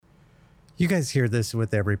You guys hear this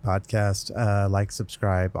with every podcast, like,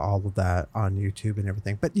 subscribe, all of that on YouTube and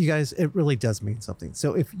everything. But you guys, it really does mean something.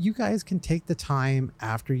 So if you guys can take the time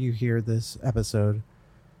after you hear this episode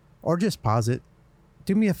or just pause it,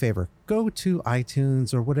 do me a favor, go to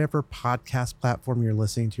iTunes or whatever podcast platform you're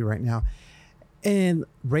listening to right now and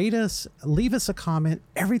rate us, leave us a comment.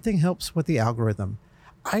 Everything helps with the algorithm.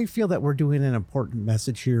 I feel that we're doing an important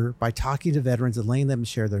message here by talking to veterans and letting them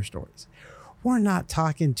share their stories. We're not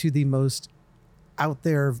talking to the most out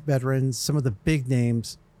there veterans, some of the big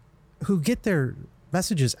names who get their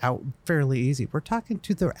messages out fairly easy. We're talking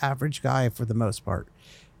to the average guy for the most part.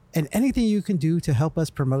 And anything you can do to help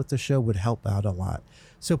us promote the show would help out a lot.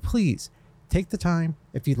 So please take the time.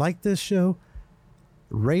 If you like this show,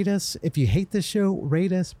 rate us. If you hate this show,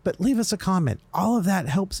 rate us, but leave us a comment. All of that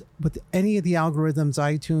helps with any of the algorithms,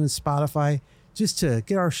 iTunes, Spotify, just to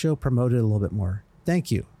get our show promoted a little bit more.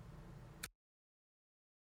 Thank you.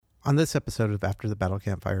 On this episode of After the Battle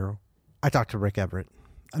Campfire, I talked to Rick Everett,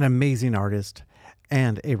 an amazing artist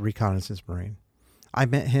and a reconnaissance Marine. I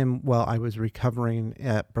met him while I was recovering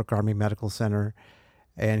at Brooke Army Medical Center,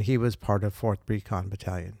 and he was part of 4th Recon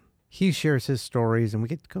Battalion. He shares his stories, and we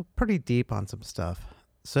get to go pretty deep on some stuff.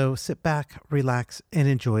 So sit back, relax, and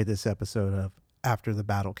enjoy this episode of After the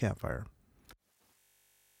Battle Campfire.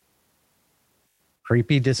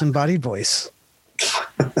 Creepy disembodied voice.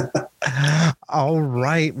 All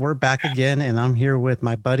right, we're back again, and I'm here with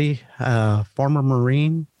my buddy, former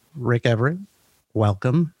Marine, Rick Everett.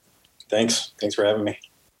 Welcome. Thanks for having me.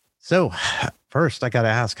 So, first, I got to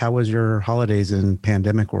ask, how was your holidays in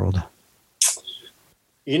pandemic world?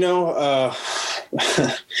 You know,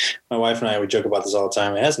 my wife and I would joke about this all the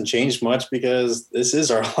time. It hasn't changed much because this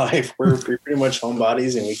is our life. We're pretty much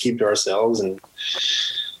homebodies, and we keep to ourselves. And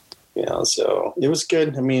so it was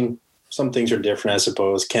good. I mean, some things are different, I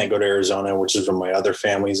suppose. Can't go to Arizona, which is where my other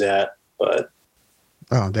family's at. But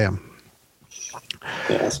oh, damn.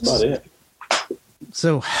 Yeah, that's about it.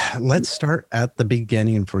 So let's start at the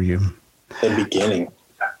beginning for you. The beginning.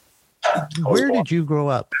 Where did you grow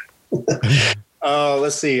up?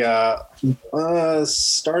 Let's see.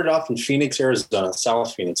 Started off in Phoenix, Arizona,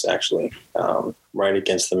 South Phoenix, actually, right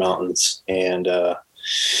against the mountains, and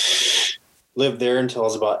lived there until I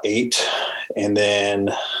was about 8, and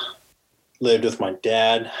then lived with my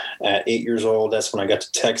dad at 8 years old. That's when I got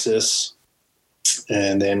to Texas,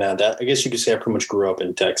 and then that, I guess you could say, I pretty much grew up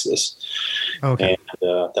in Texas. Okay.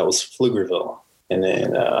 And that was Pflugerville, and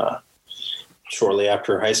then shortly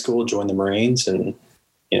after high school, joined the Marines, and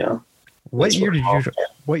What year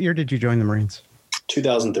did you join the Marines?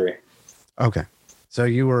 2003. Okay. So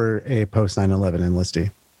you were a post 9/11 enlistee.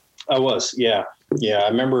 I was, yeah. I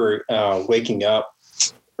remember waking up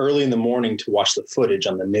early in the morning to watch the footage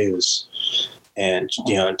on the news, and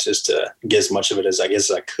just to get as much of it as I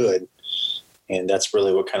could. And that's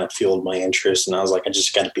really what kind of fueled my interest. And I was like, I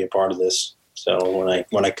just got to be a part of this. So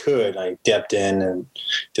when I could, I dipped in and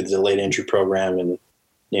did the delayed entry program, and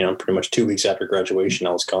pretty much 2 weeks after graduation,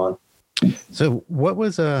 I was gone. So what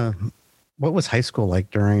was high school like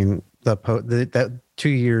during that 2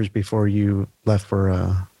 years before you left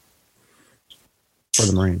for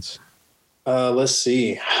the Marines? Let's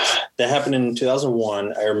see. That happened in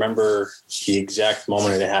 2001. I remember the exact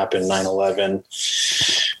moment it happened, 9/11.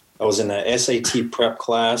 I was in a SAT prep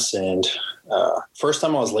class, and first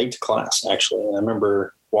time I was late to class, actually. And I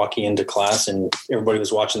remember walking into class, and everybody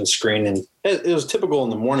was watching the screen, and it was typical in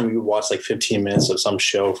the morning. We would watch like 15 minutes of some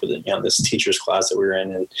show for this teacher's class that we were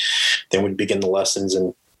in, and then we'd begin the lessons.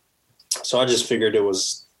 And so I just figured it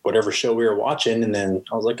was whatever show we were watching. And then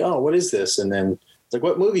I was like, oh, what is this? And then like,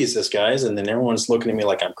 what movie is this, guys? And then everyone's looking at me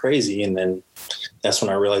like I'm crazy. And then that's when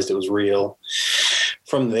I realized it was real.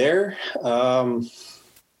 From there,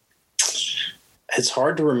 it's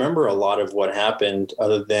hard to remember a lot of what happened,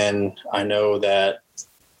 other than I know that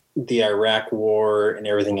the Iraq war and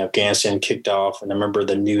everything in Afghanistan kicked off. And I remember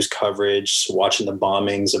the news coverage, watching the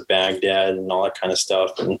bombings of Baghdad and all that kind of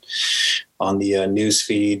stuff, and on the news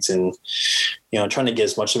feeds, and, trying to get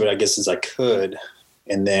as much of it, I guess, as I could.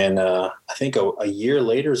 And then I think a year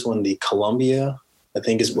later is when the Columbia, I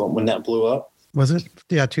think, is when that blew up. Was it?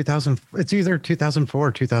 Yeah, 2000. It's either 2004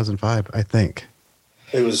 or 2005, I think.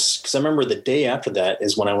 It was, because I remember the day after that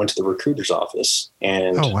is when I went to the recruiter's office.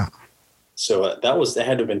 And oh, wow. So that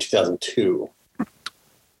had to have been 2002.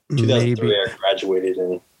 2003, maybe. I graduated,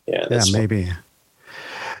 and maybe.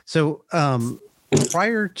 So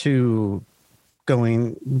prior to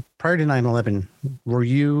 9/11, were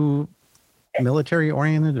you military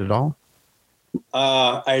oriented at all?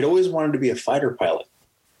 I'd always wanted to be a fighter pilot.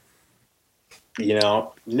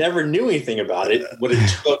 Never knew anything about it, what it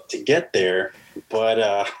took to get there.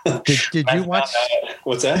 But did you watch?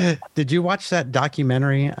 What's that? Did you watch that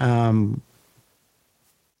documentary? I'm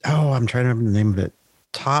trying to remember the name of it.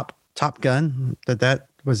 Top Gun. That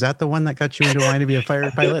was that the one that got you into wanting to be a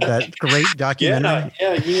fighter pilot? That great documentary.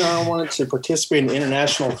 Yeah. I wanted to participate in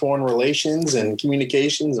international foreign relations and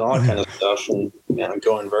communications and all that kind of stuff, and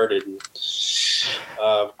go inverted. And,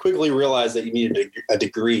 quickly realized that you needed a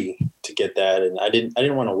degree to get that, and I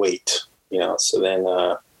didn't want to wait. So then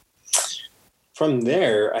from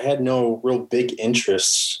there, I had no real big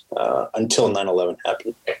interests until 9/11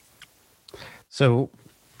 happened. So,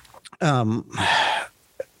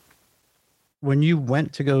 when you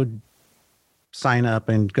went to go sign up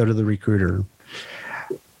and go to the recruiter,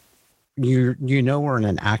 we're in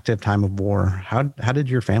an active time of war. How did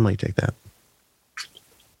your family take that?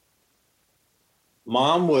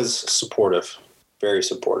 Mom was supportive, very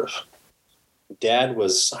supportive. Dad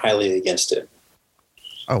was highly against it.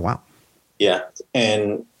 Oh, wow. Yeah.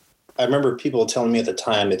 And I remember people telling me at the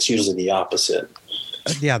time it's usually the opposite.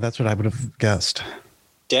 Yeah, that's what I would have guessed.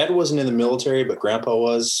 Dad wasn't in the military, but Grandpa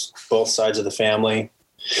was, both sides of the family.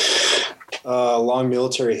 Long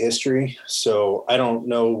military history. So I don't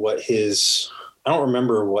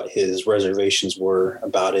remember what his reservations were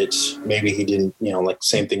about it. Maybe he didn't, like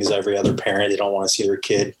same thing as every other parent. They don't want to see their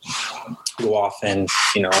kid go off and,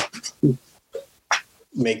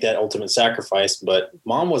 make that ultimate sacrifice. But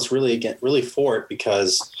Mom was really for it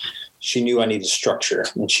because she knew I needed structure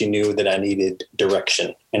and she knew that I needed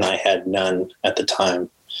direction, and I had none at the time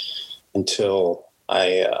until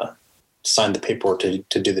I signed the paperwork to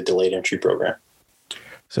do the delayed entry program.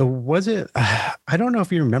 So was it, I don't know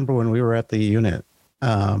if you remember when we were at the unit,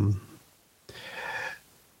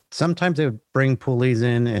 sometimes they would bring pulleys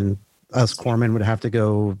in and us corpsmen would have to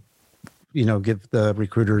go, give the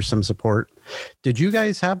recruiters some support. Did you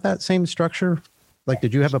guys have that same structure? Like,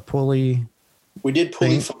 did you have a pulley? We did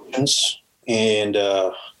pulley functions, and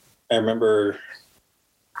I remember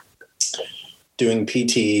doing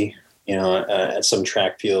PT, at some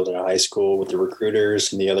track field in a high school with the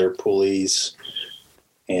recruiters and the other pulleys.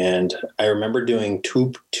 And I remember doing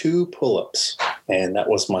two pull-ups, and that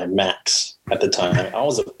was my max at the time. I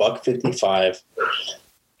was $155.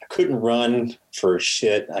 I couldn't run for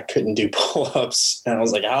shit. I couldn't do pull-ups. And I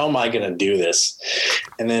was like, how am I going to do this?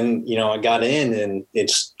 And then, I got in, and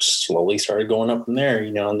it slowly started going up from there,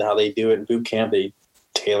 and how they do it in boot camp. They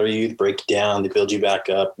tailor you, break you down, they build you back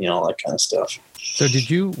up, all that kind of stuff. So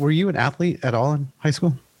were you an athlete at all in high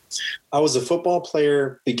school? I was a football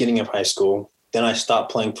player beginning of high school. Then I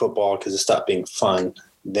stopped playing football because it stopped being fun.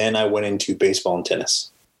 Then I went into baseball and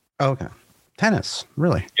tennis. Okay. Tennis,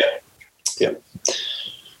 really? Yeah.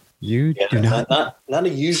 You do not a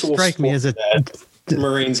usual strike me as that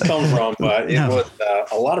Marines come from, but it was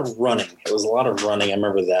a lot of running. It was a lot of running. I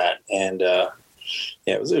remember that. And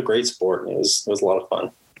it was a great sport. It was a lot of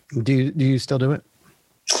fun. Do you still do it?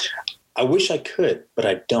 I wish I could, but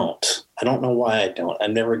I don't. I don't know why I don't. I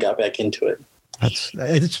never got back into it.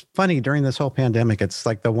 It's funny during this whole pandemic. It's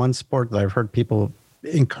like the one sport that I've heard people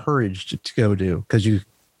encouraged to go do because you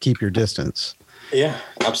keep your distance. Yeah,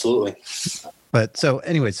 absolutely. But so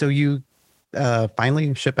anyway, so you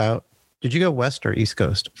finally ship out. Did you go West or East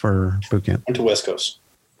Coast for boot camp? Went to West Coast.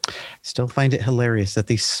 Still find it hilarious that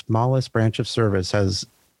the smallest branch of service has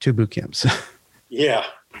 2 boot camps. Yeah.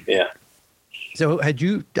 So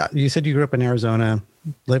you said you grew up in Arizona,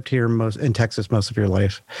 lived here in Texas most of your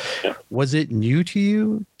life. Yeah. Was it new to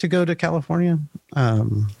you to go to California?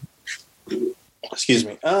 Excuse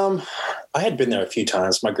me. I had been there a few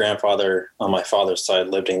times. My grandfather on my father's side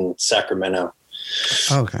lived in Sacramento.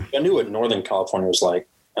 Oh, okay. I knew what Northern California was like.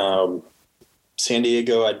 San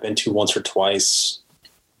Diego I'd been to once or twice,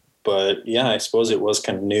 but yeah, I suppose it was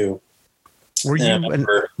kind of new. Were you?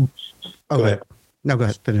 Go ahead. No, go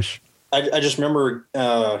ahead. Finish. I just remember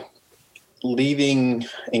leaving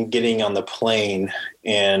and getting on the plane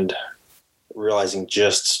and realizing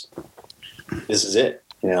just this is it.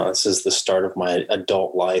 This is the start of my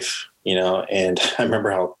adult life, and I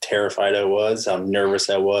remember how terrified I was, how nervous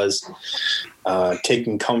I was,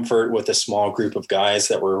 taking comfort with a small group of guys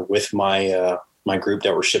that were with my group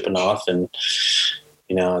that were shipping off. And,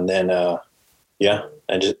 and then,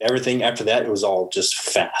 and just everything after that, it was all just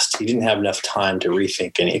fast. You didn't have enough time to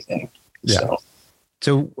rethink anything. Yeah.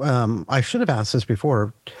 So I should have asked this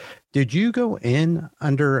before. Did you go in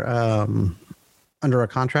under a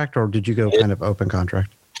contract, or did you go kind of open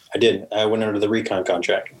contract? I did. I went under the recon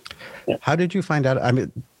contract. Yeah. How did you find out? I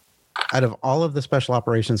mean, out of all of the special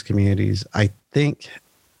operations communities, I think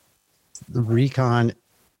the recon,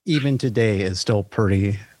 even today, is still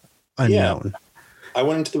pretty unknown. Yeah. I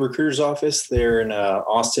went into the recruiter's office there in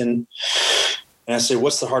Austin, And I said,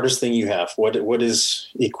 what's the hardest thing you have? What is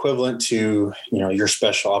equivalent to, your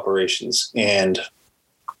special operations? And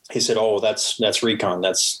he said, oh, that's recon.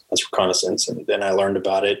 That's reconnaissance. And then I learned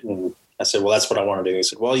about it. And I said, well, that's what I want to do. He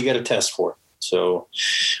said, well, you got to test for it. So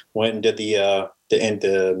went and did the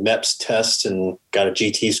MEPS test and got a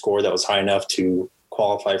GT score that was high enough to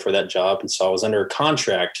qualify for that job. And so I was under a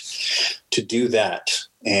contract to do that.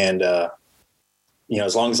 And,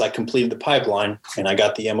 as long as I completed the pipeline and I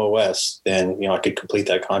got the MOS, then, I could complete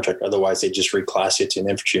that contract. Otherwise, they just reclass you to an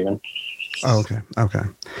infantryman. Oh, okay. Okay.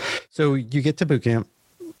 So you get to boot camp,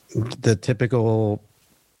 the typical,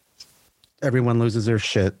 everyone loses their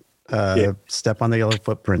shit, step on the yellow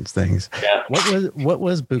footprints things. Yeah. What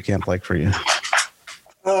was boot camp like for you?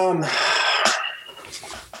 I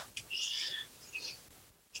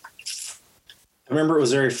remember it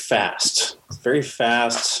was very fast.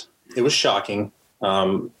 It was shocking.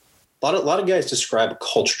 A lot of guys describe a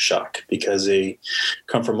culture shock because they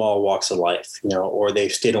come from all walks of life, or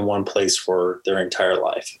they've stayed in one place for their entire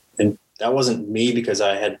life. And that wasn't me because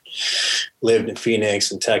I had lived in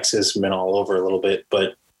Phoenix and Texas and been all over a little bit.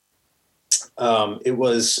 But it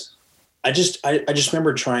was, I just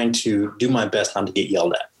remember trying to do my best not to get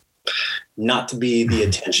yelled at, not to be the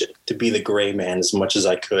attention, to be the gray man as much as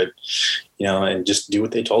I could, and just do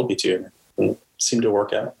what they told me to. And it seemed to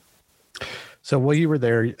work out. So while you were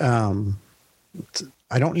there,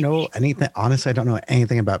 I don't know anything. Honestly, I don't know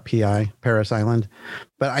anything about PI, Paris Island,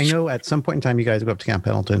 but I know at some point in time you guys go up to Camp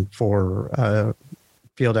Pendleton for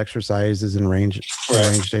field exercises and range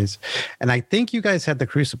days. And I think you guys had the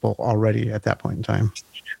Crucible already at that point in time.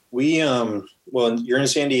 We, well, you're in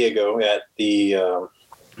San Diego at the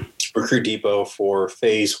recruit depot for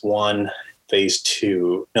phase 1, phase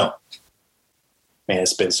 2. No, man,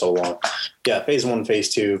 it's been so long. Yeah, phase 1,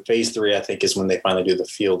 phase 2, phase 3, I think is when they finally do the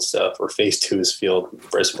field stuff, or phase 2 is field,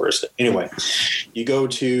 vice versa. Anyway, you go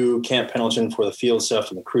to Camp Pendleton for the field stuff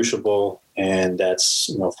and the Crucible, and that's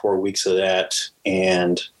 4 weeks of that.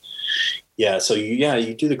 And so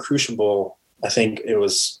you do the Crucible. I think it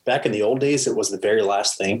was back in the old days, it was the very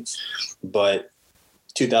last thing, but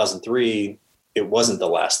 2003, it wasn't the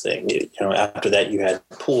last thing. After that you had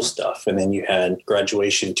pool stuff, and then you had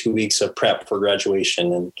graduation, 2 weeks of prep for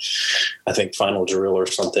graduation, and I think final drill or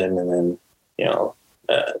something. And then,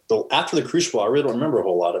 after the Crucible, I really don't remember a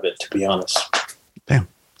whole lot of it, to be honest. Damn.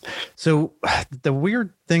 So the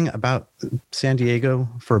weird thing about San Diego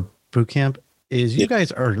for boot camp is you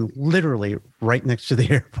guys are literally right next to the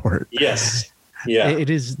airport. Yes. Yeah. It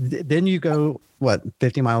is. Then you go,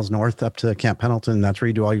 50 miles north up to Camp Pendleton. That's where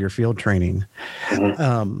you do all your field training.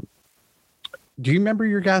 Mm-hmm. Do you remember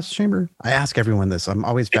your gas chamber? I ask everyone this. I'm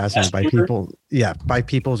always fascinated by people. Yeah. By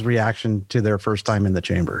people's reaction to their first time in the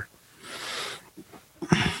chamber.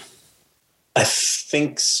 I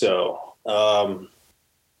think so.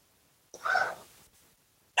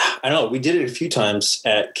 I know we did it a few times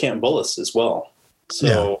at Camp Bullis as well.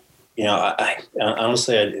 So, I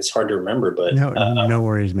honestly, it's hard to remember, but no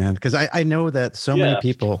worries, man. Because I know that so many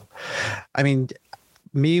people, I mean,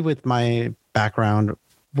 me with my background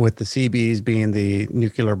with the CBs being the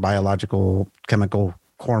nuclear, biological, chemical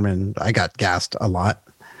corpsman, I got gassed a lot.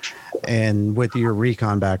 And with your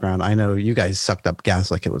recon background, I know you guys sucked up gas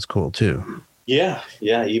like it was cool too. Yeah.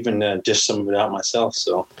 Even just some of it out myself.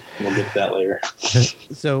 So we'll get to that later.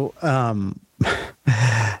 So,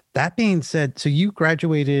 that being said, so you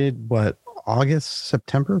graduated August,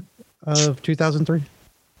 September of 2003?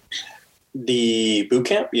 The boot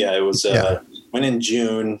camp? Yeah, it was, went in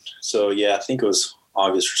June. So I think it was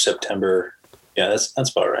August or September. Yeah, that's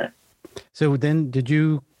about right. So then did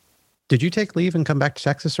you take leave and come back to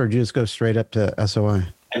Texas, or did you just go straight up to SOI?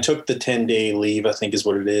 I took the 10-day leave, I think is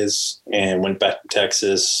what it is, and went back to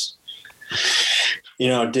Texas.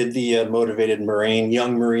 Did the motivated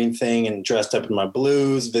young Marine thing, and dressed up in my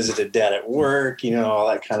blues, visited dad at work, all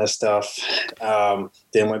that kind of stuff.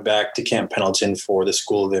 Then went back to Camp Pendleton for the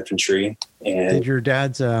School of Infantry. And did your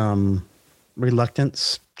dad's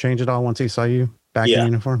reluctance change at all once he saw you back in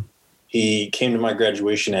uniform? He came to my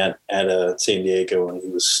graduation at San Diego, and he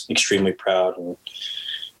was extremely proud. And,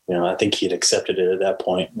 I think he'd accepted it at that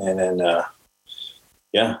point. And then,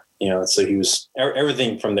 so he was,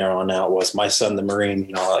 everything from there on out was my son, the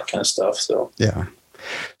Marine, all that kind of stuff. So, yeah.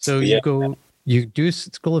 So you do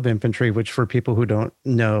School of Infantry, which for people who don't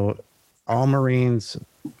know, all Marines,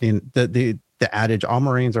 the adage, all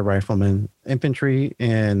Marines are riflemen. Infantry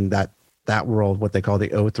in that world, what they call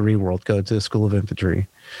the 03 world, go to the School of Infantry.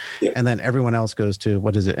 Yeah. And then everyone else goes to,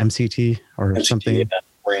 what is it, MCT or something? Yeah,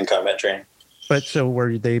 Marine Combat Training. But so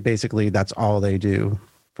where they basically, that's all they do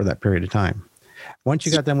for that period of time. Once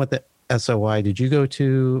you got done with the SOI, did you go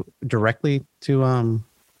to directly to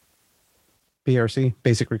BRC,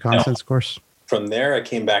 Basic Reconnaissance Course? From there, I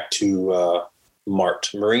came back to MART,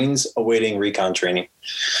 Marines Awaiting Recon Training,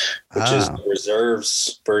 which is the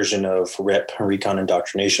reserves version of RIP, Recon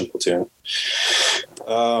Indoctrination Platoon.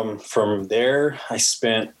 From there, I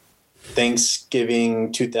spent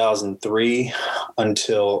Thanksgiving 2003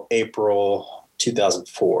 until April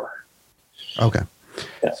 2004. Okay.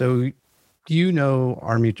 Yeah. So you know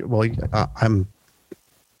Army, well, I'm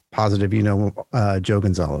positive you know Joe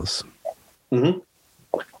Gonzalez. Mm-hmm.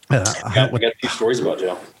 I got a few stories about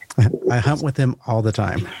Joe. I hunt with him all the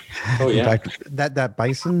time. Oh, yeah. In fact, that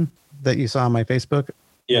bison that you saw on my Facebook,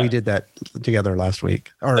 we did that together last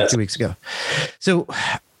week or 2 weeks ago. So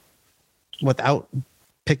without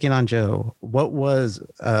picking on Joe, what was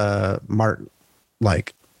Mart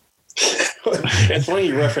like? It's funny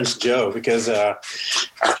you referenced Joe because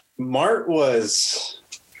Mart was...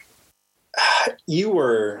 I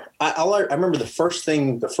remember the first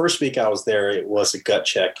week I was there, it was a gut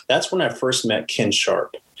check. That's when I first met Ken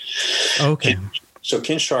Sharp. Okay. So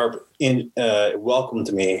Ken Sharp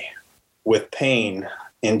welcomed me with pain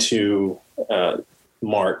into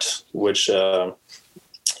Mart, which, it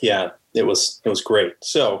was great.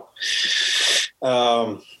 So,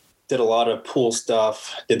 did a lot of pool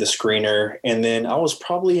stuff, did the screener, and then I was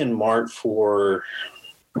probably in Mart for,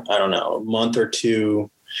 I don't know, a month or two,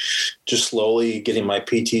 just slowly getting my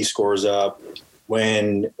PT scores up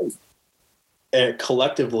when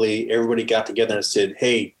collectively everybody got together and said,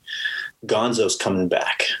 hey, Gonzo's coming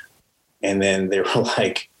back. And then they were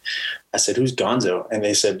like, I said, who's Gonzo? And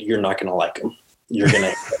they said, you're not going to like him. You're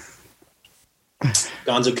going to.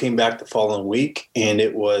 Gonzo came back the following week and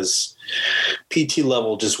it was PT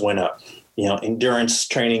level just went up. Endurance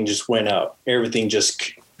training just went up. Everything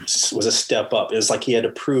just was a step up. It was like he had to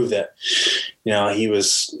prove that, he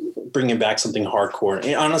was bringing back something hardcore.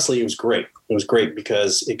 And honestly, it was great. It was great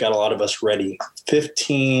because it got a lot of us ready.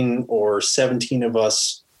 15 or 17 of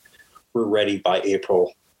us were ready by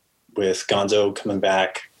April with Gonzo coming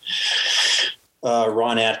back,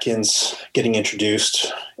 Ron Atkins getting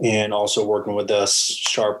introduced and also working with us,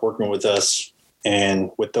 Sharp working with us.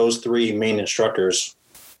 And with those three main instructors,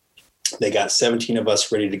 they got 17 of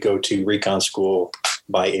us ready to go to recon school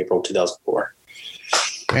by April 2004.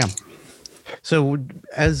 Damn. So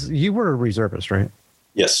as you were a reservist, right?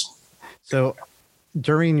 Yes. So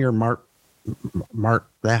during your Mart,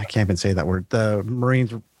 I can't even say that word, the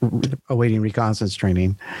Marines Awaiting Reconnaissance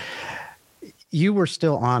Training, you were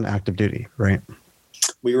still on active duty, right?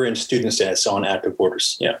 We were in student status on active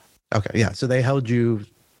orders. Yeah. Okay. Yeah. So they held you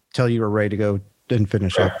till you were ready to go and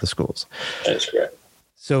finish up the schools. That is correct.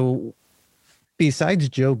 So besides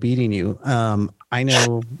Joe beating you, I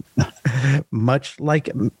know much like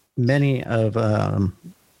many of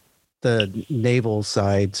the naval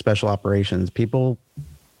side special operations, people,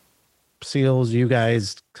 SEALs, you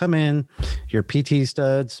guys come in, your PT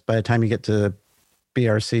studs, by the time you get to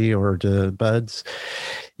BRC or to BUDS,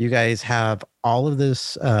 you guys have all of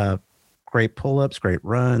this great pull-ups, great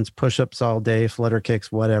runs, push-ups all day, flutter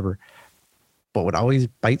kicks, whatever. But what always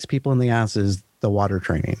bites people in the ass is the water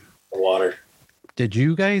training. The water. Did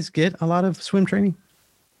you guys get a lot of swim training?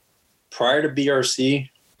 Prior to BRC,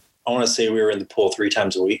 I want to say we were in the pool 3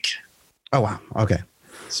 times a week. Oh, wow. Okay.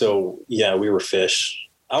 So, yeah, we were fish.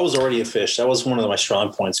 I was already a fish. That was one of my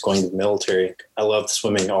strong points going to the military. I loved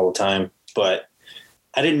swimming all the time, but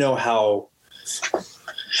I didn't know how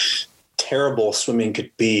terrible swimming could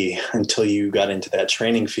be until you got into that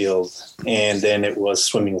training field. And then it was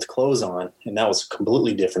swimming with clothes on. And that was a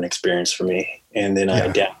completely different experience for me. And then I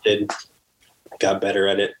adapted, got better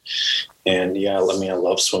at it. And I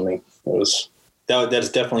love swimming. That's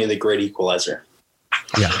definitely the great equalizer.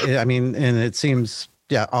 Yeah. I mean, and it seems,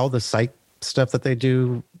 all the psych stuff that they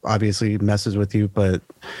do obviously messes with you, but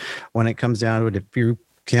when it comes down to it, if you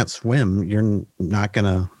can't swim, you're not going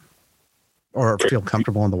to, or feel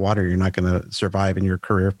comfortable in the water, you're not going to survive in your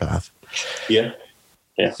career path. Yeah.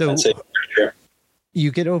 Yeah. So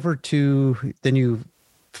you get over to, then you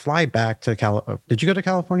fly back to did you go to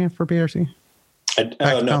California for BRC?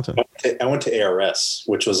 I went to ARS,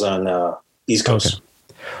 which was on East Coast. Okay.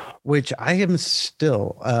 Which I am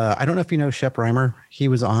still, I don't know if you know Shep Reimer. He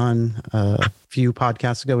was on a few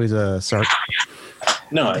podcasts ago. He's a SARC.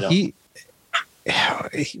 No, I don't.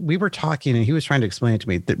 We were talking and he was trying to explain it to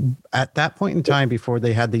me that at that point in time, before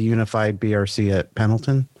they had the unified BRC at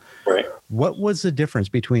Pendleton, right? What was the difference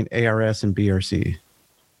between ARS and BRC?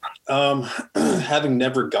 Having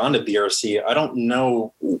never gone to BRC, I don't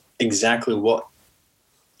know exactly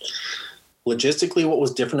logistically what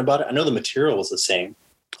was different about it. I know the material was the same.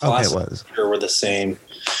 Okay, it was. Were the same.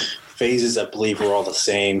 phases, I believe, were all the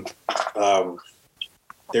same.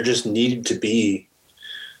 There just needed to be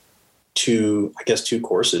two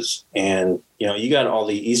courses. And, you got all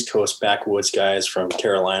the East Coast backwoods guys from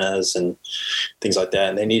Carolinas and things like that,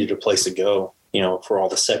 and they needed a place to go, for all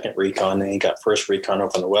the second recon. Then you got first recon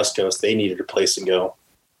over on the West Coast. They needed a place to go.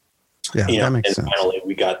 Yeah, that makes sense. Finally,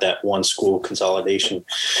 we got that one school consolidation.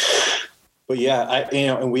 But yeah,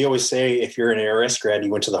 and we always say if you're an ARS grad,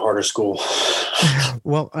 you went to the harder school.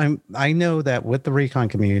 Well, I know that with the recon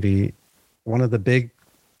community, one of the big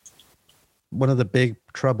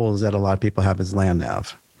troubles that a lot of people have is land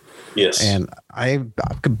nav. Yes. And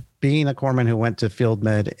being a corpsman who went to field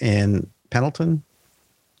med in Pendleton,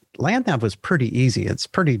 land nav was pretty easy. It's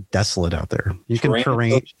pretty desolate out there. You can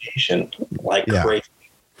terrain like crazy.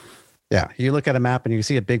 Yeah, you look at a map and you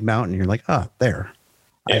see a big mountain. You're like, there.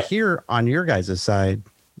 Yeah. I hear on your guys' side,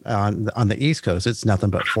 on the East Coast, it's nothing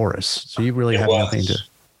but forests. So you really have nothing to.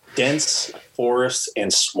 Dense forests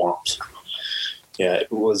and swamps. Yeah,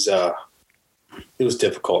 it was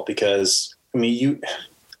difficult because you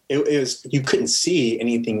couldn't see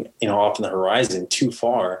anything off on the horizon too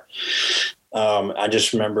far. I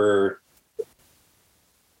just remember,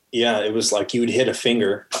 it was like you would hit a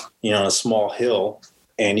finger, on a small hill.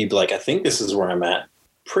 And you'd be like, I think this is where I'm at.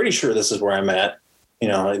 Pretty sure this is where I'm at.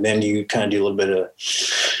 And then you kind of do a little bit of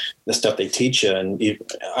the stuff they teach you. And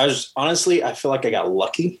I feel like I got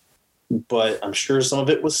lucky, but I'm sure some of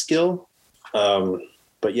it was skill.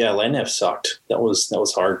 But yeah, land nav sucked. That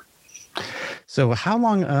was hard. So how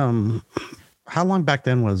long back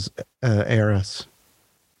then was ARS?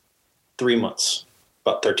 3 months,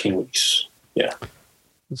 about 13 weeks. Yeah.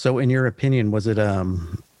 So in your opinion, was it,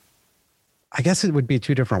 I guess it would be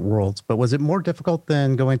two different worlds, but was it more difficult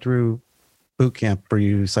than going through boot camp for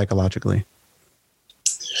you psychologically?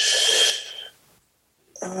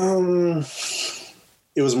 It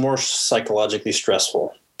was more psychologically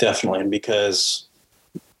stressful, definitely, because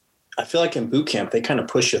I feel like in boot camp, they kind of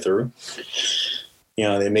push you through.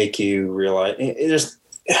 They make you realize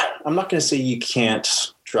I'm not going to say you can't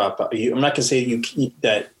drop out. I'm not going to say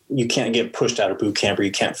that you can't get pushed out of boot camp or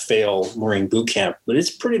you can't fail Marine boot camp, but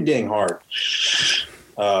it's pretty dang hard.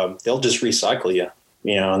 They'll just recycle you,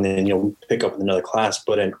 and then you'll pick up with another class.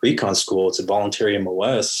 But in recon school, it's a voluntary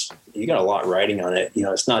MOS. You got a lot riding on it.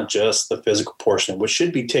 It's not just the physical portion, which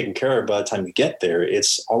should be taken care of by the time you get there.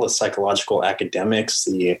 It's all the psychological academics.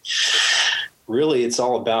 It's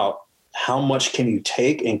all about how much can you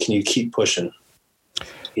take and can you keep pushing?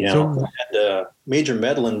 Major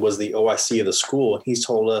Medlin was the OIC of the school. And he's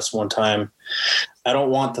told us one time, I don't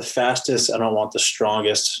want the fastest. I don't want the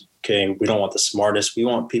strongest. Okay. We don't want the smartest. We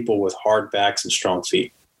want people with hard backs and strong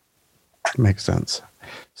feet. Makes sense.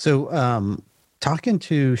 So, talking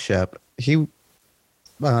to Shep, he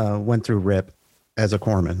went through RIP as a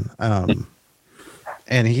corpsman.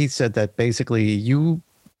 And he said that basically you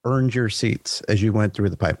earned your seats as you went through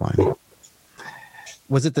the pipeline.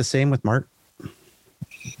 Was it the same with Mark?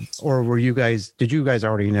 Or did you guys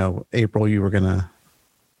already know April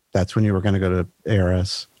that's when you were going to go to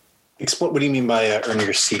ARS? What do you mean by earn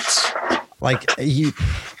your seats? Like I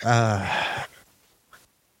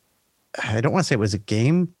don't want to say it was a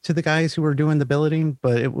game to the guys who were doing the billeting,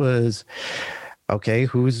 but it was, okay,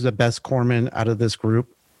 who's the best corpsman out of this group?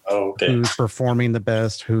 Oh, okay. Who's performing the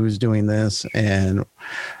best? Who's doing this? And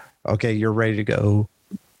okay, you're ready to go.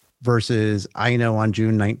 Versus, I know on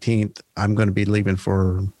June 19th, I'm going to be leaving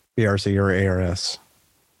for BRC or ARS.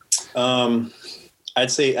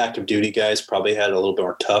 I'd say active duty guys probably had a little bit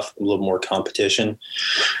more tough, a little more competition.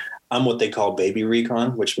 I'm what they call baby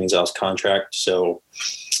recon, which means I was contract. So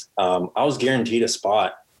I was guaranteed a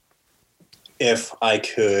spot if I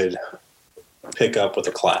could pick up with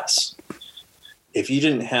a class. If you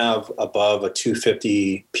didn't have above a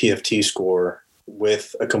 250 PFT score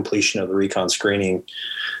with a completion of the recon screening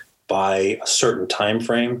by a certain time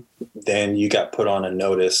frame, then you got put on a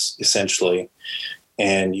notice essentially,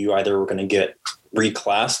 and you either were going to get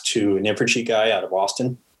reclassed to an infantry guy out of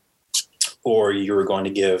Austin, or you were going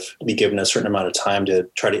to be given a certain amount of time to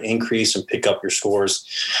try to increase and pick up your scores.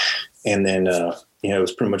 And then it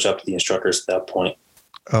was pretty much up to the instructors at that point.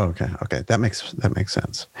 Oh, okay. That makes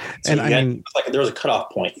sense. So and there was a cutoff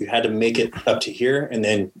point. You had to make it up to here, and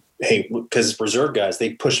then because reserve guys,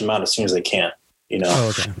 they push them out as soon as they can. Oh,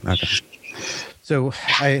 okay. So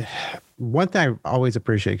one thing I always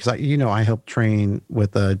appreciate, because I helped train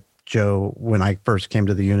with Joe when I first came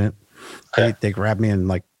to the unit. Okay. They grabbed me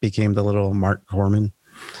and became the little Mark Corpsman.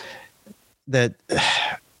 That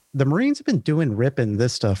the Marines have been doing RIP and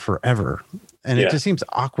this stuff forever, and it just seems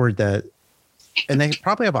awkward that. And they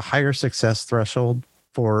probably have a higher success threshold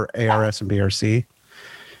for ARS and BRC.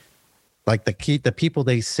 like the people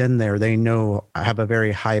they send there, they know have a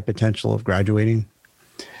very high potential of graduating.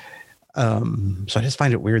 So I just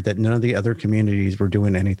find it weird that none of the other communities were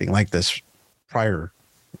doing anything like this prior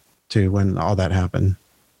to when all that happened.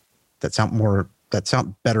 That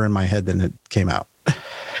sound better in my head than it came out.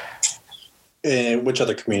 And which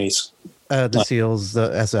other communities? The SEALs, the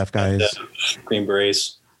SF guys, the Green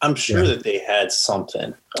Berets. I'm sure that they had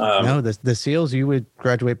something. No, the SEALs, you would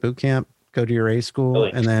graduate boot camp, go to your A school,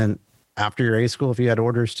 Really? and then after your A school, if you had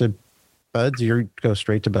orders to buds, you go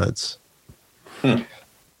straight to buds. So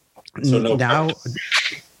no now,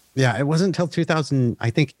 practice. yeah, it wasn't until 2000, I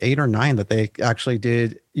think 8 or 9 that they actually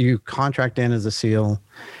did. You contract in as a SEAL,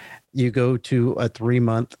 you go to a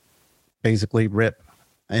 3-month, basically RIP,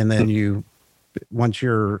 and then once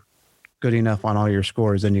you're good enough on all your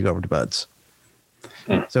scores, then you go over to buds.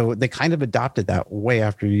 So they kind of adopted that way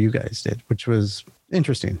after you guys did, which was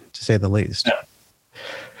interesting to say the least. Yeah.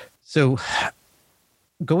 So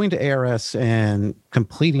going to ARS and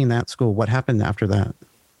completing that school, what happened after that?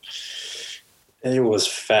 It was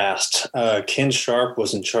fast. Ken Sharp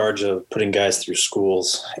was in charge of putting guys through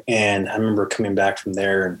schools. And I remember coming back from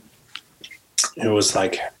there, and it was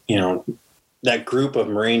like, that group of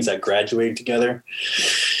Marines that graduated together,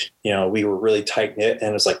 we were really tight knit, and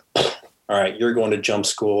it was like, all right, you're going to jump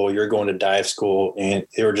school, you're going to dive school. And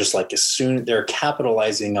they were just like, they're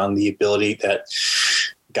capitalizing on the ability that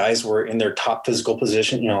guys were in their top physical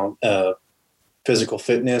position, physical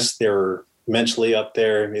fitness. They were mentally up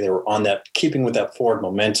there. They were on that, keeping with that forward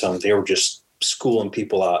momentum. They were just schooling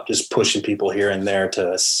people out, just pushing people here and there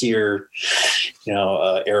to SEER,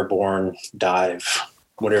 airborne, dive,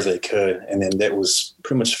 whatever they could. And then that was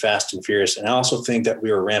pretty much fast and furious. And I also think that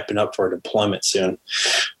we were ramping up for deployment soon.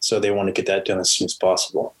 So they want to get that done as soon as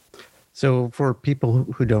possible. So for people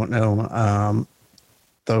who don't know,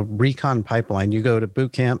 the recon pipeline, you go to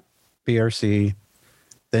boot camp, BRC,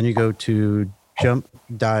 then you go to jump,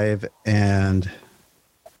 dive, and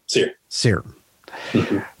SEER.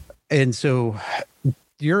 Mm-hmm. And so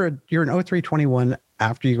you're an 0321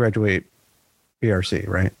 after you graduate BRC,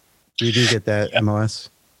 right? You do get that MOS?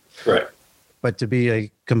 Correct. But to be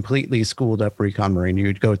a completely schooled up recon Marine, you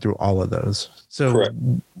would go through all of those. So Correct.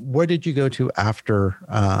 Where did you go to after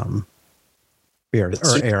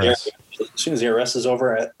BRC or ARS? As soon as ARS is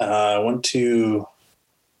over, I went to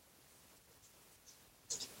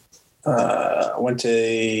I'm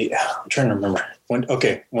trying to remember. Went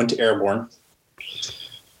to Airborne,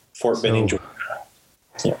 Fort Benning, Georgia.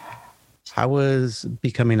 Yeah. How was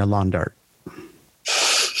becoming a lawn dart?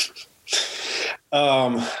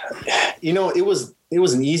 It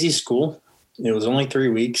was an easy school. It was only 3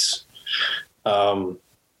 weeks. To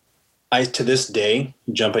this day,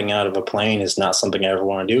 jumping out of a plane is not something I ever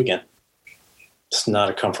want to do again. It's not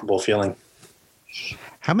a comfortable feeling.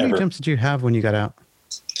 How many jumps did you have when you got out?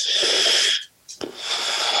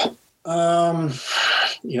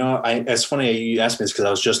 It's funny you asked me this because I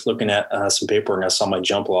was just looking at some paper and I saw my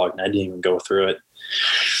jump log and I didn't even go through it.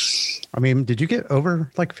 I mean, did you get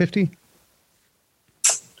over like 50?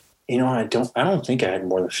 I don't think I had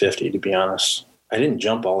more than 50, to be honest. I didn't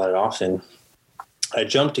jump all that often. I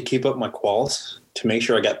jumped to keep up my quals, to make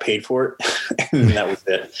sure I got paid for it. And that was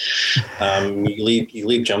it. You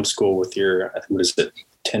leave jump school with your,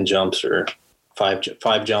 10 jumps or five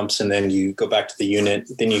jumps. And then you go back to the unit.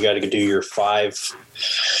 Then you got to do your 5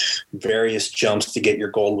 various jumps to get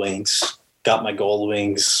your gold wings. Got my gold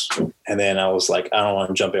wings. And then I was like, I don't want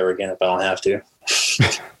to jump ever again if I don't have to.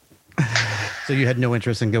 So you had no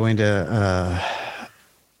interest in going to,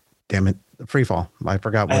 free fall. I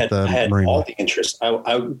forgot what I had Marine all the interest.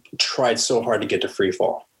 I tried so hard to get to free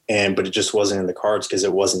fall, but it just wasn't in the cards because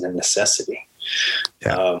it wasn't a necessity.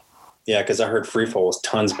 Yeah. Because I heard free fall was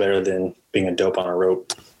tons better than being a dope on a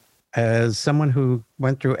rope. As someone who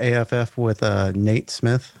went through AFF with Nate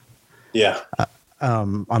Smith,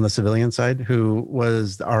 on the civilian side, who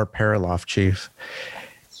was our Paraloft chief,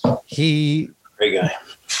 great guy.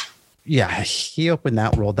 Yeah, he opened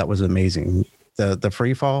that world. That was amazing. The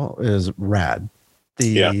free fall is rad.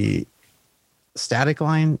 The static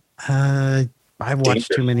line, I've watched dangerous.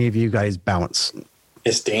 Too many of you guys bounce.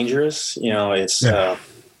 It's dangerous. I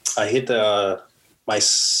hit my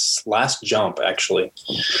last jump, actually.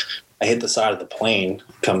 I hit the side of the plane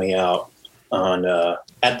coming out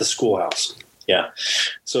at the schoolhouse. Yeah.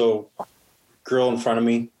 So girl in front of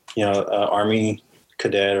me, Army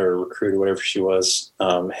cadet or recruit or whatever she was,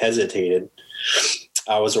 hesitated.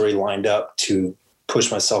 I was already lined up to push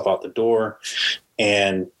myself out the door.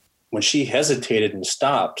 And when she hesitated and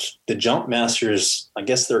stopped, the jump masters, I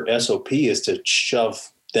guess their SOP is to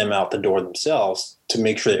shove them out the door themselves to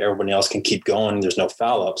make sure that everybody else can keep going. There's no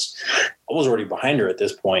foul ups. I was already behind her at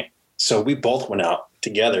this point. So we both went out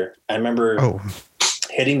together. I remember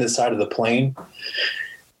hitting the side of the plane,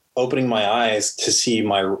 opening my eyes to see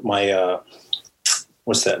my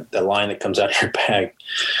what's that? The line that comes out of your bag.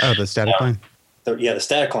 Oh, the static line? The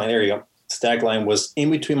static line. There you go. Static line was in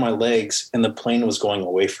between my legs and the plane was going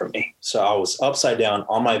away from me. So I was upside down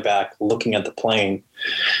on my back looking at the plane,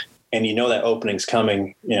 and that opening's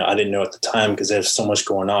coming. I didn't know at the time because there's so much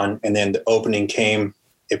going on. And then the opening came,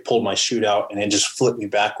 it pulled my chute out and it just flipped me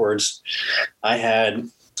backwards. I had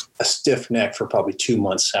a stiff neck for probably 2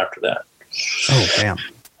 months after that. Oh, damn.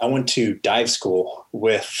 I went to dive school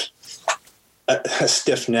with a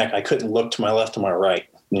stiff neck. I couldn't look to my left or my right,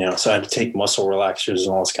 so I had to take muscle relaxers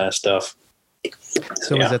and all this kind of stuff.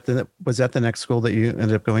 So was that the next school that you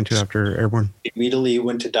ended up going to after Airborne? Immediately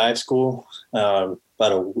went to dive school. I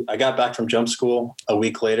got back from jump school a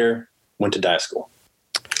week later, went to dive school.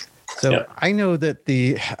 So I know that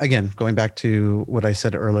again, going back to what I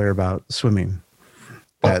said earlier about swimming,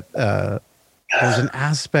 that there's an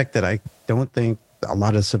aspect that I don't think a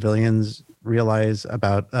lot of civilians realize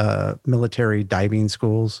about military diving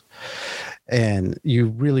schools. And you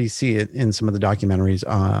really see it in some of the documentaries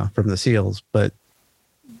from the SEALs. But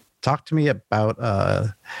talk to me about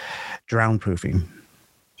drown proofing.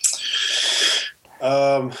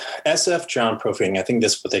 SF drown proofing, I think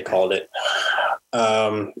that's what they called it.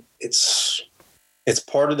 It's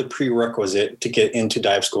part of the prerequisite to get into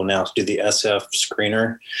dive school now, to do the SF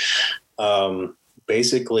screener.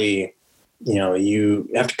 Basically, you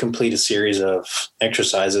have to complete a series of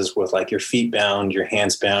exercises with like your feet bound, your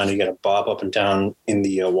hands bound. You got to bob up and down in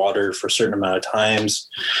the water for a certain amount of times.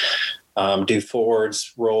 Do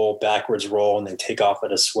forwards roll, backwards roll, and then take off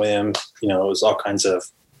at a swim. It was all kinds of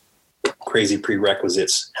crazy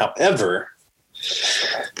prerequisites. However,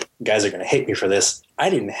 guys are going to hate me for this. I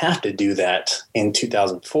didn't have to do that in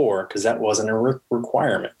 2004 because that wasn't a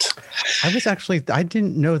requirement. I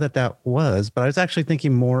didn't know that was, but I was actually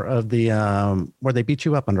thinking more of the where they beat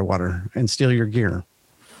you up underwater and steal your gear.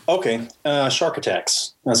 Okay. Shark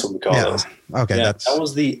attacks. That's what we call those. Okay. Yeah, that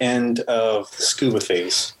was the end of the scuba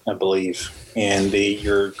phase, I believe. And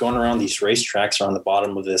you're going around these racetracks around the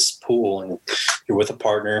bottom of this pool and you're with a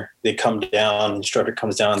partner. They come down, the instructor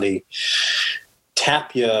comes down, they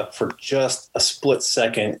tap you for just a split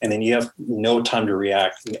second, and then you have no time to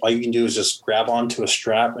react. All you can do is just grab onto a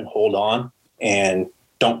strap and hold on, and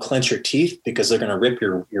don't clench your teeth because they're going to rip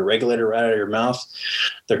your regulator right out of your mouth.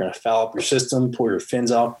 They're going to foul up your system, pull your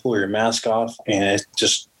fins off, pull your mask off, and it's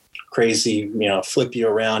just crazy, flip you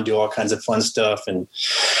around, do all kinds of fun stuff. And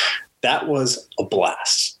that was a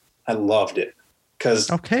blast. I loved it. I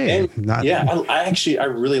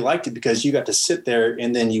really liked it because you got to sit there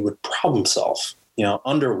and then you would problem solve,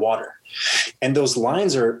 underwater. And those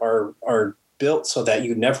lines are built so that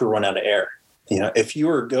you never run out of air. If you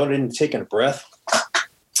were going in and taking a breath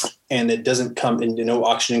and it doesn't come and no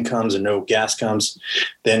oxygen comes and no gas comes,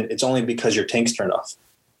 then it's only because your tank's turned off.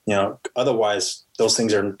 Otherwise those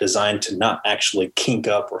things are designed to not actually kink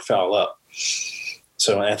up or foul up.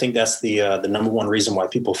 So I think that's the number one reason why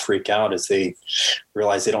people freak out is they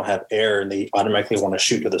realize they don't have air and they automatically want to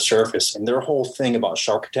shoot to the surface. And their whole thing about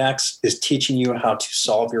shark attacks is teaching you how to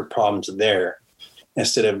solve your problems there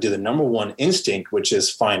instead of do the number one instinct, which is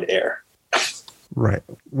find air. Right.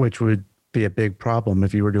 Which would be a big problem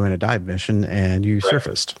if you were doing a dive mission and you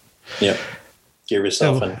surfaced. Yeah. Give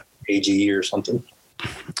yourself an AG or something.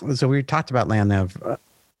 So we talked about land nav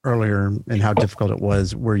earlier and how difficult it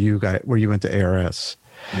was where you went to ARS.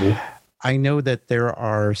 Mm-hmm. I know that there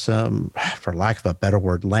are some, for lack of a better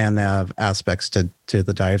word, land nav aspects to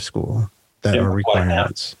the dive school that are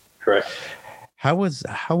requirements. Correct. How was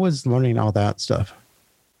learning all that stuff?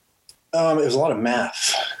 It was a lot of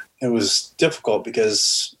math. It was difficult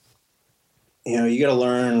because, you got to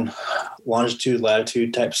learn longitude,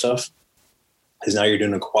 latitude type stuff. Because now you're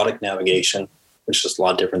doing aquatic navigation, which is a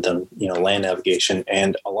lot different than, land navigation.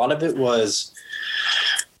 And a lot of it was,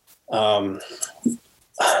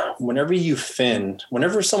 whenever you're doing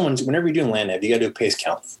land nav, you got to do a pace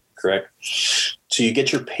count, correct? So you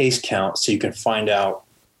get your pace count so you can find out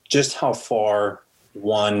just how far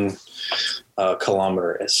 1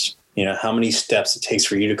 kilometer is, how many steps it takes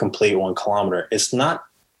for you to complete 1 kilometer. It's not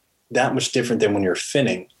that much different than when you're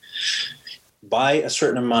finning. By a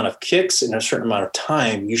certain amount of kicks and a certain amount of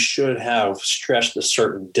time, you should have stretched a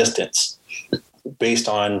certain distance based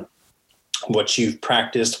on what you've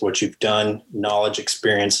practiced, what you've done, knowledge,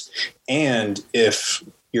 experience, and if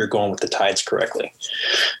you're going with the tides correctly.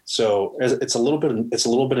 So it's a little bit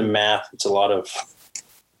of math. It's a lot of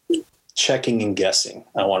checking and guessing,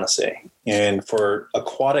 I want to say. And for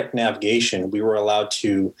aquatic navigation, we were allowed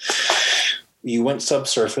to, you went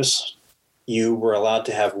subsurface, you were allowed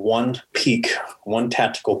to have one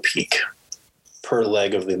tactical peak per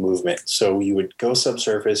leg of the movement. So you would go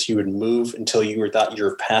subsurface, you would move until thought you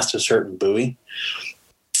were past a certain buoy,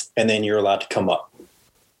 and then you're allowed to come up.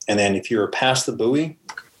 And then if you were past the buoy,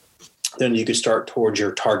 then you could start towards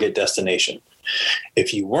your target destination.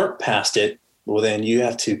 If you weren't past it, well, then you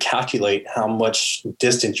have to calculate how much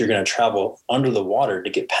distance you're going to travel under the water to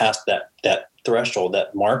get past that threshold,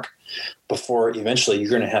 that mark, before eventually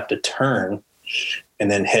you're going to have to turn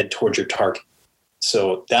and then head towards your target.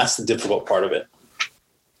 So that's the difficult part of it.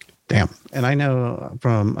 Damn. And I know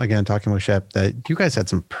from, again, talking with Shep, that you guys had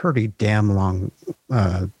some pretty damn long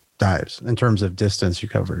dives in terms of distance you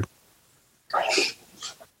covered.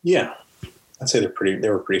 Yeah. I'd say they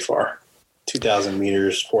were pretty far. 2,000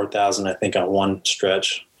 meters, 4,000, I think, on one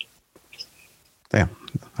stretch. Damn.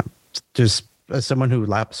 Just as someone who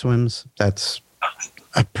lap swims, that's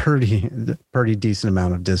a pretty decent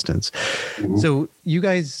amount of distance. Mm-hmm. So you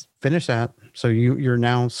guys finished that. So you're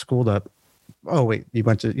now schooled up. Oh wait, you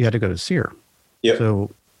had to go to SERE. Yeah.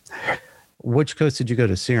 So which coast did you go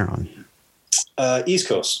to SERE on? East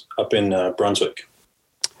Coast, up in Brunswick.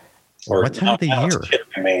 Or what time of the year?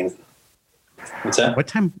 Maine. What's that? What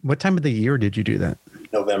time of the year did you do that?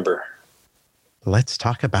 November. Let's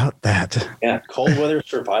talk about that. Yeah, cold weather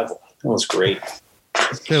survival. That was great.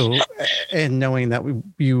 So, and knowing that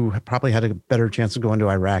you probably had a better chance of going to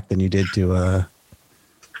Iraq than you did to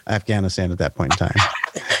Afghanistan at that point in time.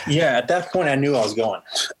 Yeah, at that point I knew I was going.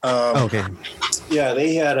 Okay. Yeah,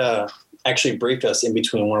 they had actually briefed us in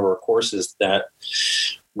between one of our courses that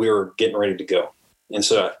we were getting ready to go. And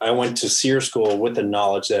so I went to SERE school with the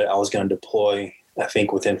knowledge that I was going to deploy, I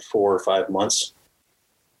think, within 4 or 5 months.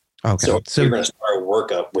 Okay. So you're going to start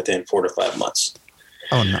work up within 4 to 5 months.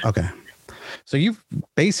 Oh, no. Okay. So you've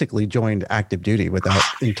basically joined active duty without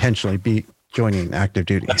intentionally joining active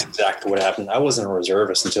duty. That's exactly what happened. I wasn't a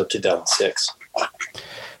reservist until 2006.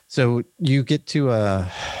 So you get to go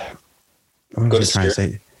to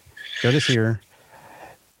SERE. Go to SERE.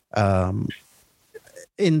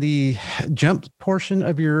 In the jump portion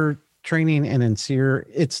of your training and in SERE,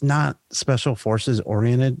 it's not special forces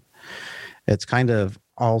oriented. It's kind of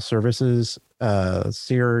all services.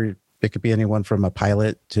 SERE, it could be anyone from a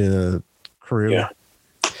pilot to crew. Yeah.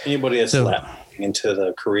 Anybody that's into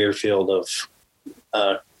the career field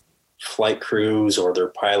of flight crews or their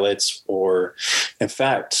pilots, or in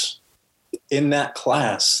fact, in that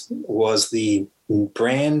class was the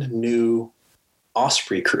brand new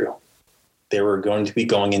Osprey crew. They were going to be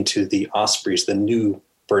going into the Ospreys, the new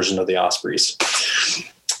version of the Ospreys.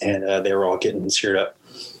 And they were all getting seared up.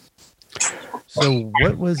 So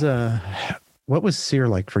what was SERE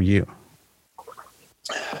like for you?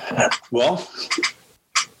 Well,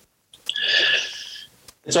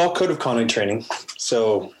 it's all code of conduct training.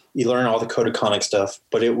 So you learn all the code of conduct stuff,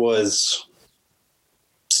 but it was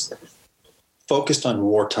focused on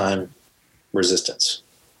wartime resistance.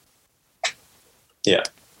 Yeah.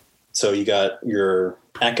 So you got your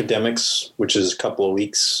academics, which is a couple of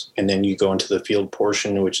weeks, and then you go into the field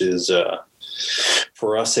portion, which is,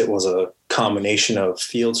 for us, it was a combination of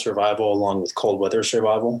field survival along with cold weather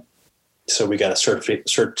survival. So we got a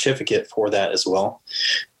certificate for that as well.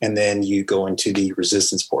 And then you go into the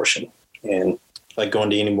resistance portion. And like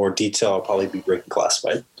going into any more detail, I'll probably be breaking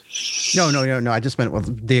classified. No. I just meant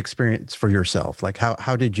with the experience for yourself. Like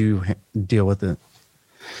how did you deal with it?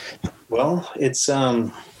 Well, it's,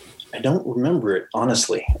 I don't remember it,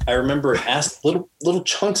 honestly. I remember little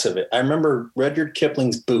chunks of it. I remember Rudyard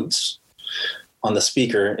Kipling's boots on the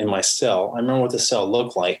speaker in my cell. I remember what the cell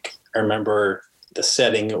looked like. I remember the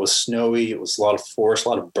setting. It was snowy. It was a lot of forest, a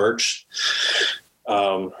lot of birch.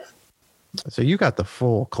 So you got the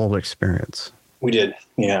full cold experience. We did.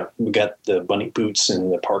 Yeah. We got the bunny boots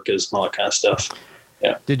and the parkas and all that kind of stuff.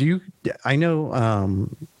 Yeah. I know.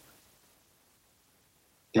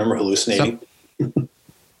 Remember hallucinating?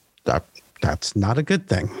 That's not a good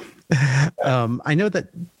thing. I know that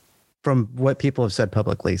from what people have said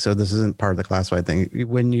publicly, so this isn't part of the classified thing.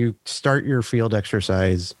 When you start your field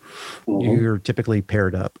exercise, mm-hmm. You're typically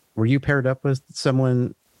paired up. Were you paired up with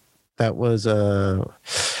someone that was,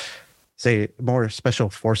 say, more special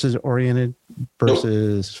forces oriented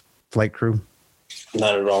versus flight crew?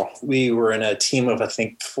 Not at all. We were in a team of, I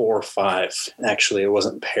think, 4 or 5. Actually, it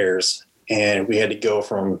wasn't pairs. And we had to go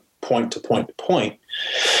from point to point to point.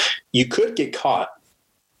 You could get caught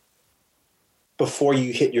before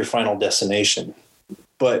you hit your final destination,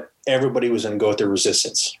 but everybody was going to go with the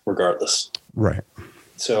resistance regardless. Right.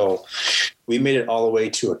 So we made it all the way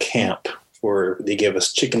to a camp where they gave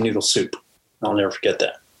us chicken noodle soup. I'll never forget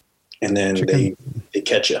that. And then they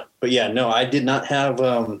catch you. But yeah, no, I did not have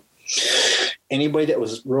anybody that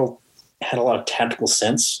was had a lot of tactical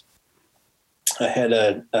sense. I had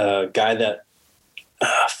a guy that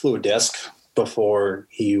flew a desk before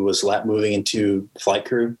he was moving into flight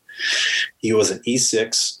crew. He was an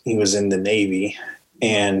E6. He was in the Navy,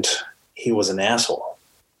 and he was an asshole.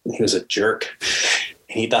 He was a jerk.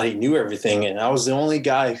 And he thought he knew everything. And I was the only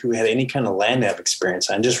guy who had any kind of land nav experience.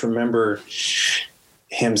 I just remember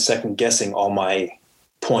him second guessing all my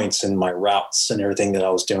points and my routes and everything that I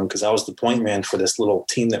was doing, because I was the point man for this little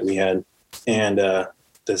team that we had. And the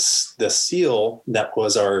SEAL that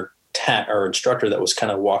was our instructor that was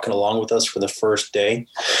kind of walking along with us for the first day,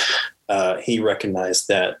 he recognized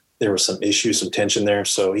that there was some issues, some tension there.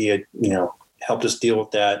 So he had, helped us deal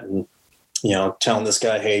with that, and, telling this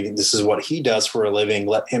guy, hey, this is what he does for a living.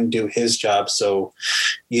 Let him do his job so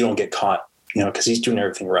you don't get caught, because he's doing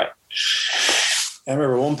everything right. I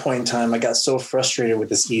remember one point in time, I got so frustrated with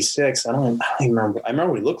this E6. I don't even remember. I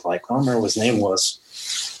remember what he looked like. I don't remember what his name was.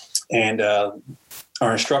 And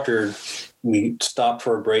our instructor, we stopped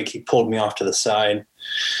for a break. He pulled me off to the side,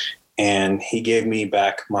 and he gave me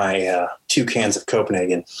back my 2 cans of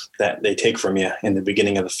Copenhagen that they take from you in the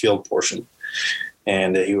beginning of the field portion.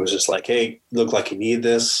 And he was just like, hey, look like you need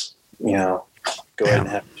this, go ahead and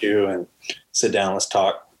have you and sit down, let's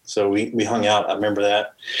talk. So we hung out. I remember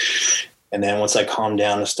that. And then once I calmed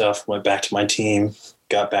down and stuff, went back to my team,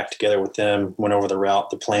 got back together with them, went over the route,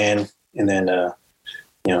 the plan, and then,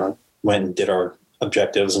 went and did our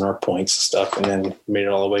objectives and our points and stuff, and then made it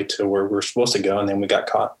all the way to where we were supposed to go. And then we got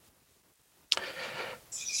caught.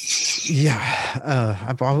 Yeah.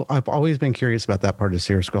 I've always been curious about that part of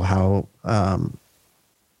SEER School,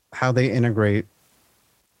 how they integrate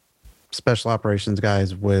special operations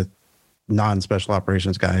guys with non-special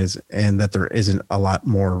operations guys, and that there isn't a lot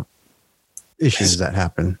more issues that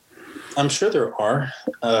happen. I'm sure there are.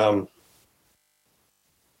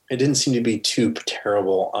 It didn't seem to be too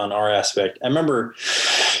terrible on our aspect. I remember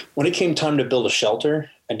when it came time to build a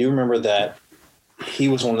shelter, I do remember that he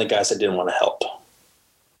was one of the guys that didn't want to help.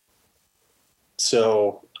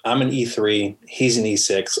 So I'm an E3, he's an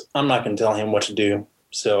E6. I'm not going to tell him what to do.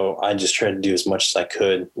 So I just tried to do as much as I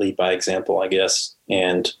could, lead by example, I guess,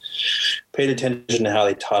 and paid attention to how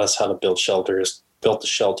they taught us how to build shelters, built the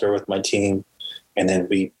shelter with my team, and then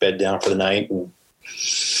we bed down for the night. And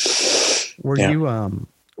were you an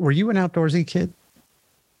outdoorsy kid?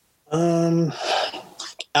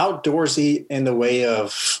 Outdoorsy in the way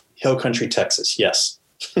of hill country, Texas. Yes.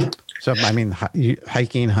 So, I mean,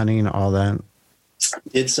 hiking, hunting, all that.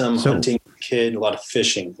 Did some hunting, kid, a lot of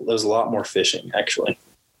fishing. There was a lot more fishing, actually.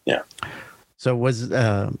 Yeah. So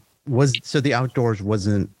so the outdoors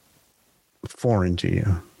wasn't foreign to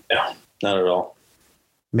you? No, not at all.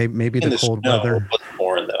 Maybe the cold weather was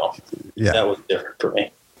foreign, though. Yeah, that was different for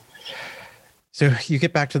me. So you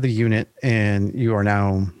get back to the unit and you are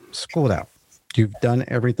now schooled out. You've done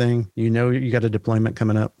everything. You got a deployment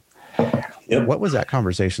coming up. Yep. What was that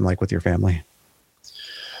conversation like with your family?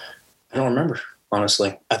 I don't remember,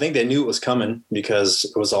 honestly. I think they knew it was coming because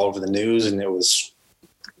it was all over the news, and it was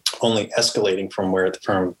only escalating from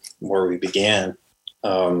where we began.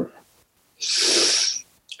 I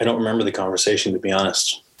don't remember the conversation, to be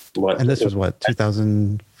honest. And this was what,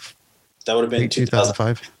 2000? That would have been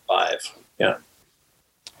 2005? Yeah.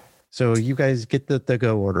 So you guys get the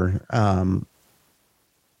go order.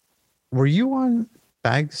 Were you on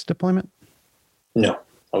BAG's deployment? No,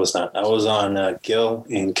 I was not. I was on Gil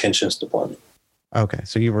and Kenshin's deployment. Okay,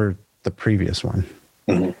 so you were the previous one.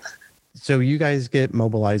 Mm-hmm. So you guys get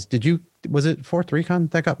mobilized. Was it 4th Recon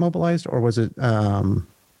that got mobilized, or was it, or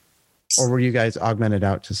were you guys augmented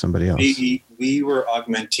out to somebody else? We were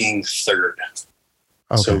augmenting 3rd.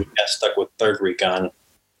 Okay. So we got stuck with 3rd Recon,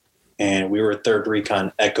 and we were 3rd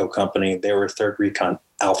Recon Echo Company. They were 3rd Recon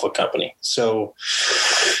Alpha Company. So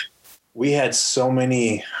we had so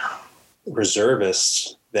many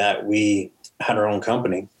reservists that we had our own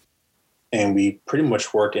company, and we pretty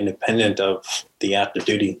much worked independent of the active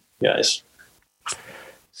duty guys.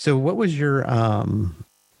 So what was your,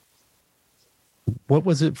 what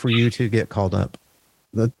was it for you to get called up?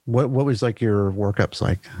 What was like your workups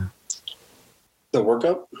like? The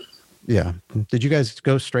workup? Yeah. Did you guys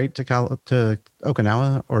go straight to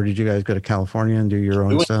Okinawa, or did you guys go to California and do your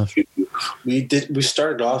own stuff? We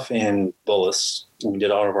started off in Bullis. We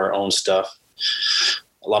did all of our own stuff.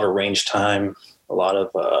 A lot of range time, a lot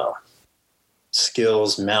of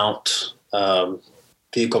skills, mount,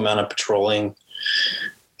 vehicle mounted patrolling.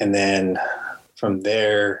 And then from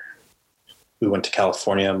there, we went to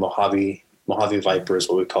California, Mojave Mojave Viper is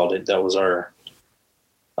what we called it. That was our,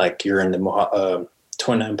 like, you're in the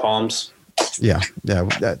 29 Palms. Yeah.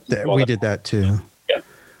 We did that too.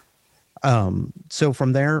 Yeah. So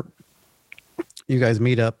from there, you guys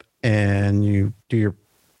meet up and you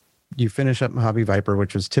finish up Mojave Viper,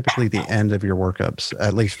 which was typically the end of your workups.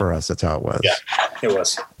 At least for us, that's how it was. Yeah, it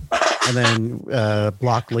was. And then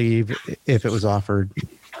block leave if it was offered.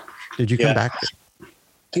 Did you come back? I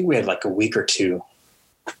think we had like a week or two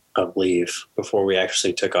of leave before we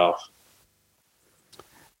actually took off.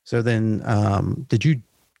 So then, do you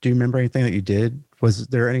remember anything that you did? Was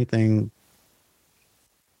there anything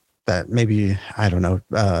that maybe, I don't know,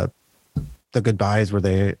 the goodbyes, were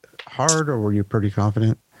they hard or were you pretty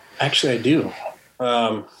confident? Actually, I do.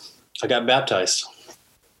 I got baptized.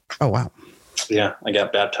 Oh, wow. Yeah, I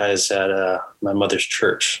got baptized at my mother's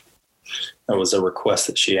church. That was a request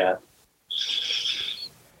that she had.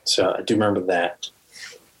 So I do remember that.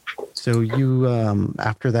 So you,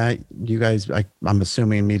 after that, you guys, I'm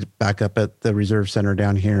assuming, meet back up at the Reserve Center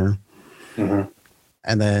down here. Mm-hmm.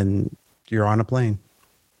 And then you're on a plane.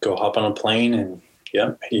 Go hop on a plane and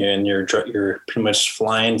and you're pretty much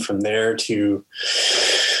flying from there to,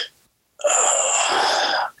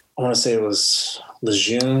 I want to say it was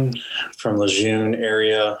Lejeune, from Lejeune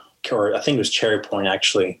area, or I think it was Cherry Point,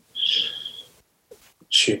 actually.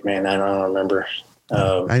 Shoot, man, I don't remember.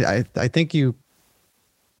 I think you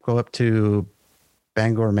go up to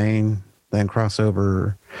Bangor, Maine, then cross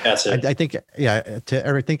over. That's it. I think,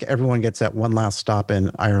 I think everyone gets that one last stop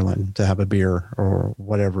in Ireland to have a beer or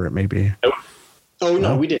whatever it may be. Oh,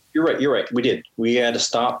 no, we did. You're right. We did. We had to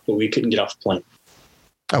stop, but we couldn't get off the plane.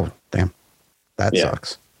 Oh, damn. That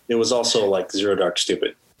sucks. It was also like Zero Dark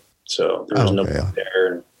Stupid. So there was nobody there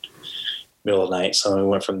in the middle of the night. So we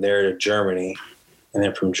went from there to Germany, and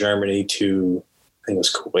then from Germany to, I think it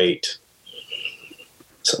was Kuwait.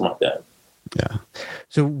 Something like that. Yeah.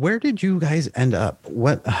 So where did you guys end up?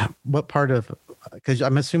 What part of, because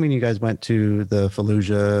I'm assuming you guys went to the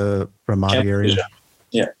Fallujah, Ramadi area. Fallujah.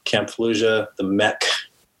 Yeah, Camp Fallujah, the Mech,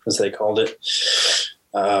 as they called it.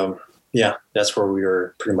 That's where we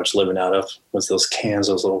were pretty much living out of, was those cans,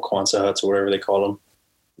 those little Quonset huts or whatever they called them.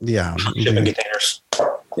 Yeah. Shipping containers.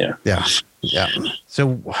 Yeah. Yeah.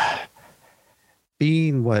 So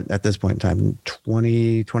being what at this point in time,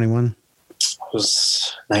 2021? I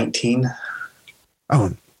was 19.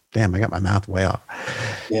 Oh, damn, I got my mouth way off.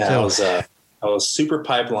 Yeah, so, I was super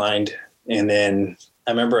pipelined, and then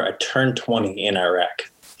I remember I turned 20 in Iraq.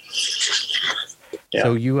 Yeah.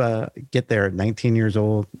 So you get there at 19 years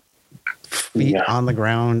old, feet on the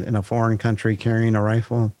ground in a foreign country carrying a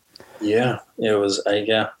rifle. Yeah, it was.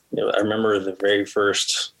 I remember the very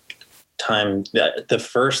first time that the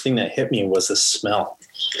first thing that hit me was the smell.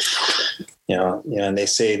 And they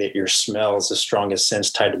say that your smell is the strongest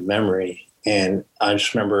sense tied to memory. And I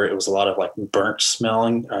just remember it was a lot of like burnt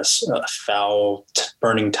smelling, foul,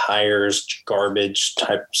 burning tires, garbage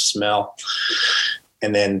type smell.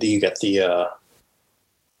 And then you got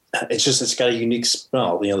it's got a unique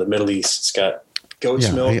smell. The Middle East, it's got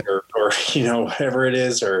goat's milk or whatever it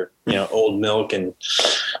is, or, old milk and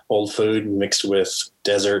old food mixed with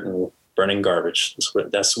desert and burning garbage.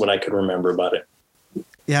 That's what I could remember about it.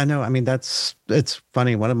 Yeah, no, I mean, it's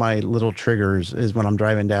funny. One of my little triggers is when I'm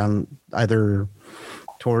driving down either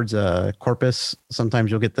towards Corpus.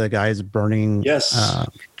 Sometimes you'll get the guys burning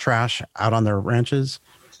trash out on their ranches.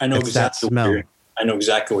 I know exactly that smell. I know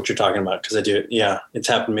exactly what you're talking about because I do. Yeah, it's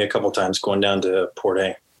happened to me a couple of times going down to Port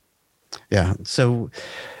A. Yeah, so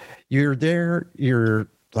you're there. You're,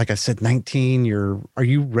 like I said, 19. Are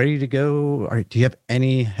you ready to go? Do you have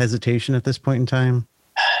any hesitation at this point in time?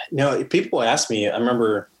 No, people ask me, I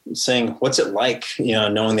remember saying, what's it like,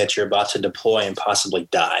 knowing that you're about to deploy and possibly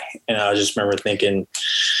die? And I just remember thinking,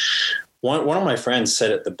 one of my friends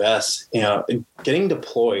said it the best, getting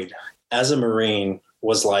deployed as a Marine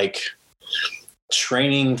was like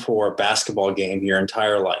training for a basketball game your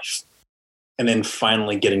entire life and then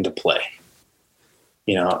finally getting to play.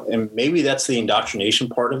 And maybe that's the indoctrination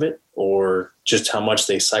part of it, or just how much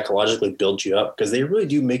they psychologically build you up, because they really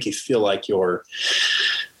do make you feel like you're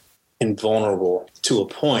invulnerable to a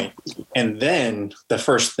point. And then the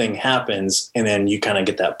first thing happens, and then you kind of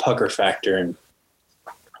get that pucker factor and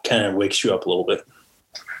kind of wakes you up a little bit.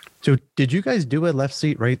 So did you guys do a left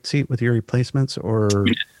seat, right seat with your replacements, or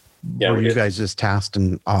were you guys just tasked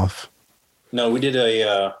and off? No, we did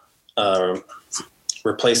a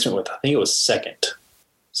replacement with, I think it was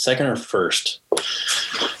second or first,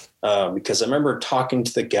 because I remember talking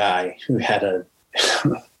to the guy who had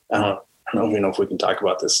I don't even know if we can talk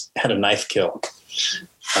about this, had a knife kill.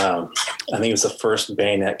 I think it was the first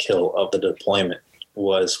bayonet kill of the deployment.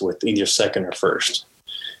 was with either second or first.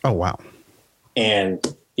 Oh, wow. And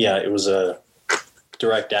yeah, it was a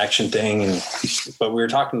direct action thing. But we were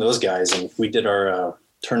talking to those guys, and we did our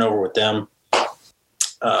turnover with them.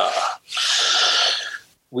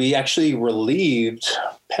 We actually relieved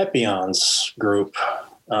Pepion's group,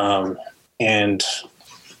 and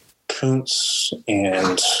Kuntz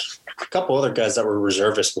and a couple other guys that were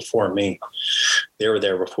reservists before me. They were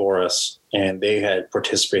there before us, and they had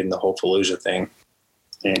participated in the whole Fallujah thing.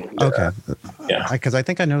 And, okay. Yeah. Because I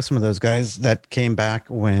think I know some of those guys that came back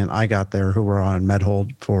when I got there who were on med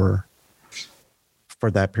hold for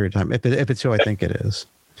that period of time. If it's who I think it is.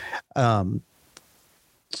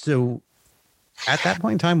 So at that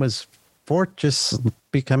point in time, was Fort just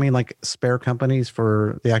becoming like spare companies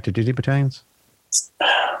for the active duty battalions?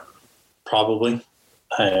 Probably.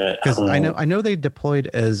 Because I know they deployed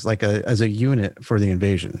as like as a unit for the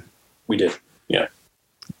invasion. We did. Yeah.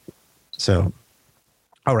 So,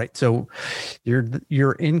 all right. So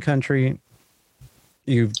you're in country.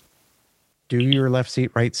 You do your left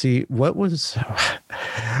seat, right seat. What was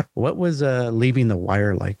leaving the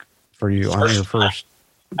wire like for you on your first?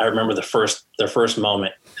 I remember the first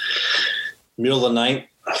moment. Middle of the night,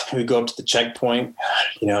 we go up to the checkpoint.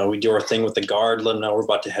 We do our thing with the guard, let them know we're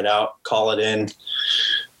about to head out, call it in.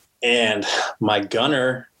 And my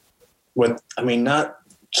gunner, not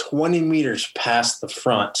 20 meters past the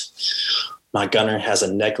front, my gunner has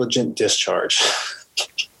a negligent discharge.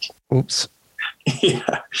 Oops.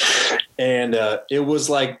 Yeah. And it was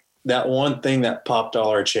like that one thing that popped all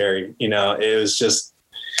our cherry. It was just,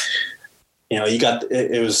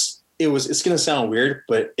 it's going to sound weird,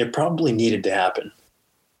 but it probably needed to happen.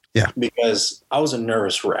 Yeah. Because I was a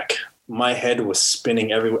nervous wreck. My head was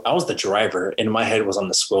spinning everywhere. I was the driver and my head was on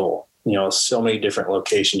the swivel, so many different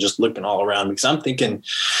locations, just looking all around because I'm thinking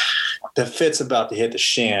the fit's about to hit the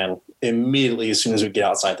shan immediately as soon as we get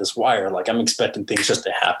outside this wire. Like I'm expecting things just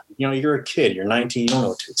to happen. You're a kid, you're 19, you don't know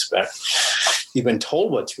what to expect. You've been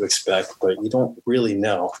told what to expect, but you don't really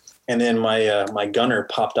know. And then my gunner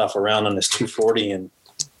popped off around on this 240, and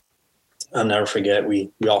I'll never forget. We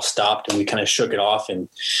all stopped and we kind of shook it off and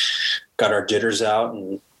got our jitters out.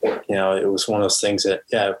 And, it was one of those things that,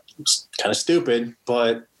 it was kind of stupid,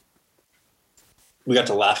 but we got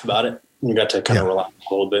to laugh about it. We got to kind of relax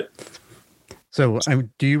a little bit. So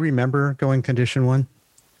do you remember going condition 1?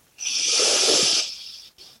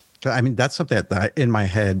 That's something that in my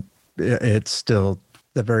head, it's still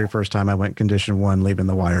the very first time I went condition 1, leaving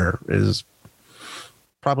the wire is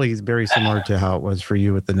probably very similar to how it was for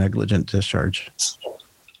you with the negligent discharge.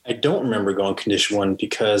 I don't remember going condition 1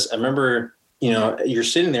 because I remember, you're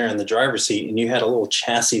sitting there in the driver's seat and you had a little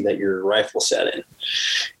chassis that your rifle sat in,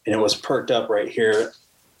 and it was perked up right here.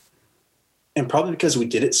 And probably because we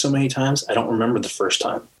did it so many times, I don't remember the first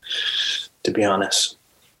time, to be honest.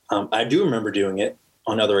 I do remember doing it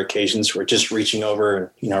on other occasions where just reaching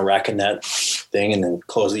over and, racking that thing and then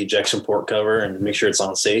close the ejection port cover and make sure it's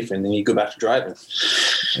on safe. And then you go back to driving.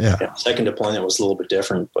 Yeah. Second deployment was a little bit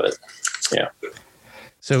different, but yeah.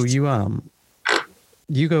 So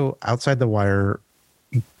you go outside the wire.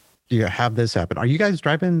 You have this happen. Are you guys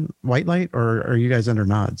driving white light or are you guys under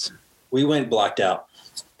nods? We went blacked out.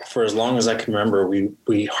 For as long as I can remember,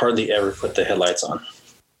 we hardly ever put the headlights on.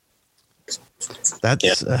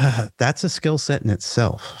 That's a skill set in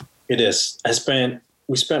itself. It is.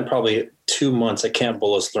 We spent probably 2 months at Camp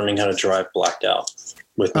Bullis learning how to drive blacked out.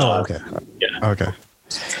 With okay. Yeah. Okay.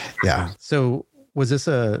 Yeah. So was this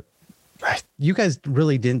you guys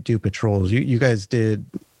really didn't do patrols. You guys did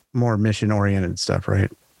more mission oriented stuff,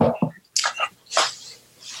 right?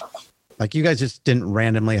 Like you guys just didn't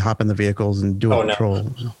randomly hop in the vehicles and do a patrol.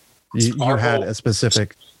 No. You had a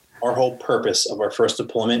specific. Our whole purpose of our first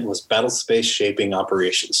deployment was battle space shaping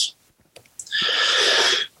operations.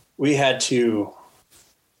 We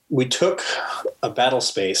took a battle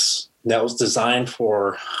space that was designed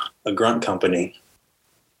for a grunt company.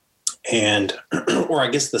 And, or I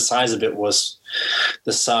guess the size of it was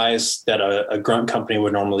the size that a grunt company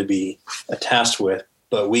would normally be tasked with,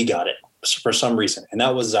 but we got it for some reason. And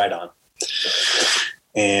that was Zidon.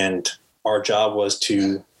 And our job was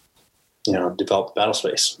to, develop the battle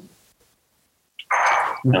space.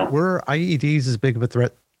 Were IEDs as big of a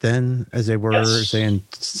threat then as they were, say, in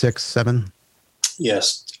 6, 7?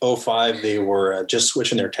 Yes. 05, they were just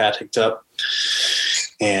switching their tactics up,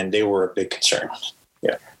 and they were a big concern.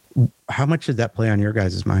 Yeah. How much did that play on your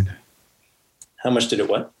guys' mind? How much did it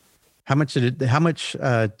what? How much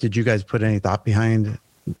did you guys put any thought behind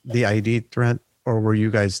the IED threat? Or were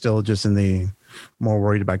you guys still just in the more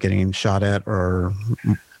worried about getting shot at or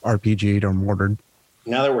RPG'd or mortared?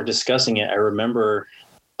 Now that we're discussing it, I remember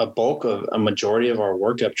a majority of our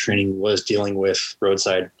workup training was dealing with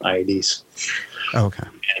roadside IEDs. Okay.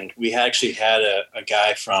 And we actually had a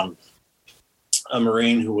guy from a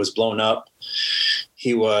Marine who was blown up.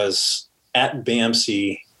 He was at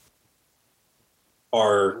BAMC.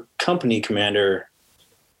 Our company commander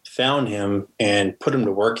found him and put him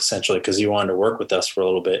to work essentially because he wanted to work with us for a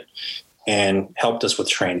little bit and helped us with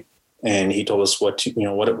training. And he told us what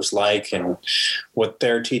it was like and what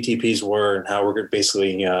their TTPs were and how we're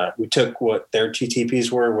basically, we took what their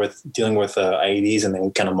TTPs were with dealing with IEDs and then we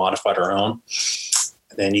kind of modified our own.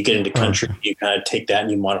 And then you get into country, you kind of take that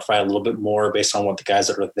and you modify it a little bit more based on what the guys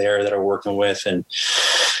that are there that are working with. And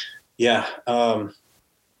yeah, there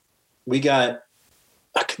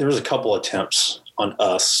was a couple attempts on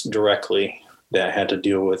us directly that had to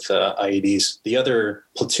deal with IEDs. The other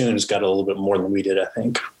platoons got a little bit more than we did, I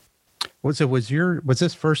think. Was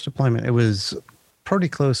this first deployment? It was pretty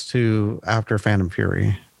close to after Phantom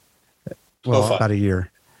Fury. Well, 05. about a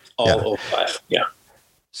year. All 05, yeah.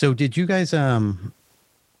 So did you guys,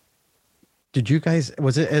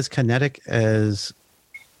 was it as kinetic as,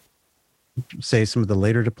 say, some of the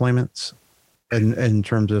later deployments in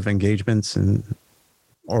terms of engagements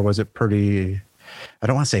or was it pretty, I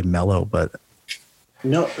don't want to say mellow, but.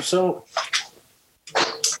 No, so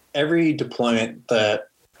every deployment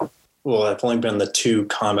I've only been on the 2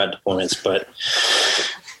 combat deployments, but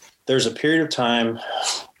there's a period of time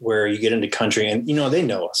where you get into country and, they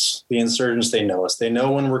know us. The insurgents, they know us. They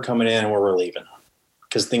know when we're coming in and where we're leaving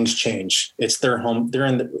because things change. It's their home.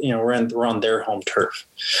 They're we're on their home turf.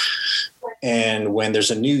 And when there's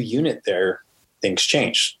a new unit there, things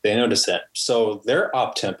change. They notice that. So their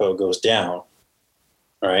op tempo goes down,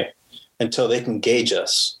 right, until they can gauge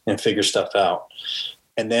us and figure stuff out.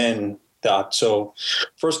 And then so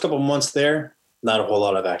first couple of months there, not a whole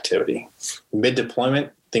lot of activity. Mid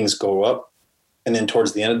deployment, things go up. And then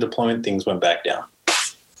towards the end of deployment, things went back down.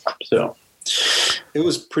 So it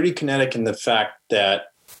was pretty kinetic in the fact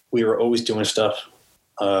that we were always doing stuff,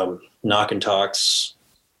 knock and talks.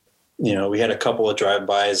 We had a couple of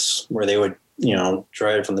drive-bys where they would,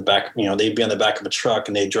 drive from the back, they'd be on the back of a truck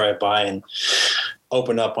and they'd drive by and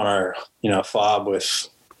open up on our, fob with,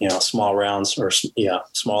 small rounds or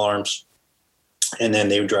small arms. And then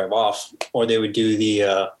they would drive off, or they would do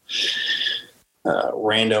the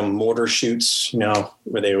random mortar shoots,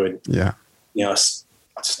 where they would,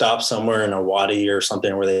 stop somewhere in a wadi or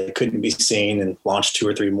something where they couldn't be seen and launch 2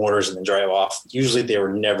 or 3 mortars and then drive off. Usually they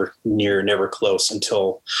were never near, never close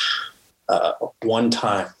until one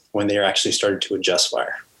time when they actually started to adjust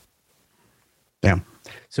fire. Yeah.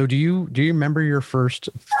 So do you remember your first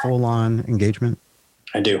full-on engagement?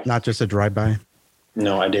 I do. Not just a drive-by?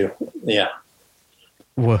 No, I do. Yeah.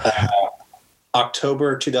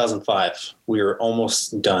 October 2005. We were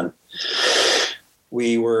almost done.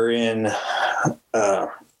 We were in,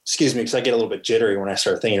 excuse me, because I get a little bit jittery when I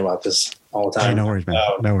start thinking about this all the time. Hey, no worries, man.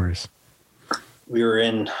 No worries. We were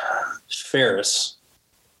in Ferris.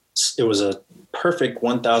 It was a perfect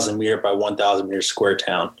 1,000 meter by 1,000 meter square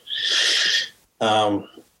town.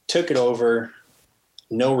 Took it over.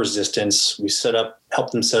 No resistance. We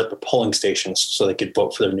helped them set up a polling stations so they could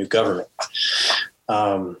vote for their new government.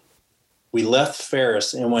 We left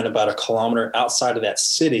Ferris and went about 1 kilometer outside of that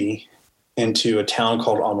city into a town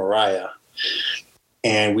called Amaraya.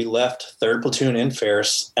 And we left 3rd Platoon in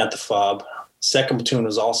Ferris at the FOB. 2nd Platoon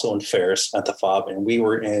was also in Ferris at the FOB. And we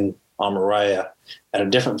were in Amaraya at a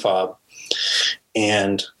different FOB.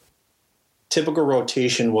 And typical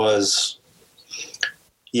rotation was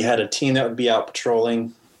you had a team that would be out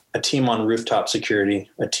patrolling, a team on rooftop security,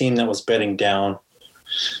 a team that was bedding down,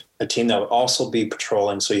 a team that would also be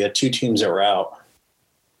patrolling. So you had 2 teams that were out.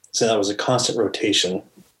 So that was a constant rotation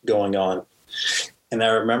going on. And I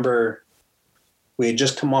remember we had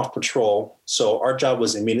just come off patrol. So our job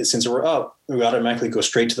was immediate. Since we're up, we automatically go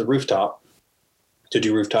straight to the rooftop to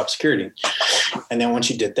do rooftop security. And then once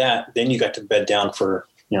you did that, then you got to bed down for,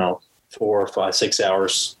 4, 5, 6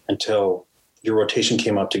 hours until your rotation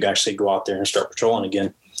came up to actually go out there and start patrolling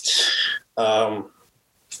again.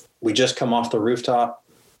 We just come off the rooftop.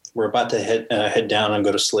 We're about to head down and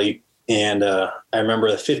go to sleep. And I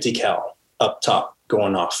remember the 50 cal up top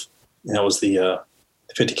going off. And that was the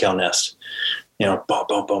 50 cal nest, bump,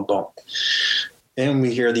 bump, bump, bump. And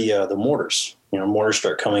we hear the mortars, mortars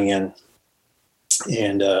start coming in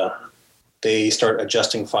and they start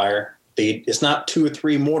adjusting fire. It's not 2 or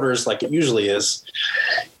 3 mortars like it usually is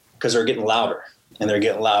because they're getting louder and they're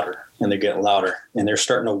getting louder and they're getting louder and they're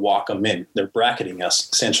starting to walk them in. They're bracketing us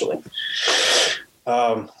essentially.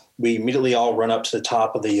 We immediately all run up to the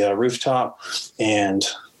top of the rooftop and,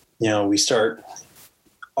 we start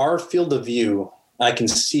our field of view I can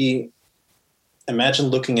see, imagine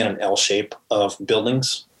looking at an L shape of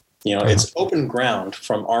buildings. It's open ground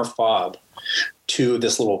from our fob to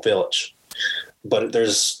this little village, but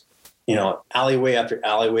there's, alleyway after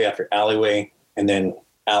alleyway after alleyway, and then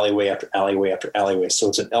alleyway after alleyway after alleyway. So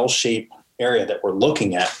it's an L-shaped area that we're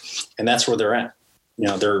looking at, and that's where they're at.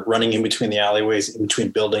 They're running in between the alleyways, in between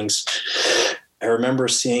buildings. I remember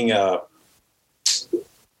seeing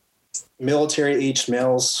military-aged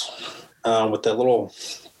males with the little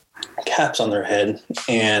caps on their head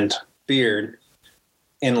and beard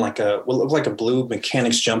in what looked like a blue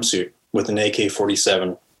mechanic's jumpsuit with an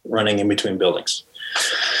AK-47 running in between buildings.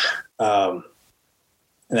 And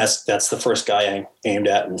that's the first guy I aimed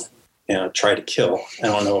at and tried to kill. I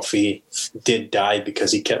don't know if he did die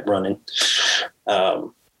because he kept running.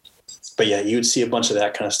 But yeah, you would see a bunch of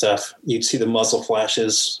that kind of stuff. You'd see the muzzle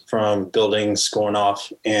flashes from buildings going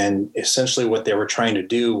off. And essentially what they were trying to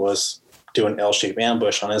do was do an L-shaped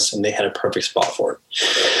ambush on us, and they had a perfect spot for it.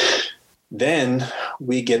 Then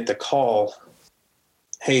we get the call,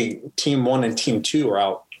 hey, Team 1 and Team 2 are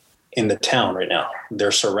out in the town right now.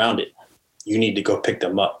 They're surrounded. You need to go pick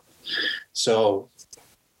them up. So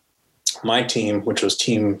my team, which was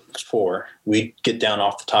Team 4, we get down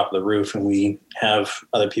off the top of the roof, and we have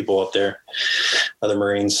other people up there, other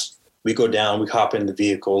Marines. We go down, we hop in the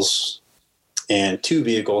vehicles, and 2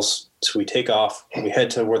 vehicles. So we take off, we head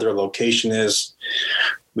to where their location is.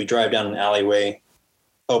 We drive down an alleyway,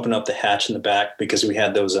 open up the hatch in the back because we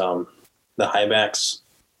had those, the high backs.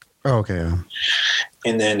 Oh, okay. Yeah.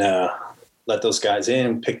 And then let those guys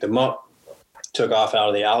in, pick them up, took off out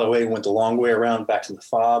of the alleyway, went the long way around back to the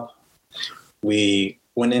fob. We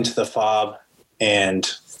went into the fob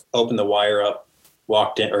and opened the wire up,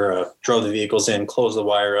 walked in, or drove the vehicles in, closed the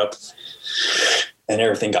wire up, and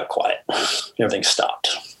everything got quiet. Everything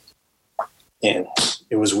stopped. And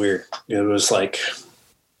it was weird. It was like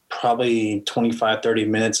probably 25, 30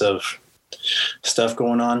 minutes of stuff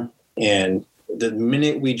going on. And the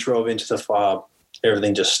minute we drove into the fob,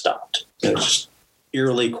 everything just stopped. It was just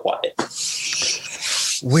eerily quiet.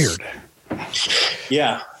 Weird.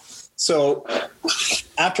 Yeah. So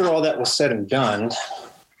after all that was said and done,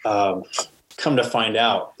 come to find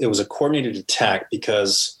out, it was a coordinated attack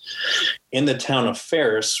because in the town of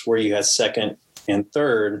Ferris, where you had 2nd and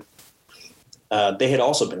 3rd, they had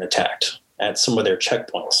also been attacked at some of their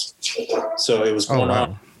checkpoints. So it was going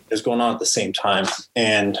on. It was going on at the same time,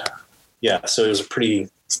 and yeah, so it was a pretty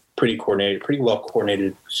coordinated, pretty well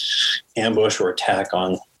coordinated ambush or attack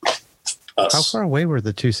on us. How far away were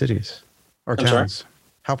the 2 cities or towns? Sorry?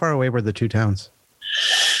 How far away were the 2 towns?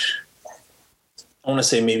 I want to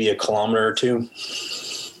say maybe a kilometer or 2.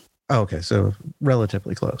 Oh, okay, so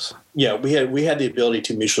relatively close. Yeah, we had the ability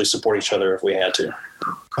to mutually support each other if we had to.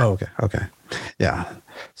 Oh, okay. Yeah.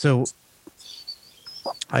 So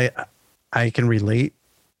I can relate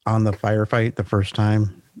on the firefight the first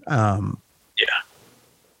time. Yeah.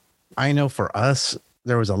 I know for us,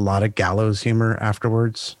 there was a lot of gallows humor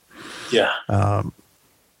afterwards. Yeah.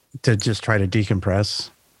 To just try to decompress.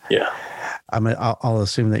 Yeah. I'll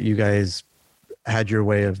assume that you guys had your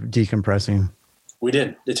way of decompressing. We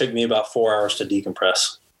did. It took me about 4 hours to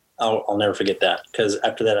decompress. I'll never forget that because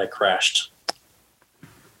after that I crashed.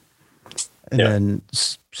 And then,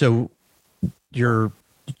 so your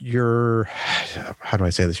how do I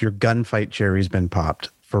say this? Your gunfight cherry's been popped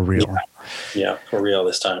for real. Yeah, for real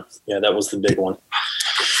this time. Yeah, that was the big one.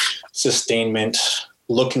 Sustainment,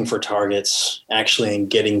 looking for targets, actually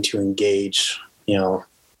getting to engage,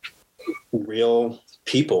 real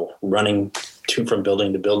people running from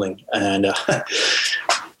building to building. And I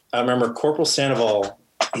remember Corporal Sandoval,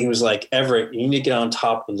 he was like, Everett, you need to get on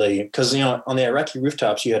top of because, on the Iraqi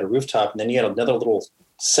rooftops, you had a rooftop and then you had another little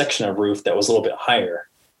section of roof that was a little bit higher.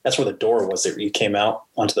 That's where the door was that you came out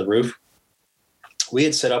onto the roof. We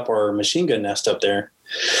had set up our machine gun nest up there.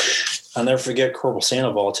 I'll never forget Corporal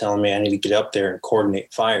Sandoval telling me I need to get up there and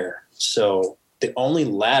coordinate fire. So the only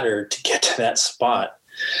ladder to get to that spot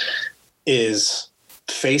is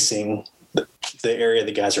facing the area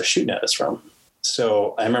the guys are shooting at us from.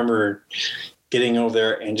 So I remember getting over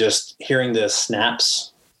there and just hearing the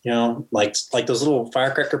snaps, like those little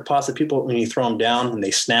firecracker pots that people, when you throw them down and they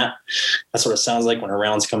snap, that's what it sounds like when a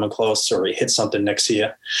round's coming close or it hits something next to you.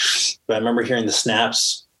 But I remember hearing the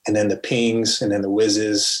snaps and then the pings and then the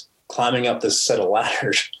whizzes, climbing up this set of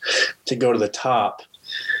ladders to go to the top,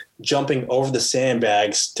 jumping over the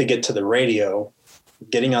sandbags to get to the radio,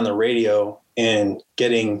 getting on the radio and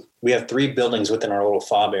we have 3 buildings within our little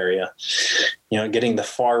fob area, getting the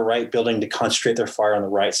far right building to concentrate their fire on the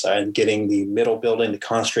right side, getting the middle building to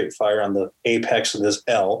concentrate fire on the apex of this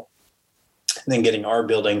L, and then getting our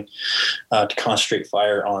building to concentrate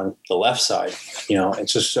fire on the left side.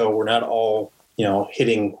 It's just so we're not all,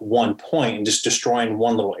 hitting one point and just destroying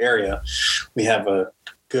one little area. We have a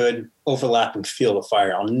good overlapping field of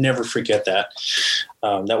fire. I'll never forget that.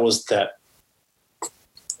 That was that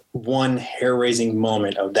one hair-raising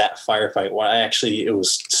moment of that firefight where it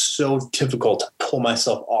was so difficult to pull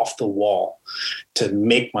myself off the wall to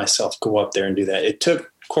make myself go up there and do that. It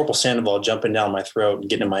took Corporal Sandoval jumping down my throat and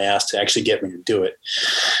getting in my ass to actually get me to do it.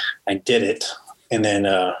 I did it. And then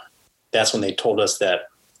that's when they told us that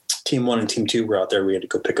Team 1 and Team 2 were out there. We had to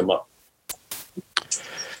go pick them up.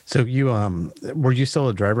 So you, were you still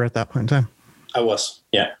a driver at that point in time? I was,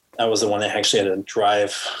 yeah. I was the one that actually had to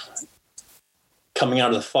drive coming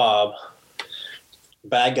out of the fob.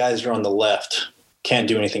 Bad guys are on the left. Can't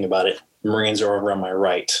do anything about it. Marines are over on my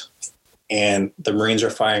right. And the Marines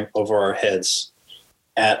are firing over our heads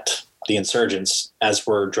at the insurgents as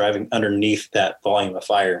we're driving underneath that volume of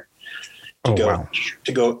fire to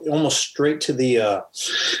go almost straight to the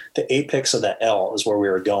apex of that L is where we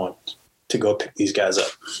were going to go pick these guys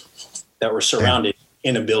up that were surrounded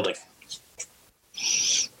in a building.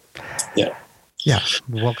 Yeah. Yeah.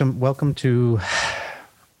 Welcome to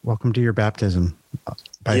your baptism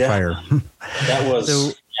by fire. That was,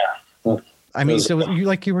 so, yeah. I mean, so you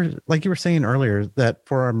were saying earlier that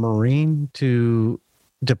for a Marine to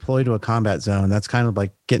deploy to a combat zone, that's kind of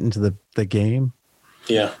like getting to the game.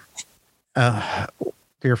 Yeah.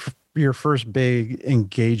 Your first big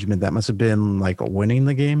engagement, that must have been like winning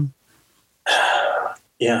the game.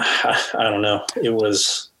 Yeah. I don't know. It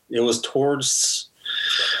was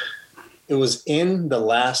in the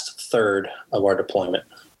last third of our deployment.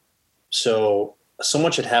 So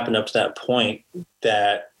much had happened up to that point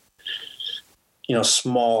that,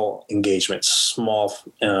 small engagements,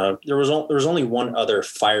 there was only one other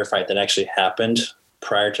firefight that actually happened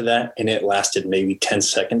prior to that. And it lasted maybe 10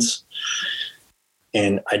 seconds.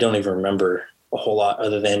 And I don't even remember a whole lot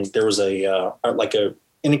other than there was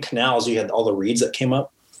in the canals, you had all the reeds that came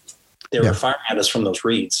up. They were firing at us from those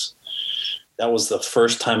reeds. That was the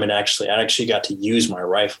first time I actually got to use my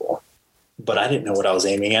rifle, but I didn't know what I was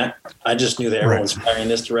aiming at. I just knew that everyone's firing in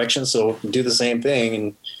this direction. So do the same thing,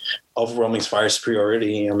 and overwhelming fire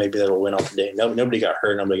superiority, maybe that'll win off the day. Nobody got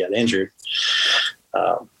hurt. Nobody got injured.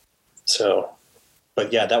 But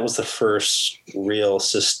yeah, that was the first real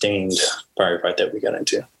sustained firefight that we got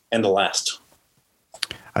into, and the last.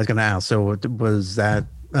 I was going to ask, so was that,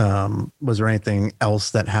 was there anything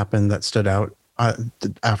else that happened that stood out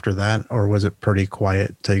after that, or was it pretty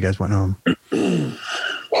quiet till you guys went home?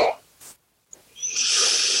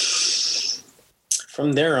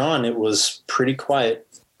 From there on, it was pretty quiet.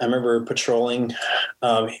 I remember patrolling.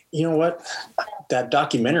 You know what? That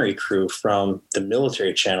documentary crew from the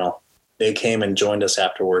military channel, they came and joined us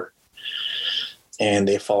afterward, and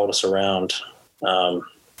they followed us around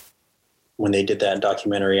when they did that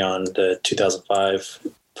documentary on the 2005,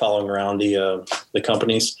 following around the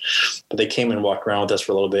companies. But they came and walked around with us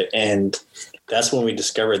for a little bit, and that's when we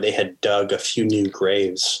discovered they had dug a few new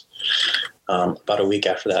graves about a week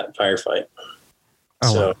after that firefight.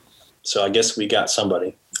 So I guess we got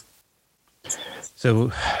somebody.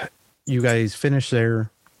 So you guys finished there.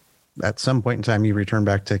 At some point in time, you return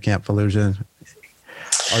back to Camp Fallujah.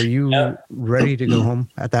 Are you ready to go home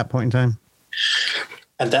at that point in time?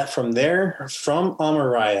 From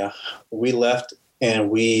Amaraya, we left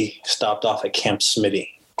and we stopped off at Camp Smitty.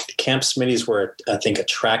 Camp Smitty is where I think a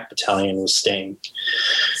track battalion was staying.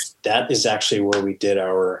 That is actually where we did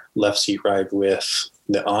our left seat ride with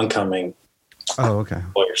the oncoming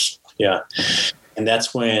players. Yeah. And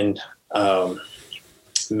that's when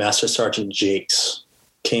Master Sergeant Jakes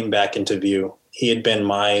came back into view. He had been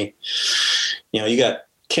you got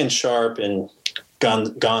Ken Sharp and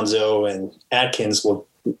Gonzo and Atkins. Well,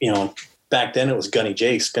 back then it was Gunny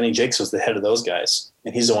Jakes. Gunny Jakes was the head of those guys,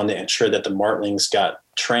 and he's the one that ensured that the Martlings got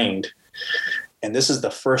trained. And this is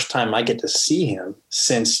the first time I get to see him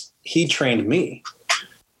since he trained me.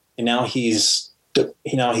 And now he's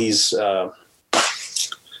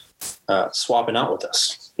swapping out with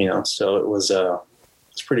us, so it was,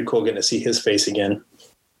 it's pretty cool getting to see his face again.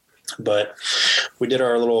 But we did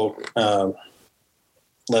our little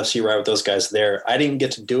left seat ride with those guys there. I didn't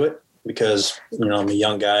get to do it because, I'm a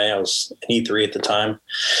young guy. I was an E3 at the time.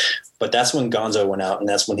 But that's when Gonzo went out, and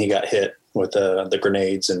that's when he got hit with the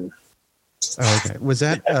grenades. And okay, was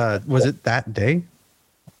that was it that day,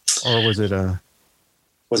 or was it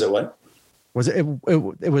Was it what? Was it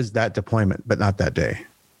was that deployment, but not that day?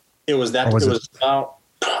 It was that. It was about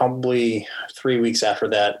probably 3 weeks after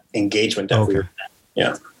that engagement that we were.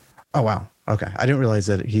 Yeah. Oh, wow. Okay. I didn't realize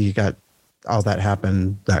that he got all that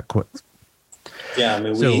happened that quick. Yeah, I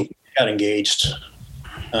mean, we got engaged,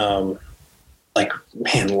 like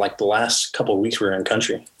the last couple of weeks we were in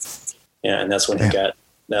country. Yeah, and that's when he got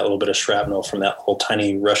that little bit of shrapnel from that little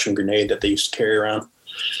tiny Russian grenade that they used to carry around.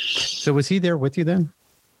 So was he there with you then?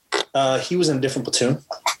 He was in a different platoon.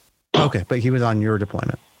 Okay, but he was on your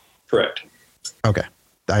deployment. Correct. Okay.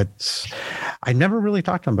 I never really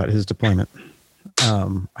talked to him about his deployment.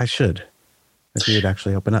 I should, if he would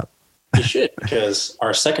actually open up. You should, because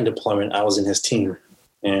our second deployment, I was in his team,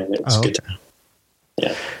 and it was good.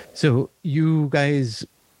 Yeah. So you guys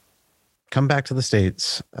come back to the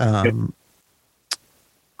States.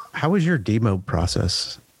 How was your demob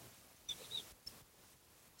process?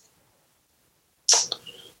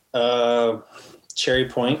 Cherry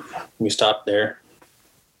Point. We stopped there.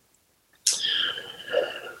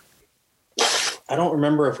 I don't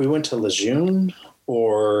remember if we went to Lejeune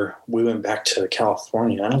or we went back to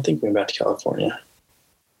California. I don't think we went back to California.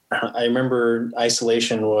 I remember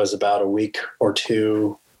isolation was about a week or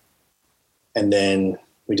two. And then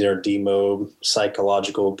we did our demob,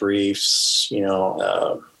 psychological briefs,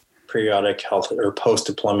 periodic health or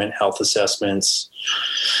post-deployment health assessments.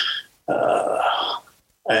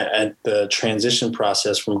 And the transition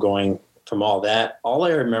process from all that, all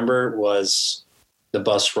I remember was the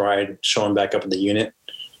bus ride, showing back up at the unit,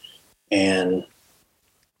 and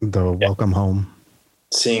the welcome home,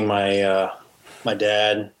 seeing my my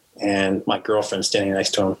dad and my girlfriend standing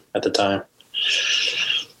next to him at the time.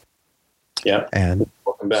 Yeah. And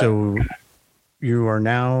welcome back. So you are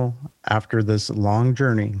now, after this long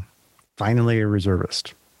journey, finally a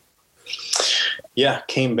reservist. Yeah.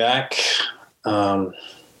 Came back.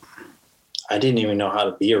 I didn't even know how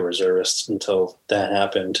to be a reservist until that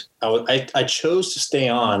happened. I chose to stay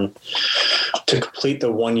on to complete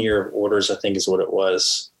the 1 year of orders, I think is what it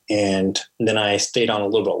was. And then I stayed on a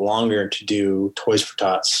little bit longer to do Toys for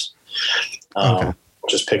Tots,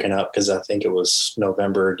 just picking up because I think it was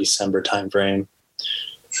November, December timeframe.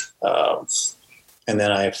 And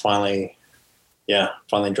then I finally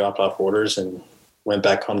dropped off orders and went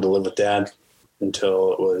back home to live with Dad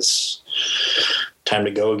until it was time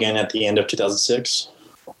to go again at the end of 2006.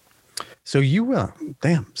 So you,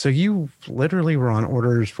 so you literally were on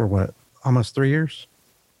orders for what, almost 3 years?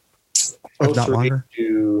 If not longer?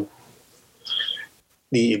 To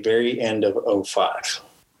the very end of 2005.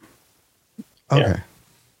 Okay. Yeah.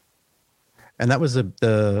 And that was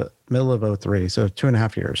the middle of 2003, so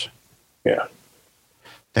 2.5 years. Yeah.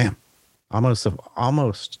 Damn.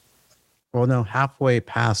 Halfway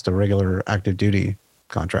past a regular active duty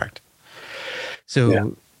contract.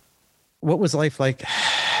 So what was life like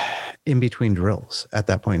in between drills at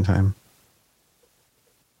that point in time?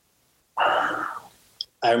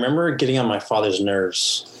 I remember getting on my father's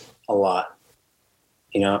nerves a lot.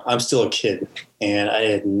 I'm still a kid and I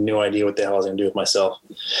had no idea what the hell I was going to do with myself.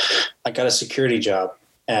 I got a security job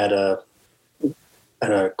at a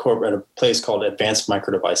place called Advanced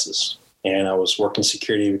Micro Devices. And I was working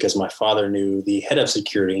security because my father knew the head of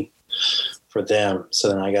security for them. So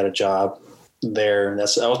then I got a job there. And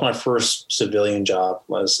that was my first civilian job,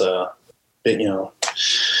 was being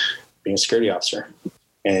a security officer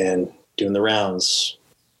and doing the rounds,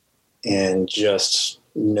 and just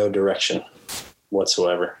no direction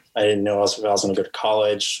whatsoever. I didn't know if I was going to go to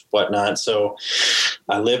college, whatnot. So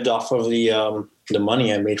I lived off of the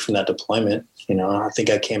money I made from that deployment. I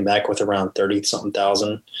think I came back with around 30-something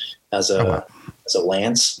thousand as a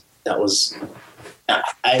Lance. That was,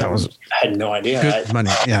 I had no idea. Good money.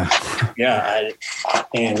 Yeah. Yeah.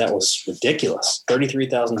 And that was ridiculous.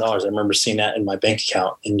 $33,000. I remember seeing that in my bank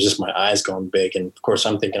account and just my eyes going big. And of course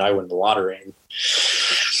I'm thinking I won the lottery. And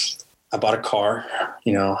I bought a car,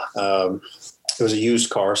 it was a used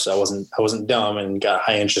car. So I wasn't dumb and got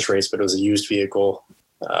high interest rates, but it was a used vehicle.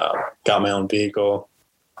 Got my own vehicle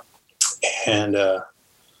and,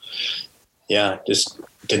 just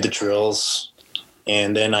did the drills.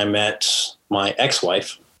 And then I met my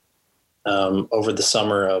ex-wife over the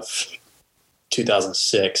summer of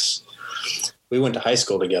 2006. We went to high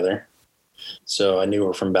school together, so I knew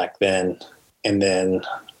her from back then. And then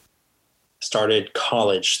started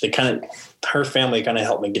college. Her family kind of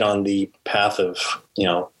helped me get on the path of,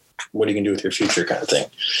 what are you going to do with your future kind of thing.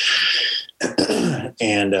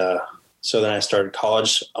 And so then I started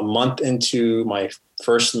college. A month into my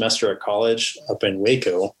first semester at college up in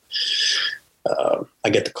Waco, I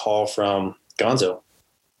get the call from Gonzo,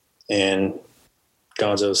 and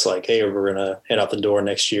Gonzo's like, "Hey, we're going to head out the door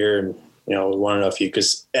next year. And, we want to know if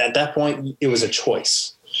because at that point it was a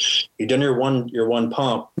choice. You'd done your one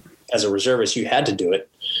pump as a reservist. You had to do it.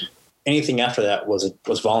 Anything after that was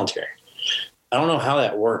voluntary. I don't know how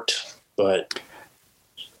that worked, but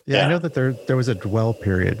Yeah, I know that there was a dwell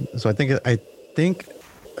period. So I think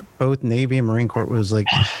both Navy and Marine Corps was like,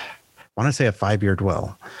 I want to say a 5-year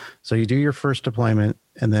dwell. So you do your first deployment,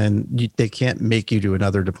 and then they can't make you do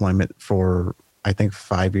another deployment for, I think,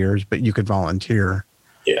 5 years, but you could volunteer.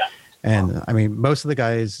 Yeah. And I mean, most of the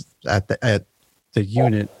guys at the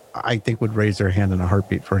unit, I think, would raise their hand in a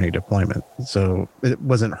heartbeat for any deployment. So it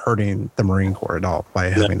wasn't hurting the Marine Corps at all by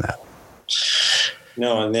having that.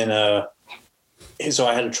 No, and then so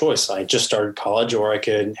I had a choice. I just started college, or I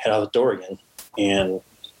could head out the door again. And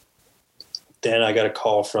then I got a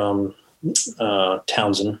call from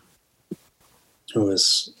Townsend, who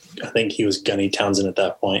was, I think he was Gunny Townsend at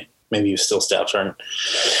that point. Maybe he was still staff sergeant.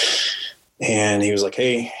 And he was like,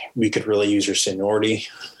 hey, we could really use your seniority.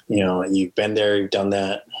 You know, you've been there, you've done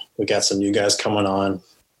that. We got some new guys coming on.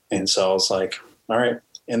 And so I was like, all right.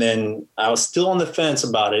 And then I was still on the fence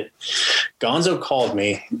about it. Gonzo called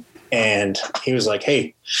me, and he was like,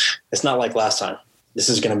 hey, it's not like last time. This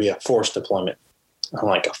is going to be a forced deployment. I'm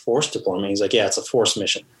like, a forced deployment? He's like, yeah, it's a forced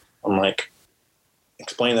mission. I'm like,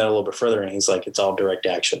 explain that a little bit further. And he's like, it's all direct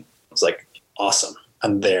action. I was like, awesome.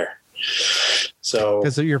 I'm there. So,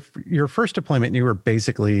 because your first deployment, you were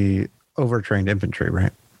basically overtrained infantry,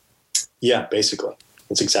 right? Yeah, basically.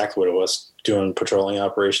 That's exactly what it was, doing patrolling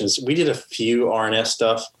operations. We did a few RNS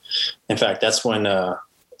stuff. In fact, that's when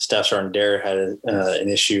Staff Sergeant Dare had an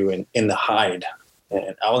issue in the Hyde.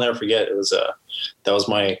 And I'll never forget, it was that was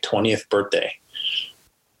my 20th birthday.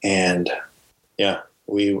 And yeah,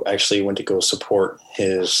 we actually went to go support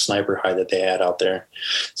his sniper hide that they had out there.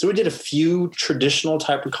 So we did a few traditional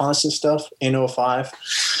type reconnaissance stuff in 05,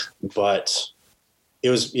 but it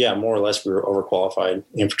was, more or less we were overqualified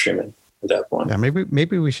infantrymen at that point. Yeah,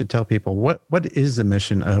 maybe we should tell people what is the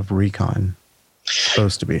mission of recon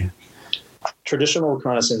supposed to be? Traditional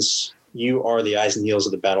reconnaissance, you are the eyes and ears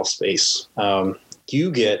of the battle space.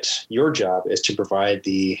 Your job is to provide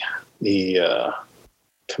the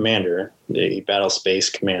commander, the battle space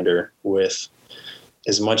commander, with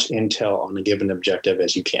as much intel on a given objective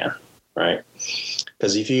as you can, right?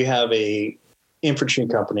 Because if you have a infantry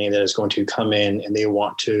company that is going to come in and they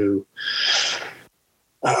want to,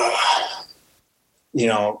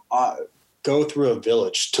 go through a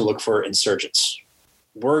village to look for insurgents,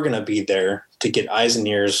 we're going to be there to get eyes and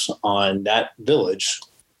ears on that village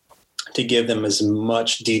to give them as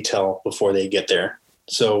much detail before they get there.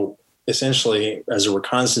 So essentially, as a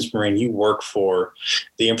reconnaissance Marine, you work for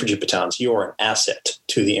the infantry battalions. You are an asset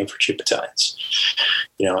to the infantry battalions.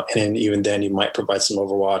 And then even then you might provide some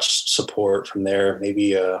overwatch support from there,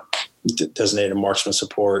 maybe designated marksman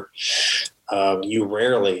support. You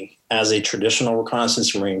rarely, as a traditional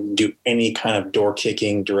reconnaissance Marine, do any kind of door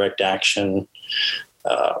kicking, direct action.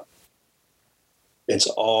 It's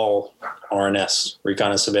all RNS,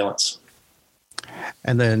 recon and surveillance.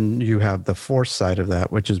 And then you have the force side of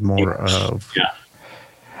that, which is more of. Yeah.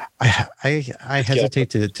 I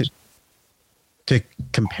hesitate to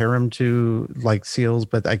compare them to like SEALs,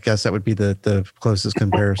 but I guess that would be the closest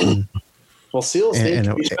comparison. Well, SEALs in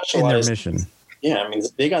their mission. Yeah, I mean,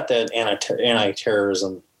 they got that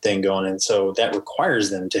anti-terrorism thing going, and so that requires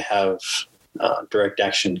them to have direct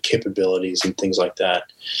action capabilities and things like that.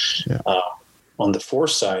 Yeah. On the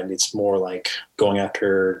force side, it's more like going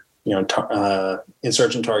after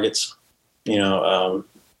insurgent targets.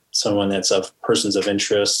 Someone that's of persons of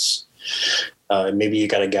interest. Maybe you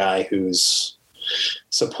got a guy who's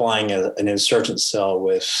supplying an insurgent cell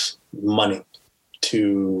with money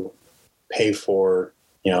to pay for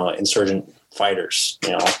insurgent fighters,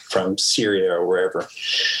 from Syria or wherever.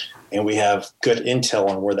 And we have good intel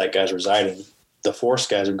on where that guy's residing. The force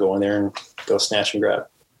guys would go in there and go snatch and grab.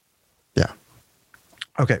 Yeah.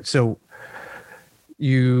 Okay. So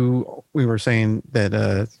we were saying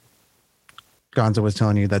that Gonzo was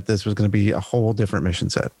telling you that this was going to be a whole different mission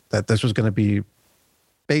set, that this was going to be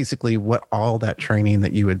basically what all that training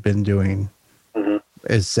that you had been doing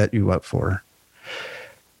is set you up for.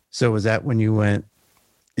 So was that when you went,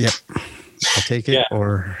 yep, I'll take it? Yeah.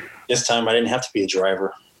 Or this time I didn't have to be a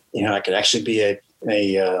driver. I could actually be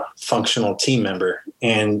a functional team member.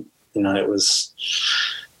 And, it was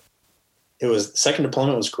second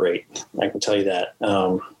deployment was great. I can tell you that,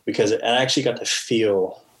 because I actually got to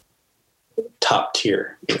feel top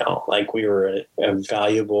tier, like we were a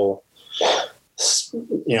valuable,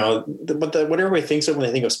 what everybody thinks of when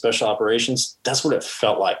they think of special operations, that's what it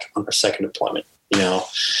felt like on our second deployment.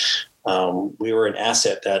 We were an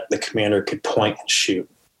asset that the commander could point and shoot,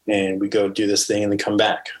 and we go do this thing and then come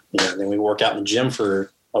back. Then we work out in the gym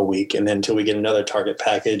for a week, and then until we get another target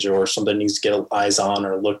package or something needs to get eyes on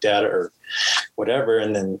or looked at or whatever.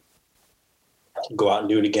 And then go out and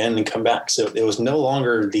do it again and come back. So it was no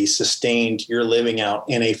longer the sustained, you're living out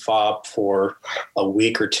in a fob for a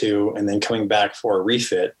week or two and then coming back for a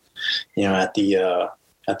refit, at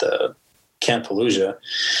the Camp Fallujah,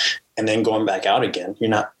 and then going back out again. You're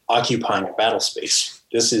not occupying a battle space.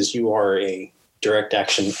 You are a direct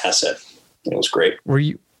action asset. It was great. Were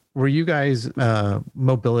you guys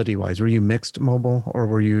mobility wise? Were you mixed mobile or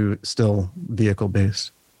were you still vehicle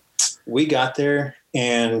based? We got there,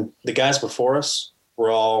 and the guys before us were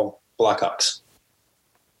all Blackhawks.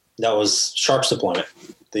 That was Sharp's deployment,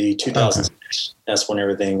 the 2006. Okay. That's when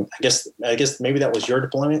everything. I guess maybe that was your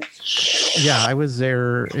deployment. Yeah, I was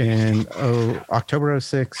there in October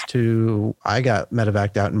 06 to. I got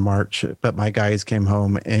medevaced out in March, but my guys came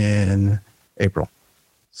home in April.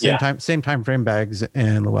 Same time frame. Bags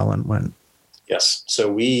and Llewellyn went. Yes,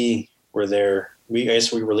 so we were there. We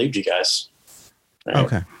relieved you guys. Right?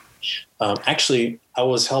 Okay. Actually, I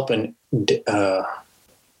was helping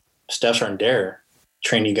Staff Sergeant Dare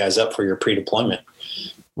train you guys up for your pre-deployment.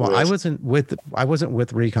 Well, I wasn't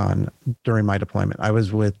with Recon during my deployment. I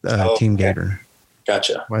was with Team Gator.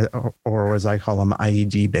 Gotcha. Or as I call them,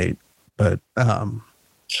 IED bait. But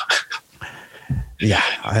yeah,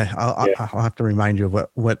 I'll have to remind you of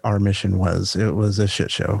what our mission was. It was a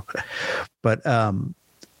shit show. But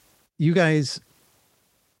you guys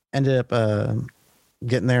ended up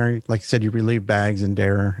getting there. Like you said, you relieved Bags and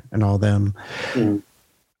Dare and all them. Mm.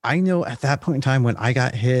 I know at that point in time when I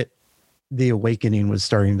got hit, the awakening was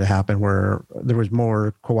starting to happen where there was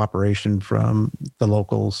more cooperation from the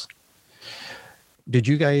locals. Did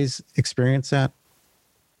you guys experience that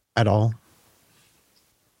at all?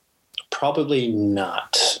 Probably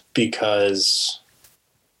not, because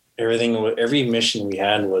every mission we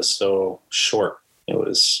had was so short. It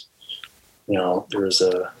was,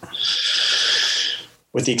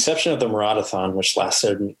 with the exception of the Maraudathon, which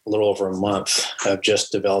lasted a little over a month of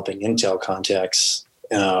just developing intel contacts,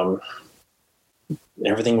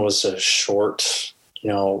 everything was a short,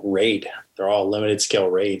 raid. They're all limited scale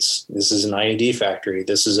raids. This is an IED factory.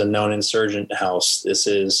 This is a known insurgent house. This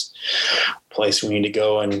is a place we need to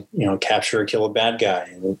go and, capture or kill a bad guy.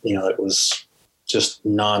 And, it was just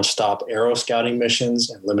nonstop aero scouting missions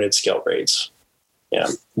and limited scale raids. Yeah.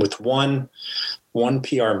 With one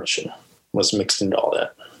PR mission was mixed into all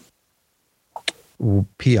that.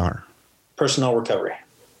 PR. Personnel recovery.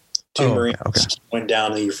 Two Marines went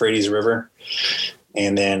down the Euphrates River,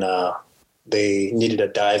 and then they needed a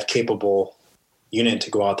dive-capable unit to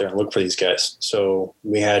go out there and look for these guys. So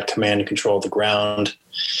we had command and control of the ground.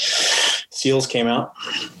 SEALs came out.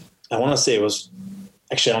 I want to say it was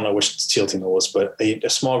 – actually, I don't know which SEAL team it was, but a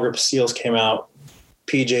small group of SEALs came out.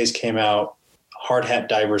 PJs came out. Hard hat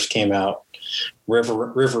divers came out.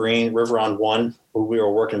 Riverine 1, who we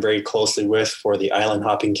were working very closely with for the island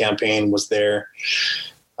hopping campaign, was there.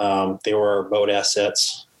 They were our boat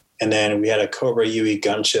assets. And then we had a Cobra UE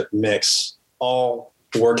gunship mix, all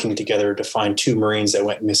working together to find 2 Marines that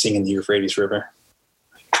went missing in the Euphrates River.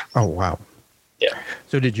 Oh, wow. Yeah.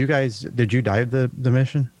 So did you dive the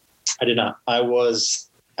mission? I did not. I was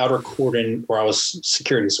outer cordon, or I was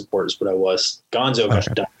security support is what I was. Gonzo got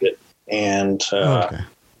to dive it. And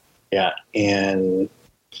yeah, and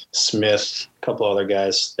Smith, a couple other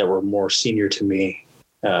guys that were more senior to me,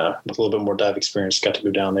 with a little bit more dive experience, got to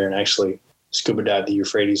go down there and actually scuba dive the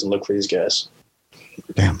Euphrates and look for these guys.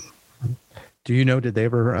 Damn. Do you know, did they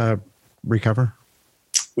ever recover?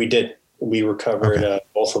 We did. We recovered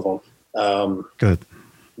both of them. Good.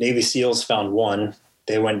 Navy SEALs found one.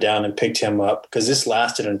 They went down and picked him up, because this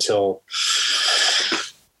lasted until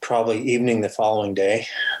probably evening the following day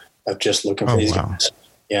of just looking for these guys.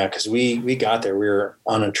 Yeah, because we got there. We were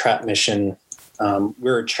on a trap mission.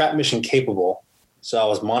 We were trap mission capable. So I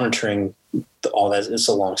was monitoring all that. It's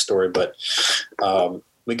a long story, but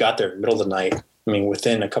we got there middle of the night. I mean,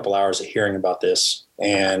 within a couple hours of hearing about this,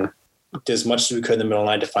 and did as much as we could in the middle of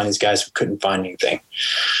the night to find these guys who couldn't find anything.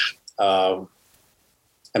 I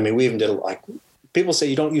mean, we even did people say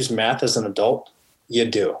you don't use math as an adult. You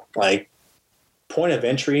do. Like, point of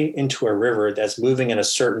entry into a river that's moving in a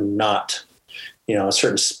certain knot, a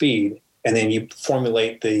certain speed, and then you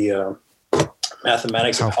formulate the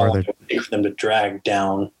mathematics of how long it would take for them to drag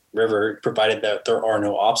down river, provided that there are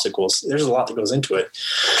no obstacles. There's a lot that goes into it.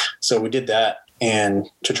 So we did that, and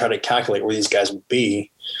to try to calculate where these guys would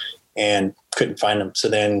be, and couldn't find them. So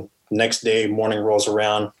then next day, morning rolls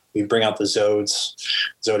around, we bring out the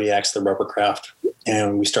Zodiacs, the rubber craft,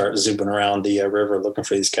 and we start zooming around the river looking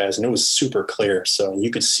for these guys. And it was super clear. So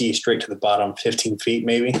you could see straight to the bottom, 15 feet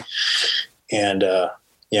maybe. And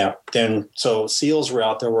so SEALs were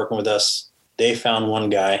out there working with us. They found one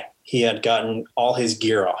guy. He had gotten all his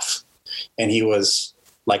gear off. and he was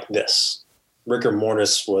like this. Rigor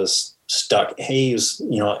mortis was stuck. He was,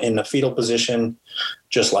 in the fetal position,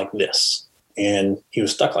 just like this. And he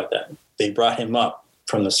was stuck like that. They brought him up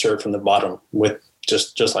from the bottom with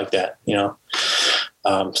just like that,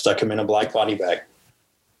 stuck him in a black body bag.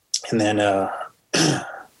 And then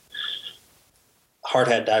hard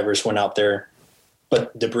hat divers went out there,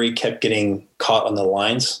 but debris kept getting caught on the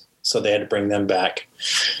lines. So they had to bring them back.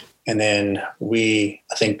 And then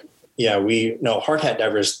hard hat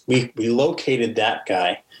divers, we located that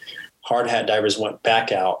guy. Hard hat divers went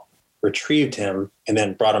back out, retrieved him, and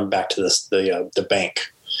then brought him back to the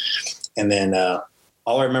bank. And then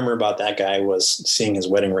all I remember about that guy was seeing his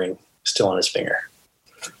wedding ring still on his finger.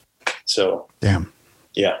 So, damn.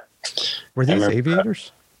 Yeah. Were these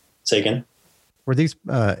aviators? Say again? Were these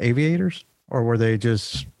aviators, or were they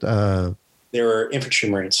just... They were infantry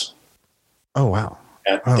Marines. Oh, wow.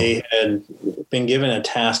 They had been given a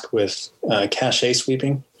task with cache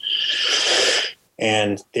sweeping,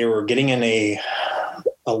 and they were getting in a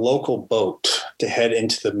local boat to head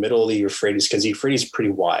into the middle of the Euphrates, because the Euphrates is pretty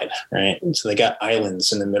wide, right? So they got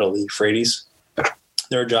islands in the middle of the Euphrates.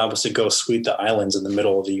 Their job was to go sweep the islands in the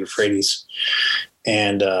middle of the Euphrates.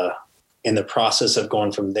 And in the process of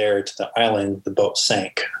going from there to the island, the boat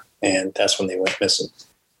sank, and that's when they went missing.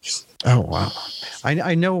 Oh, wow.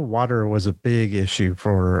 I know water was a big issue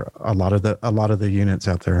for a lot of the units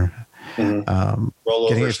out there. Mm-hmm.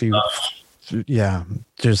 Rollover stuff. Yeah,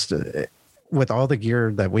 just with all the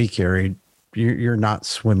gear that we carried, you're not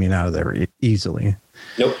swimming out of there easily.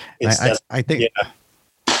 Nope. I think. Yeah.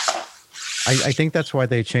 I think that's why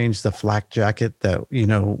they changed the flak jacket that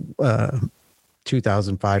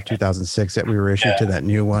 2005, 2006 that we were issued to that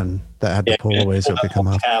new one that had to pull away so it could come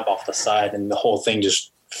off. Tab off the side, and the whole thing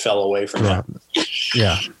just fell away from it.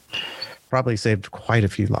 Yeah. Probably saved quite a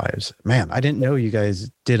few lives. Man, I didn't know you guys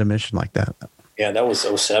did a mission like that. Yeah, that was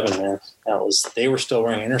 07, man. They were still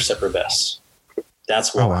wearing interceptor vests.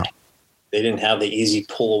 That's why. Oh, wow. They didn't have the easy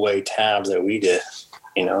pull away tabs that we did.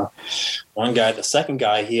 One guy, the second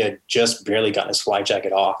guy, he had just barely gotten his flight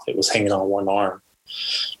jacket off. It was hanging on one arm,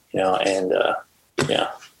 and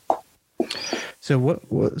yeah. So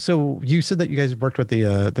so you said that you guys worked with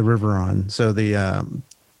the Riveron. So the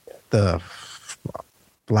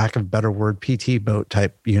lack of better word, PT boat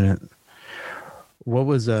type unit. What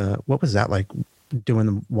was that like doing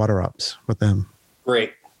the water ups with them?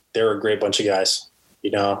 Great. They were a great bunch of guys,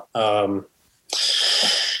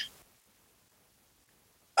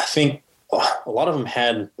 I think a lot of them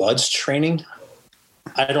had BUDS training.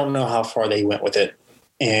 I don't know how far they went with it.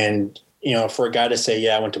 And, for a guy to say,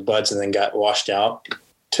 yeah, I went to BUDS and then got washed out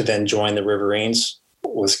to then join the Riverines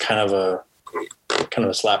was kind of a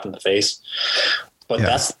slap in the face. But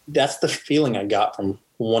that's the feeling I got from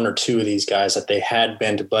one or two of these guys, that they had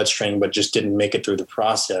been to BUDS training, but just didn't make it through the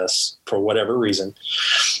process for whatever reason.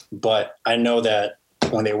 But I know that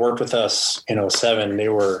when they worked with us in 07, they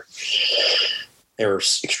were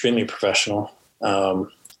extremely professional, a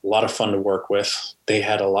lot of fun to work with. They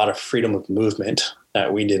had a lot of freedom of movement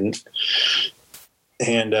that we didn't.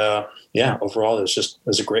 And overall, it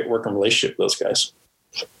was a great working relationship with those guys.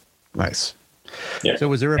 Nice. Yeah. So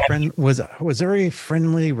was there a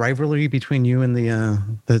friendly rivalry between you and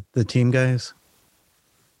the team guys?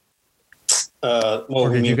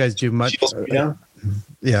 Or did you guys do much?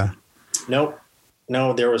 Yeah.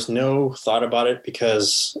 No, there was no thought about it,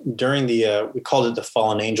 because during we called it the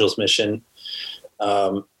Fallen Angels mission,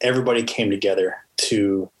 everybody came together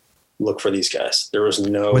to look for these guys. There was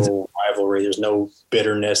no rivalry. There's no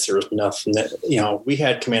bitterness. There was nothing that, we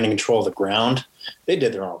had command and control of the ground. They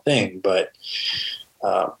did their own thing, but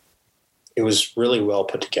it was really well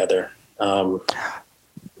put together. Was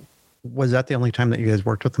that the only time that you guys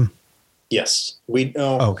worked with them? Yes.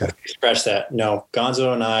 Okay. Scratch that. No,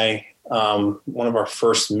 Gonzo and I, one of our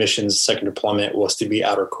first missions, second deployment, was to be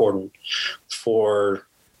outer cordon for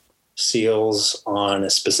SEALs on a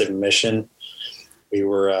specific mission. We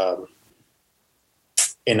were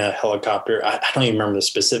in a helicopter. I don't even remember the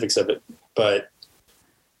specifics of it, but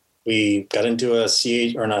we got into a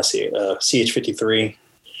CH-53,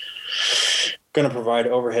 going to provide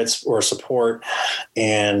overheads or support.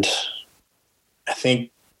 And I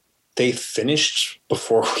think they finished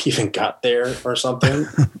before we even got there or something.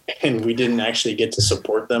 And we didn't actually get to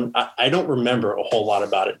support them. I don't remember a whole lot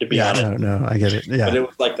about it, to be honest. No, I get it. Yeah. But it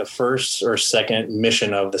was like the first or second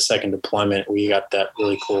mission of the second deployment. We got that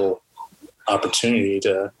really cool opportunity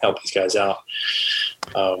to help these guys out.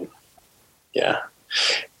 Yeah.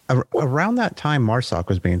 Around that time, MARSOC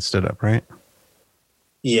was being stood up, right?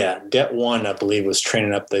 Yeah. Det 1, I believe, was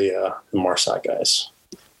training up the MARSOC guys.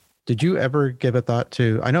 Did you ever give a thought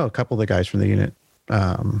to, I know a couple of the guys from the unit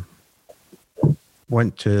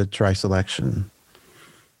went to try selection.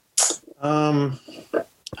 I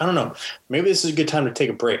don't know. Maybe this is a good time to take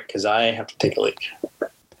a break because I have to take a leak.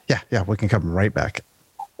 Yeah, we can come right back.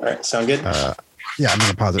 All right, sound good? Yeah, I'm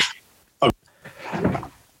going to pause it. Okay.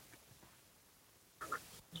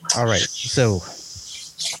 All right, so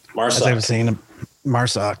Marsoc. as I was saying,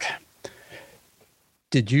 Marsoc.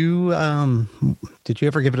 Did you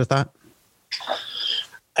ever give it a thought?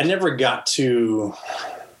 I never really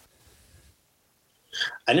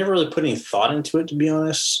put any thought into it, to be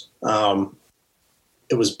honest.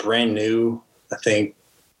 It was brand new, I think,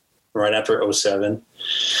 right after 2007.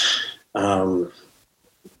 I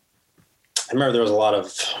remember there was a lot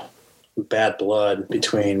of bad blood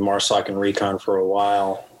between Marsoc and Recon for a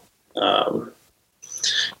while.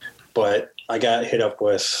 But I got hit up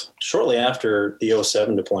with, shortly after the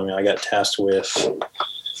 2007 deployment, I got tasked with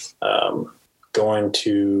going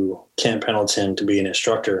to Camp Pendleton to be an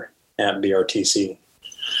instructor at BRTC.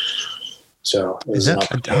 So it was I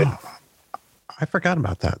forgot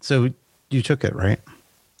about that. So you took it, right?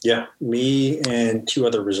 Yeah, me and two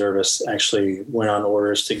other reservists actually went on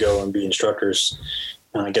orders to go and be instructors.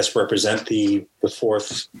 I guess represent the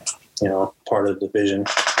fourth, part of the division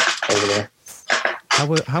over there.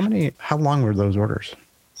 How long were those orders?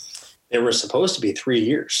 They were supposed to be 3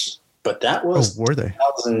 years, but that was were they?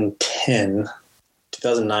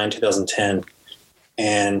 2009, 2010.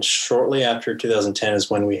 And shortly after 2010 is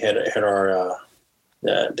when we had our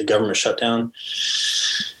the government shutdown.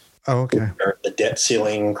 Oh, okay. The debt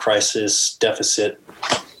ceiling crisis deficit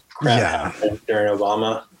crap happened during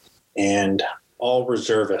Obama, and all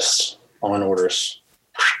reservists on orders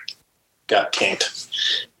got canked.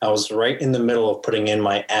 I was right in the middle of putting in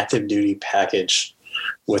my active duty package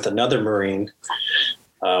with another Marine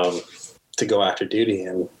to go active duty,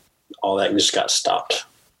 and all that just got stopped.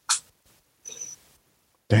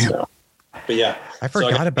 Damn. So, but yeah, I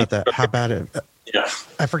forgot about that. How bad it? Yeah,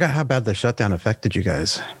 I forgot how bad the shutdown affected you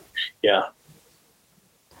guys. Yeah.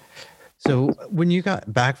 So when you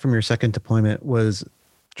got back from your second deployment, was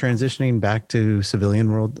transitioning back to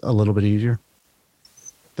civilian world a little bit easier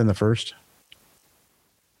than the first?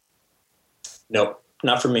 Nope,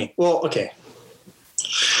 not for me. Well, okay.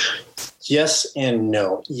 Yes and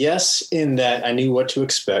no. Yes, in that I knew what to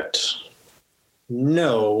expect.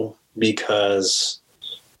 No, because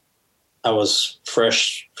I was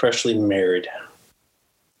freshly married,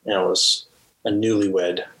 and I was a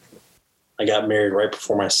newlywed. I got married right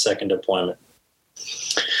before my second deployment.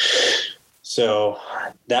 So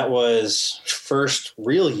that was first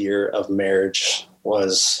real year of marriage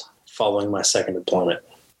was following my second deployment.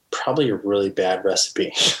 Probably a really bad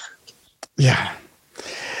recipe. Yeah,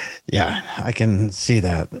 I can see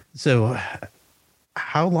that. So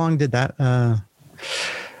how long did that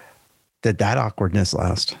awkwardness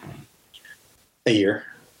last? A year.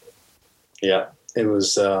 Yeah, it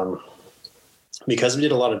was because we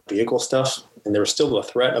did a lot of vehicle stuff and there was still a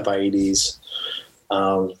threat of IEDs.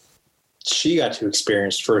 She got to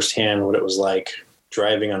experience firsthand what it was like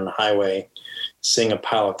driving on the highway, seeing a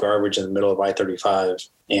pile of garbage in the middle of I-35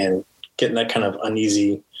 and getting that kind of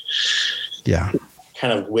uneasy, kind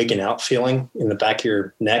of wigging out feeling in the back of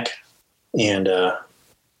your neck. And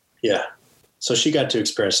so she got to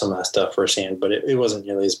experience some of that stuff firsthand, but it wasn't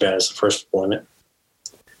nearly as bad as the first deployment.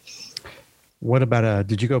 What about,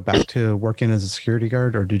 did you go back to working as a security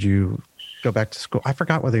guard or did you go back to school? I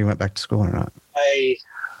forgot whether you went back to school or not.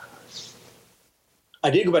 I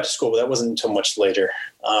did go back to school, but that wasn't until much later.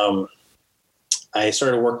 I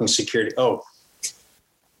started working security.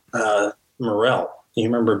 Morrell. You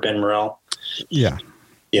remember Ben Morrell? Yeah.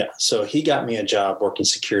 Yeah. So he got me a job working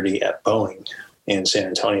security at Boeing in San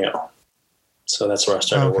Antonio. So that's where I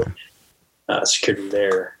started working security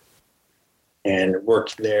there, and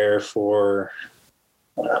worked there for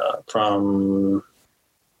from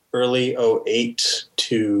early 2008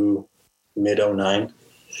 to mid 2009.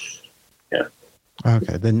 Yeah.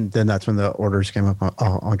 Okay. Then that's when the orders came up,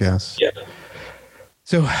 I guess. Yeah.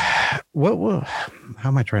 So how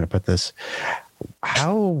am I trying to put this?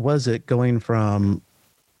 How was it going from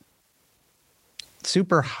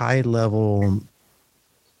super high level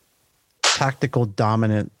tactical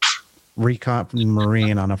dominant recon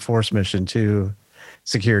Marine on a force mission to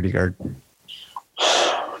security guard?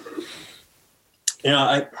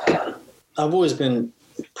 I've always been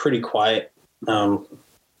pretty quiet. I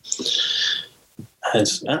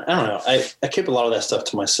don't know. I keep a lot of that stuff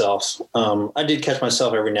to myself. I did catch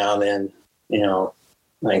myself every now and then,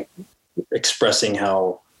 like expressing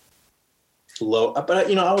how low,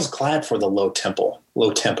 but I was glad for the low tempo.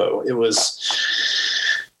 It was,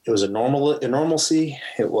 it was a normalcy.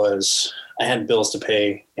 I had bills to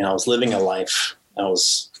pay, and I was living a life. I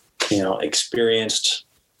was, experienced,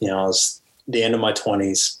 I was the end of my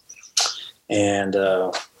 20s, and,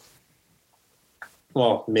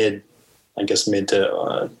 mid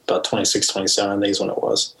to about 26, 27, I think is when it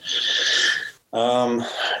was.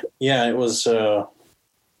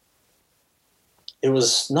 It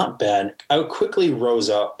was not bad. I quickly rose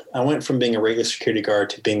up. I went from being a regular security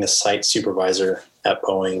guard to being the site supervisor at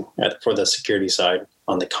Boeing for the security side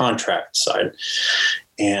on the contract side.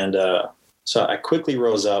 And so I quickly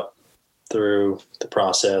rose up through the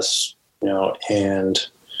process, and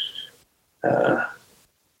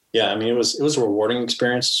it was a rewarding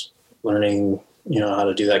experience learning, how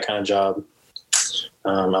to do that kind of job.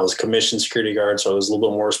 I was a commissioned security guard, so it was a little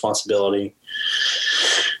bit more responsibility.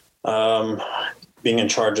 Being in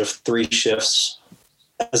charge of 3 shifts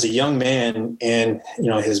as a young man in,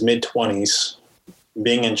 his mid-20s,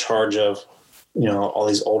 being in charge of, all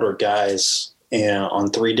these older guys and on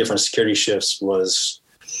 3 different security shifts was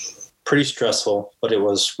pretty stressful, but it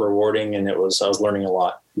was rewarding, and I was learning a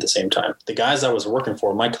lot at the same time. The guys I was working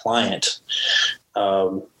for, my client,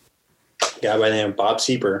 a guy by the name of Bob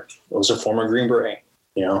Sieper, was a former Green Beret,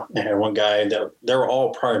 and one guy that they were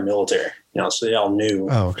all prior military, so they all knew.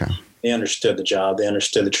 Oh, okay. They understood the job. They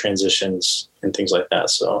understood the transitions and things like that.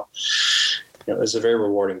 So, it was a very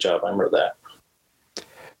rewarding job. I remember that.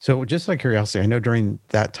 So just out of curiosity, I know during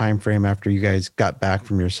that time frame after you guys got back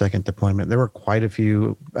from your second deployment, there were quite a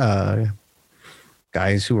few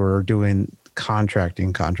guys who were doing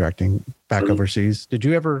contracting back overseas. Did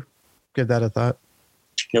you ever give that a thought?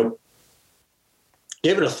 Nope.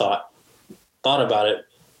 Gave it a thought about it,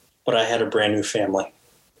 but I had a brand new family.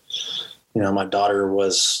 My daughter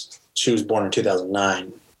she was born in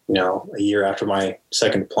 2009, a year after my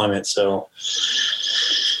second deployment. So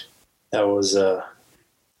that was,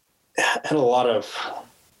 had a lot of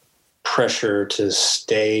pressure to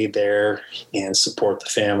stay there and support the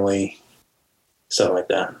family, stuff like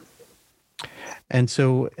that. And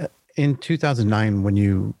so in 2009, when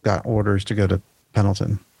you got orders to go to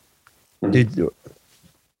Pendleton, mm-hmm.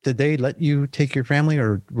 Did they let you take your family,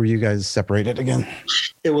 or were you guys separated again?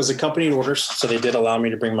 It was accompanied orders, so they did allow me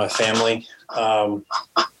to bring my family.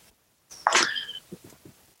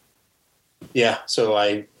 So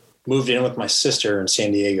I moved in with my sister in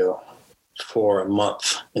San Diego for a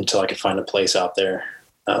month until I could find a place out there.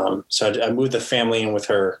 So I moved the family in with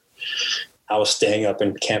her. I was staying up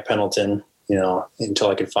in Camp Pendleton, until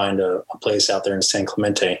I could find a place out there in San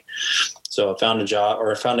Clemente. So I found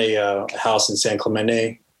a house in San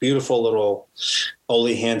Clemente, beautiful little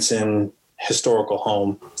Ole Hansen historical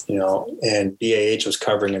home, and BAH was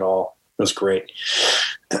covering it all. It was great.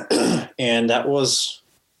 And that was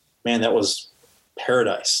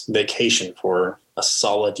paradise vacation for a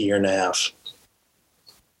solid year and a half.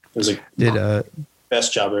 It was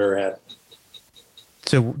best job I ever had.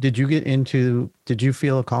 So did you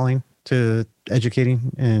feel a calling to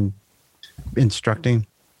educating and instructing?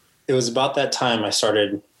 It was about that time I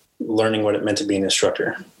started learning what it meant to be an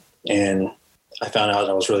instructor. And I found out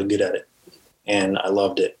I was really good at it. And I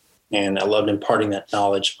loved it. And I loved imparting that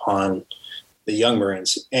knowledge on the young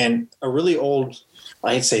Marines. And a really old,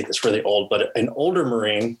 I hate to say this really old, but an older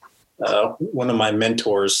Marine, one of my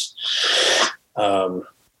mentors, told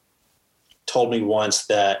me once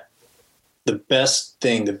that the best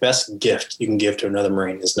gift you can give to another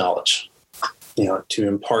Marine is knowledge. To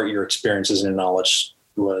impart your experiences and knowledge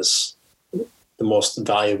was the most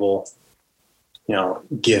valuable,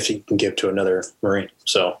 gift you can give to another Marine.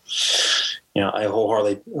 So, I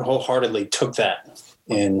wholeheartedly took that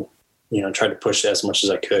and, tried to push it as much as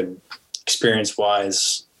I could, experience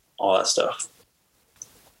wise, all that stuff.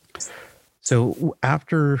 So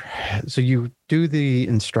you do the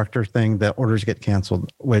instructor thing, the orders get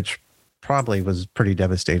canceled, which probably was pretty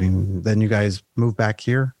devastating. Then you guys move back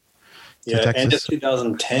here. Yeah, end of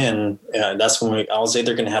 2010. That's when I was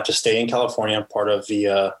either going to have to stay in California, part of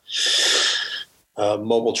the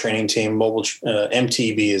mobile training team.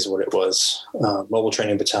 MTB is what it was, Mobile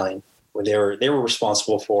Training Battalion, where they were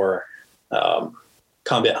responsible for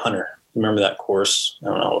Combat Hunter. Remember that course? I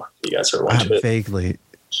don't know if you guys ever went to it. Vaguely.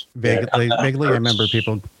 I remember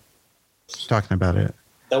people talking about it.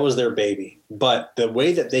 That was their baby. But the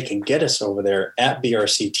way that they can get us over there at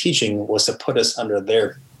BRC teaching was to put us under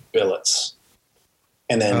their billets.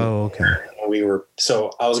 And then I was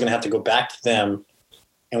going to have to go back to them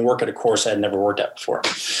and work at a course I had never worked at before.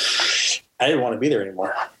 I didn't want to be there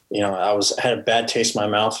anymore. I had a bad taste in my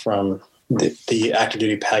mouth from the active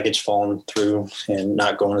duty package falling through and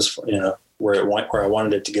not going where it went, where I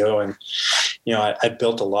wanted it to go. And, I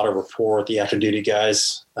built a lot of rapport with the active duty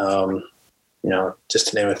guys. Just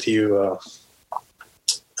to name a few,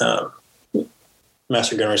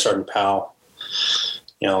 Master Gunnery Sergeant Powell,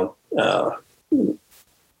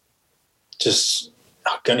 just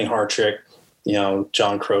Gunny Hartrick,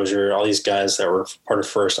 John Crozier, all these guys that were part of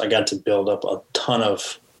First. I got to build up a ton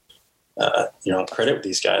of, credit with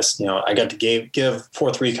these guys. I got to give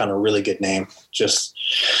 4th Recon a really good name, just,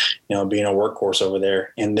 being a workhorse over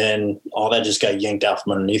there. And then all that just got yanked out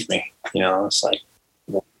from underneath me. It's like,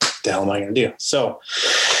 what the hell am I going to do? So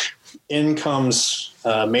in comes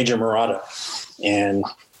Major Murata, and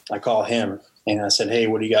I call him and I said, hey,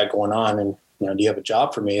 what do you got going on? And, do you have a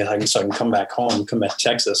job for me? So I can come back home, come back to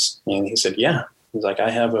Texas. And he said, yeah. He's like,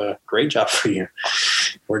 I have a great job for you.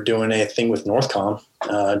 We're doing a thing with Northcom,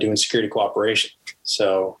 doing security cooperation.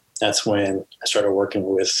 So that's when I started working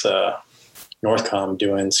with Northcom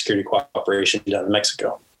doing security cooperation down in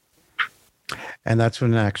Mexico. And that's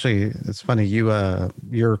when actually, it's funny,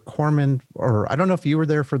 you're corpsman, or I don't know if you were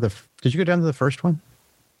there for did you go down to the first one?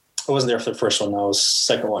 I wasn't there for the first one. I was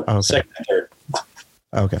second one, okay. Second and third.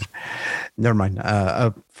 Okay. Never mind.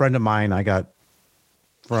 A friend of mine I got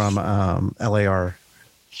from LAR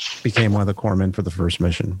became one of the corpsmen for the first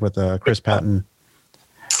mission with Chris Patton,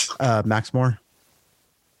 Max Moore.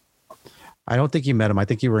 I don't think you met him. I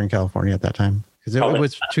think you were in California at that time because it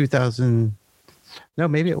was 2000. No,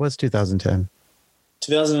 maybe it was 2010.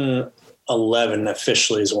 2011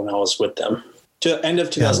 officially is when I was with them. To end of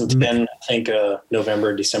 2010, I think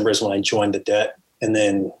November, December is when I joined the DET, and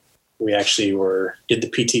then we actually did the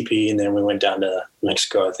PTP, and then we went down to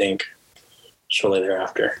Mexico, I think, shortly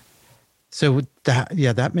thereafter. So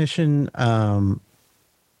that mission,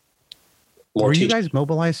 were you guys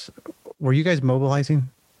mobilized? Were you guys mobilizing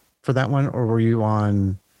for that one, or were you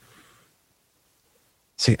on?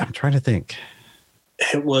 See, I'm trying to think.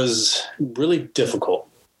 It was really difficult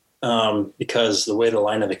because the way the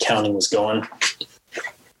line of accounting was going,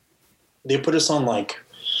 they put us on all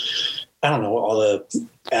the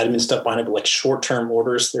admin stuff behind it, but like short-term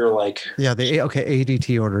orders. They're like,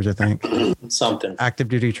 ADT orders, I think. Something. Active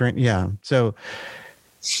duty train. Yeah. So,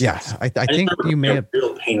 yeah, I think you may have a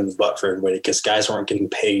real pain in the butt for everybody because guys weren't getting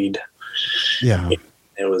paid. Yeah.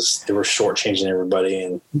 They were shortchanging everybody,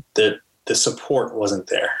 and the support wasn't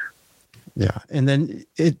there. Yeah. And then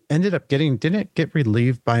it ended up didn't it get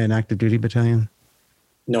relieved by an active duty battalion?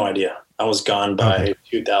 No idea. I was gone by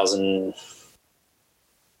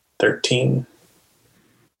 2013.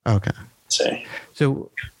 Okay. So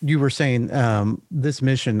you were saying this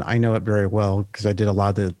mission, I know it very well because I did a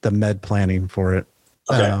lot of the med planning for it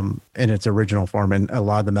in its original form, and a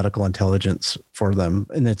lot of the medical intelligence for them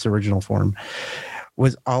in its original form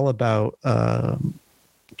was all about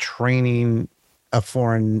training a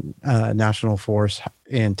foreign national force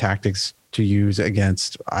in tactics to use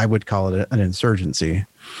against, I would call it an insurgency.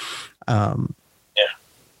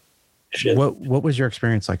 What was your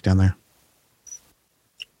experience like down there?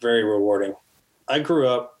 Very rewarding. I grew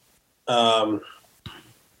up, I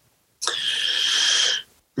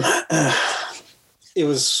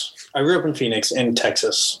grew up in Phoenix in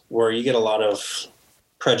Texas, where you get a lot of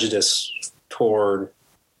prejudice toward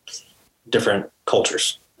different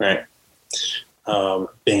cultures, right?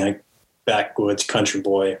 Being a backwoods country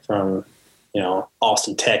boy from,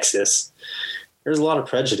 Austin, Texas, there's a lot of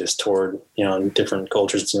prejudice toward, different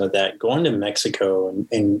cultures and that. Going to Mexico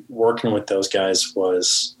and working with those guys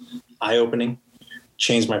was eye-opening,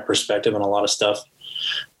 changed my perspective on a lot of stuff.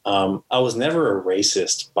 I was never a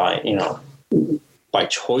racist by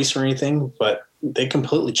choice or anything, but they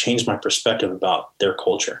completely changed my perspective about their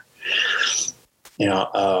culture.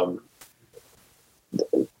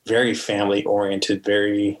 Very family oriented,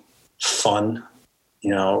 very fun,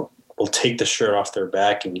 will take the shirt off their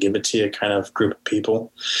back and give it to you kind of group of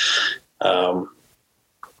people.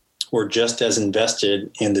 We're just as invested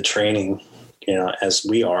in the training, as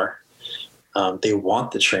we are. They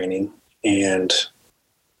want the training, and,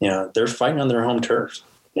 they're fighting on their home turf.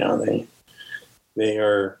 They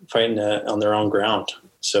are fighting on their own ground.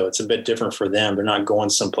 So it's a bit different for them. They're not going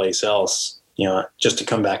someplace else, just to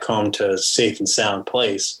come back home to a safe and sound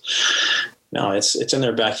place. No, it's in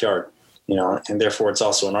their backyard, and therefore it's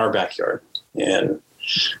also in our backyard. And,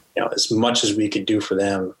 as much as we could do for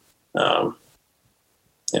them,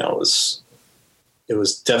 it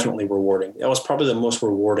was definitely rewarding. That was probably the most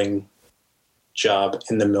rewarding job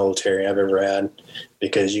in the military I've ever had,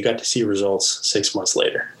 because you got to see results 6 months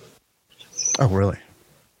later. Oh, really?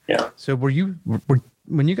 Yeah. So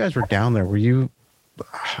when you guys were down there,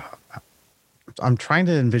 I'm trying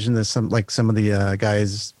to envision this, some of the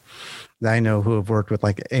guys I know who have worked with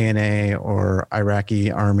like ANA or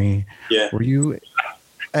Iraqi Army. Yeah. Were you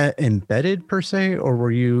embedded per se, or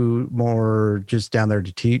were you more just down there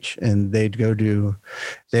to teach and they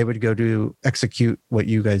would go to execute what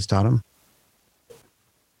you guys taught them?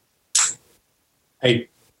 I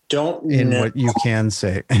don't In know what you can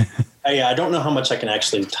say. I don't know how much I can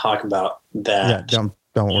actually talk about that. Yeah,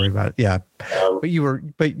 don't worry about it. Yeah.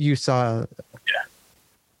 But you saw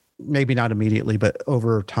maybe not immediately, but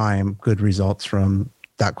over time, good results from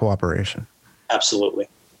that cooperation. Absolutely.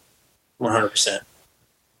 100%.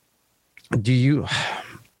 Do you,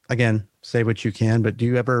 again, say what you can, but do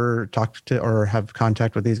you ever talk to or have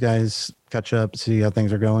contact with these guys, catch up, see how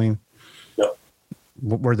things are going? No.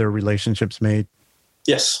 Were there relationships made?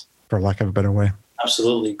 Yes. For lack of a better way.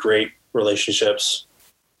 Absolutely great relationships.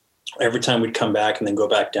 Every time we'd come back and then go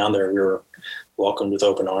back down there, we were welcomed with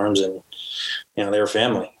open arms, and, you know, they were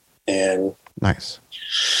family. And nice.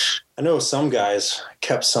 I know some guys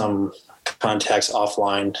kept some contacts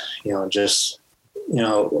offline, you know, just, you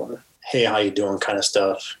know, hey, how you doing kind of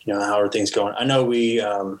stuff, you know, how are things going? I know we,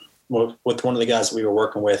 with one of the guys that we were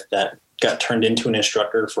working with that got turned into an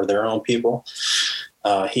instructor for their own people.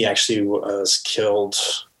 He actually was killed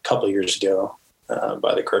a couple of years ago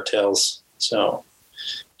by the cartels. So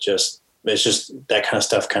it's just that kind of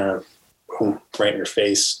stuff kind of boom, right in your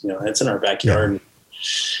face. You know, it's in our backyard. Yeah.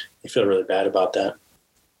 You feel really bad about that.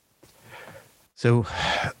 So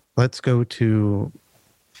let's go to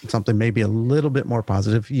something maybe a little bit more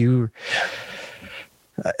positive. You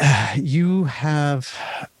have,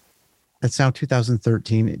 it's now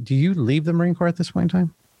 2013. Do you leave the Marine Corps at this point in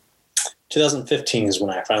time? 2015 is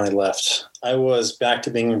when I finally left. I was back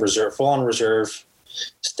to being in reserve, full on reserve,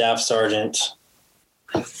 staff sergeant.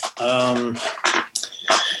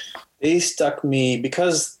 They stuck me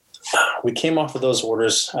because we came off of those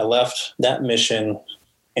orders. I left that mission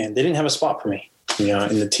and they didn't have a spot for me, you know,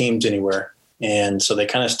 in the teams anywhere. And so they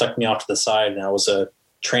kind of stuck me off to the side, and I was a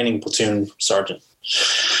training platoon sergeant,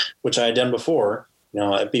 which I had done before, you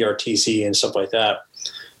know, at BRTC and stuff like that.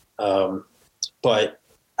 But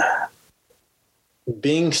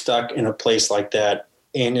being stuck in a place like that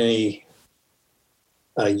in a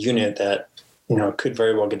unit that, you know, could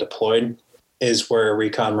very well get deployed is where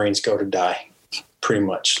recon Marines go to die, pretty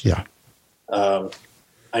much. Yeah.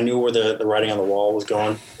 I knew where the writing on the wall was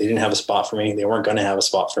going. They didn't have a spot for me. They weren't going to have a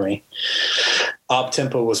spot for me. Op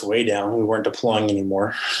tempo was way down. We weren't deploying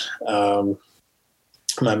anymore.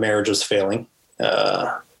 My marriage was failing.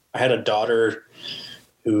 I had a daughter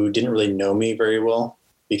who didn't really know me very well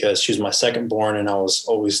because she was my second born, and I was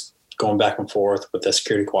always going back and forth with the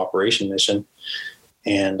security cooperation mission.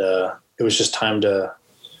 And it was just time to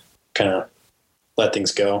kind of let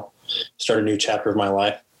things go, start a new chapter of my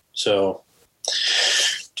life. So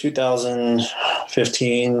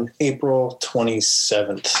 2015, April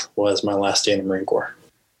 27th was my last day in the Marine Corps.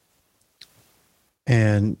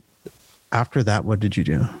 And after that, what did you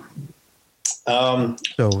do?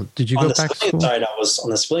 So did you go back to school? On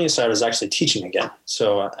the civilian side, I was actually teaching again.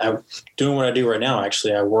 So I'm doing what I do right now.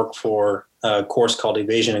 Actually, I work for a course called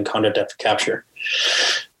Evasion and Conduct After Capture,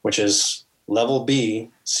 which is level B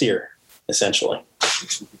SEER, essentially.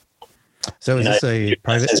 So is this a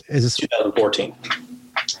private? Is this 2014?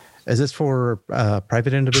 Is this for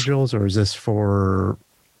private individuals, or is this for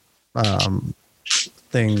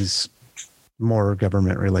things more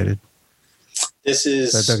government related? This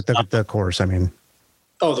is the course. I mean,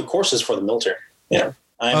 the course is for the military. Yeah,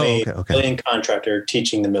 I'm a civilian contractor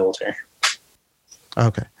teaching the military.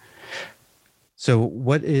 Okay. So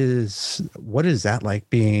what is that like,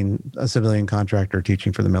 being a civilian contractor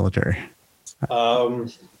teaching for the military?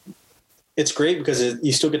 It's great because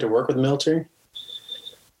you still get to work with the military.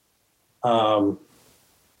 But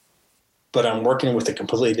I'm working with a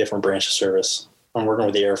completely different branch of service. I'm working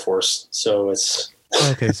with the Air Force. So it's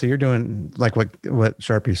okay. So you're doing like what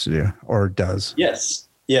Sharp used to do or does. Yes.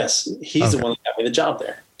 He's the one that got me the job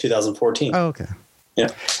there. 2014. Oh, okay. Yeah.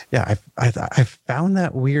 Yeah. I found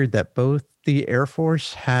that weird that both the Air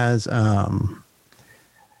Force has,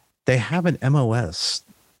 they have an MOS.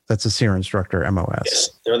 That's a SEER instructor MOS. Yes,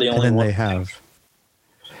 they're the only one. They have,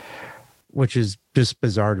 which is just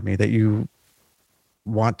bizarre to me that you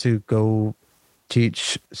want to go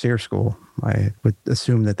teach SEER school. I would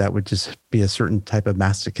assume that would just be a certain type of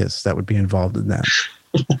masochist that would be involved in that.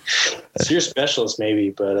 SEER specialist maybe,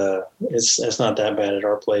 but it's not that bad at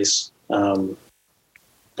our place.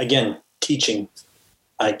 Again, teaching.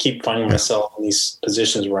 I keep finding myself in these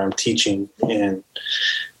positions where I'm teaching, and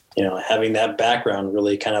you know, having that background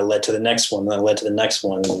really kind of led to the next one, then led to the next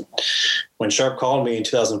one. And when Sharp called me in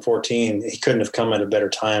 2014, he couldn't have come at a better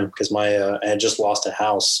time because I had just lost a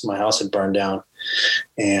house. My house had burned down,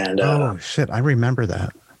 and oh shit, I remember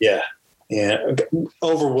that. Yeah,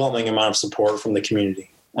 overwhelming amount of support from the community.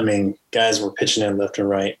 I mean, guys were pitching in left and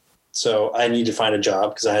right. So I needed to find a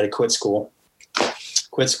job because I had to quit school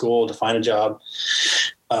to find a job.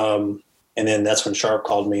 And then that's when Sharp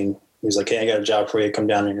called me and he was like, "Hey, I got a job for you. Come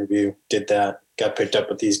down and interview." Did that, got picked up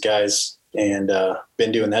with these guys, and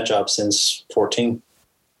been doing that job since 14.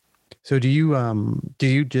 So do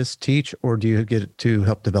you just teach, or do you get to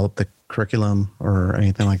help develop the curriculum or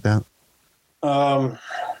anything like that?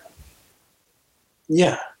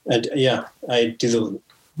 Yeah, I do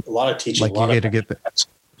a lot of teaching. Like you get to get a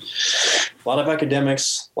lot of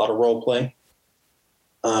academics, a lot of role play,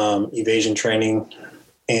 evasion training,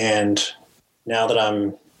 and now that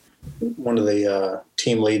I'm one of the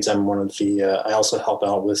team leads, I'm one of the. I also help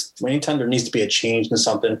out with anytime there needs to be a change in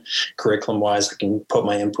something curriculum wise. I can put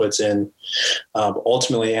my inputs in. But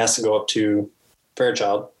ultimately, it has to go up to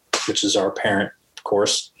Fairchild, which is our parent, of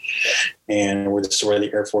course, and this is where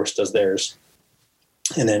the Air Force does theirs.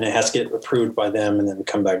 And then it has to get approved by them and then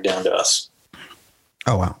come back down to us.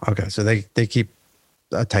 Oh, wow. Okay. So they keep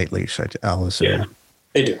a tight leash, I'll assume. Yeah,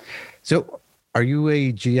 they do. So are you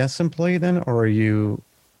a GS employee then, or are you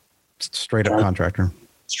straight up contractor?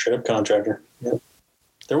 Straight up contractor. Yeah.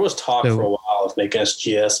 There was talk for a while of making us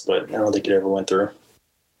GS, but I don't think it ever went through.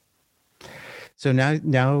 So now you've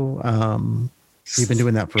been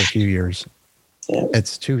doing that for a few years. Yeah.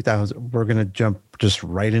 It's 2000. We're going to jump just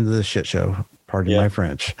right into the shit show. Pardon my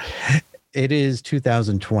French. It is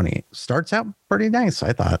 2020. Starts out pretty nice,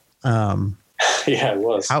 I thought. Yeah, it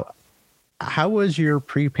was. How was your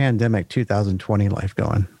pre-pandemic 2020 life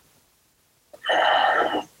going?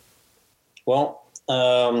 Well,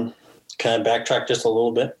 kind of backtrack just a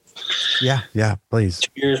little bit. Yeah, please. 2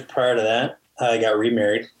 years prior to that, I got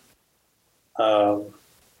remarried.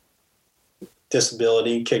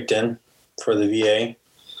 Disability kicked in for the VA.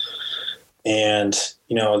 And,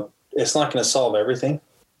 it's not going to solve everything,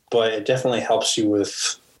 but it definitely helps you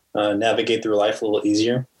with navigate through life a little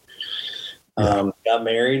easier. Got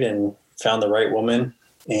married and found the right woman,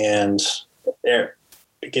 and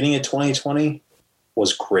beginning of 2020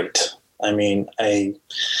 was great. I mean, I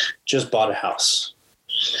just bought a house,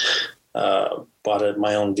 bought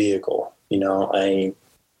my own vehicle. I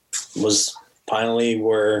was finally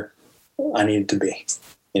where I needed to be.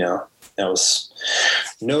 It's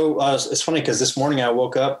funny because this morning I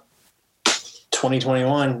woke up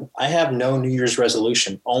 2021. I have no New Year's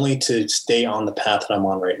resolution, only to stay on the path that I'm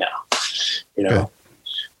on right now.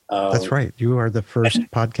 That's right. You are the first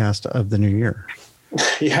podcast of the new year.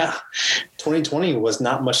 Yeah. 2020 was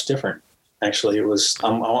not much different. Actually, I was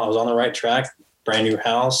on the right track, brand new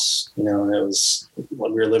house, we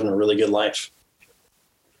were living a really good life.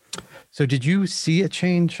 So did you see a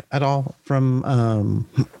change at all from,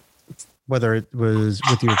 whether it was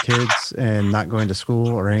with your kids and not going to school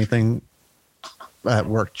or anything at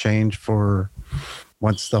work change for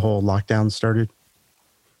once the whole lockdown started?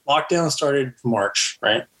 Lockdown started March,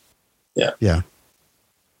 right? Yeah. Yeah.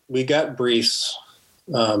 We got briefs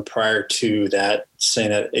prior to that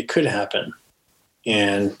saying that it could happen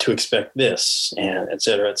and to expect this and et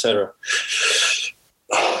cetera, et cetera.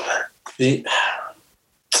 A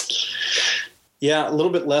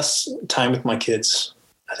little bit less time with my kids,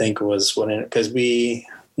 I think, was because we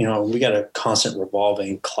got a constant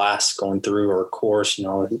revolving class going through our course,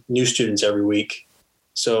 new students every week.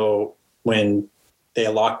 So when they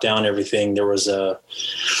locked down everything, there was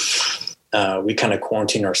we kind of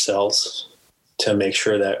quarantined ourselves to make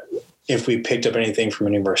sure that if we picked up anything from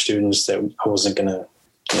any of our students, that I wasn't going to,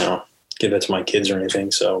 give it to my kids or anything.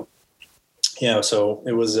 So, so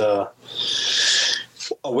it was a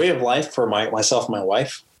way of life for myself and my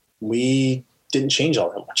wife. We didn't change all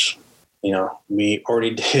that much. We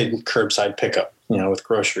already did curbside pickup, with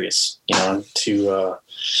groceries, to,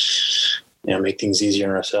 make things easier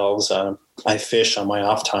on ourselves. I fish on my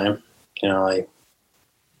off time. I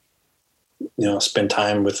spend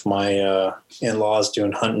time with my in-laws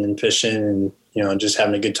doing hunting and fishing and, just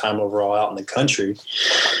having a good time overall out in the country.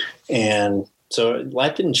 And so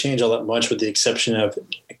life didn't change all that much with the exception of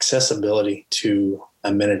accessibility to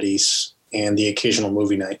amenities and the occasional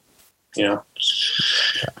movie night,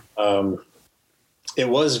 It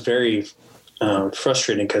was very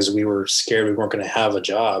frustrating because we were scared we weren't going to have a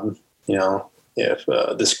job, if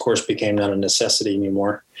this course became not a necessity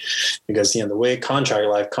anymore, because the way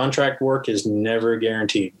contract work is never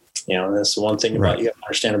guaranteed. That's the one thing about you have to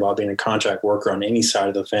understand about being a contract worker on any side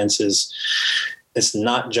of the fence is it's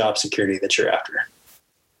not job security that you're after.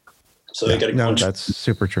 So you got to that's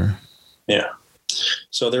super true. Yeah.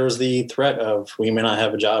 So there was the threat of we may not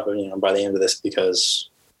have a job, by the end of this because,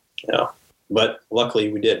 but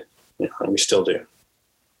luckily we did, and we still do.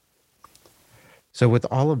 So with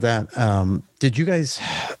all of that, did you guys,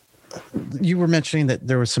 you were mentioning that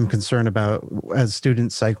there was some concern about as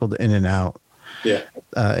students cycled in and out,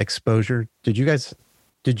 exposure. Did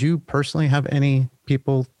you personally have any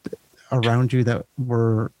people around you that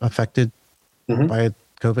were affected by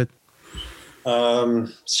COVID?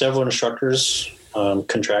 Several instructors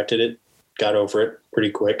contracted it, got over it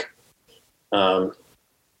pretty quick.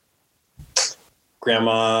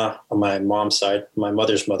 Grandma on my mom's side, my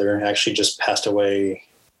mother's mother, actually just passed away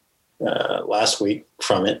last week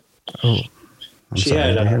from it. Oh, I'm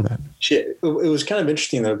sorry to hear that. It was kind of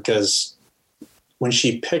interesting though, because when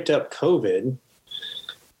she picked up COVID,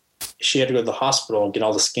 she had to go to the hospital and get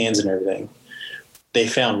all the scans and everything. They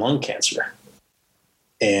found lung cancer.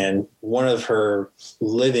 And one of her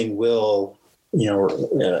living will,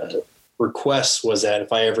 requests was that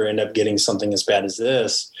if I ever end up getting something as bad as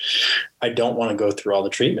this, I don't want to go through all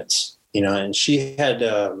the treatments, and she had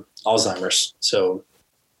Alzheimer's. So,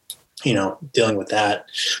 dealing with that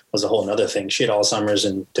was a whole nother thing. She had Alzheimer's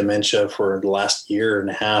and dementia for the last year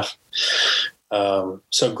and a half. So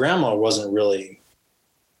grandma wasn't really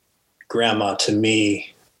grandma to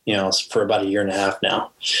me, for about a year and a half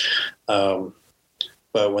now.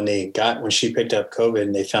 But when she picked up COVID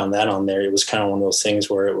and they found that on there, it was kind of one of those things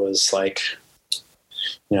where it was like,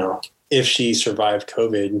 if she survived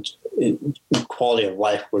COVID, quality of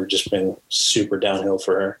life would have just been super downhill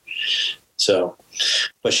for her. So,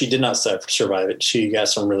 but she did not survive it. She got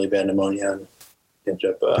some really bad pneumonia and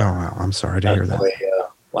ended up. Oh, wow. I'm sorry to hear that.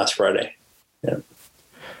 Last Friday. Yeah.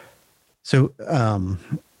 So,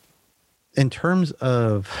 in terms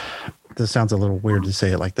of, this sounds a little weird to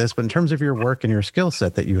say it like this, but in terms of your work and your skill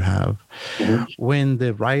set that you have, when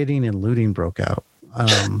the rioting and looting broke out,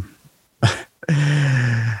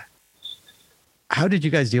 how did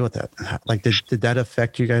you guys deal with that? Like, did that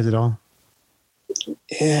affect you guys at all?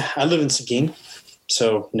 Yeah, I live in Seguin,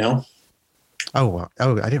 so no. Oh,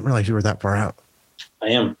 I didn't realize you were that far out. I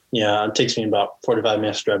am. Yeah, it takes me about 45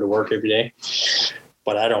 minutes to drive to work every day,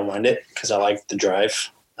 but I don't mind it because I like the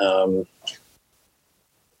drive. Didn't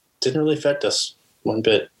really affect us one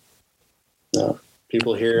bit. No,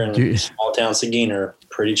 people here in small town Seguin are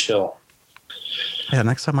pretty chill. Yeah,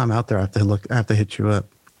 next time I'm out there, I have to hit you up.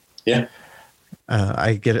 Yeah.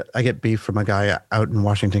 I get beef from a guy out in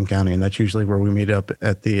Washington County, and that's usually where we meet up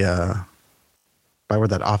at the by where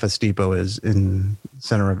that Office Depot is in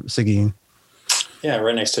center of Seguin. Yeah,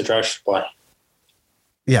 right next to Drive Supply.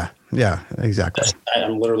 Yeah, exactly.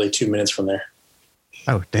 I'm literally 2 minutes from there.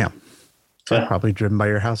 Oh, damn. So I've probably driven by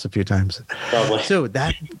your house a few times. Probably. So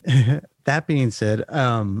that being said,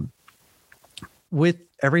 with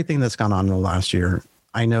everything that's gone on in the last year,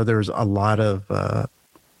 I know there's a lot of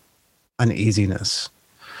uneasiness,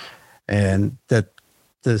 and that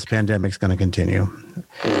this pandemic's going to continue.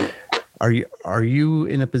 Are you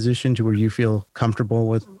in a position to where you feel comfortable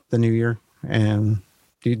with the new year? And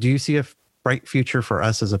do you see a bright future for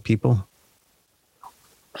us as a people?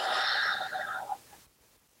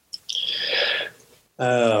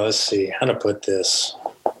 Let's see how to put this.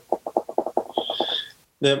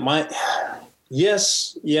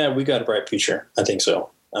 Yes, we got a bright future. I think so.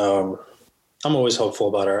 I'm always hopeful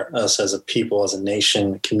about us as a people, as a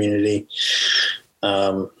nation, community.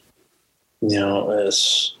 I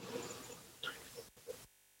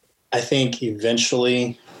think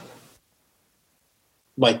eventually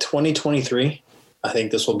by 2023, I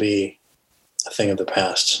think this will be a thing of the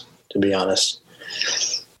past, to be honest.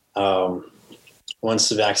 Once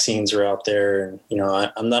the vaccines are out there, and,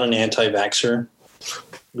 I'm not an anti-vaxxer.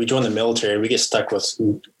 We join the military, we get stuck with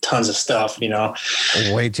tons of stuff,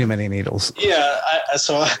 Way too many needles. Yeah.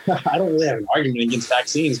 So I don't really have an argument against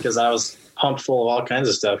vaccines because I was pumped full of all kinds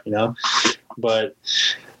of stuff, but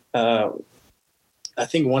I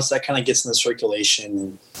think once that kind of gets in the circulation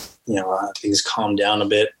and, things calm down a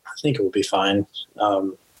bit, I think it will be fine.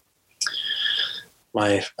 A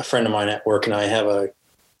friend of mine at work and I have a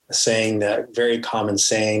saying, that very common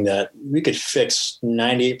saying, that we could fix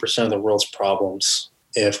 98% of the world's problems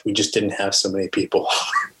if we just didn't have so many people.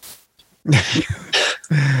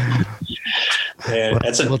 And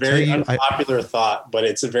it's a very unpopular thought, but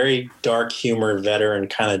it's a very dark humor veteran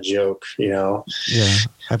kind of joke, Yeah.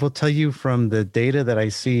 I will tell you from the data that I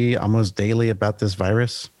see almost daily about this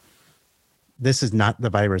virus, this is not the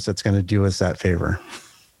virus that's going to do us that favor.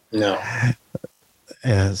 No.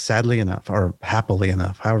 Sadly enough, or happily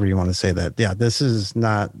enough, however you want to say that. Yeah, this is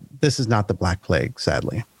not the Black Plague,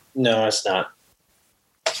 sadly. No, it's not.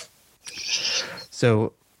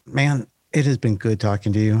 So, man, It has been good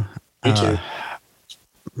talking to you. Me too.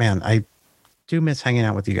 Man, I do miss hanging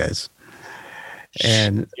out with you guys.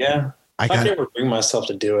 And Yeah. I If I got could ever bring myself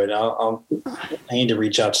to do it, I need to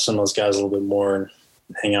reach out to some of those guys a little bit more and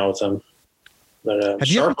hang out with them. But have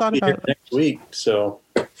you ever Sharp will thought be here about next week? So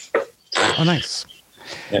oh nice.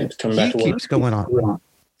 yeah, coming He back to work. keeps going on.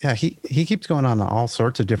 Yeah, he keeps going on all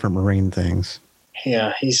sorts of different marine things.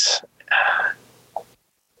 Yeah, he's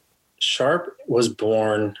Sharp was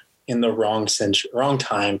born in the wrong century, wrong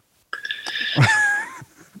time.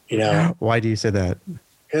 You know, Why do you say that?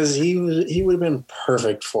 because he would have been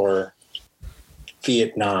perfect for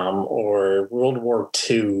Vietnam or World War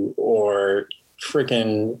II or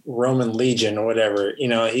freaking Roman Legion or whatever. You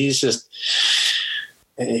know, he's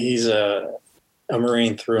a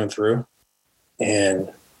Marine through and through, and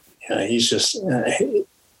he's just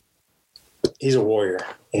he's a warrior.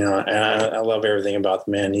 You know, and I love everything about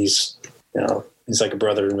the man. He's he's like a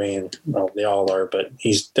brother to me, and well, they all are, but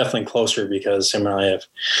he's definitely closer because him and I have.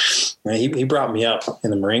 He brought me up in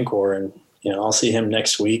the Marine Corps, and I'll see him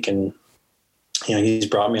next week, and he's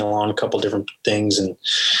brought me along a couple different things,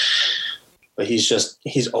 but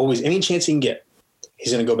he's always, any chance he can get,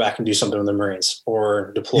 he's going to go back and do something with the Marines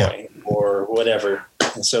or deploy or whatever.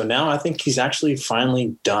 And so now I think he's actually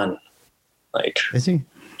finally done. Like, is he?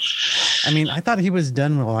 I mean, I thought he was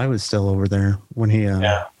done while I was still over there when he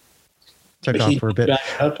took off for a bit.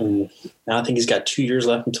 Back up, and now I think he's got 2 years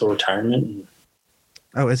left until retirement.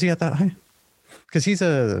 Oh, is he at that high? Because he's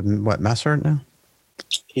a master sergeant now.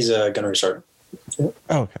 He's a gunnery sergeant.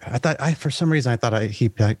 Oh, okay. For some reason I thought he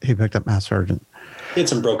picked up master sergeant. He had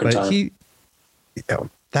some broken time.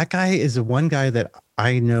 That guy is the one guy that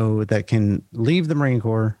I know that can leave the Marine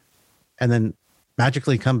Corps and then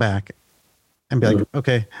magically come back and be like,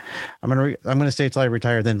 okay, I'm gonna stay till I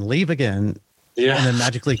retire, then leave again. Yeah. And then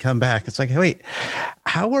magically come back. It's like, hey, wait,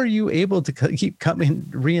 how are you able to keep coming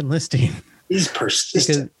re-enlisting? He's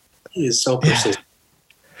persistent. He is so persistent.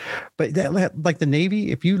 But like the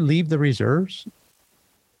Navy, if you leave the reserves,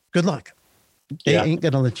 good luck. They ain't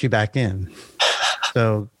going to let you back in.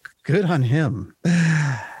 So good on him.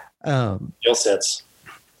 Skill sets.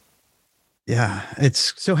 Yeah.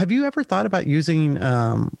 So have you ever thought about using,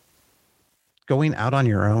 going out on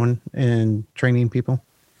your own and training people?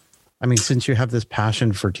 I mean, since you have this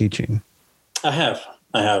passion for teaching. I have.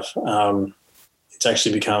 It's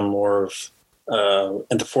actually become more of,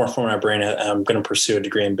 at the forefront of my brain. I'm going to pursue a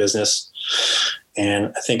degree in business,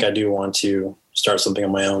 and I think I do want to start something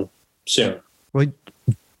on my own soon. Well,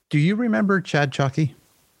 do you remember Chad Chalky?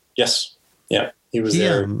 Yes. Yeah. He was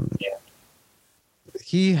there.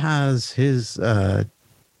 He has his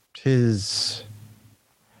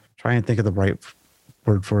try and think of the right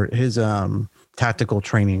word for it. His tactical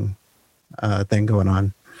training thing going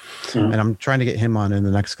on. Mm-hmm. And I'm trying to get him on in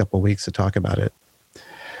the next couple of weeks to talk about it.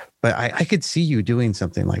 But I could see you doing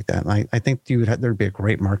something like that. And I think there'd be a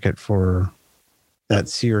great market for that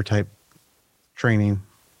SEER type training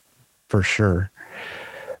for sure.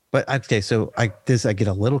 But okay, so I get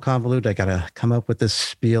a little convoluted. I got to come up with this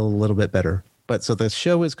spiel a little bit better. But so the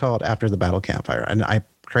show is called After the Battle Campfire, and I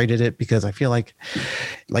created it because I feel like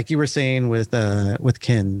you were saying with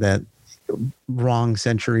Ken, that wrong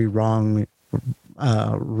century, wrong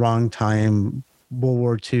time. World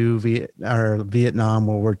War II, Vietnam,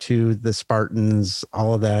 World War II, the Spartans,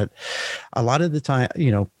 all of that. A lot of the time,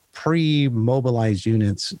 pre-mobilized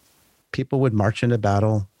units, people would march into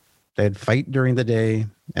battle. They'd fight during the day,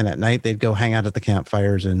 and at night they'd go hang out at the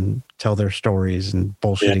campfires and tell their stories and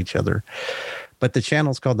bullshit each other. But the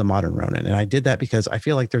channel's called The Modern Ronin, and I did that because I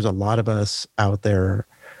feel like there's a lot of us out there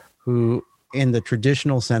who, in the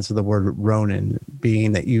traditional sense of the word Ronin,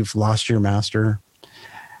 being that you've lost your master,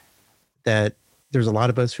 that there's a lot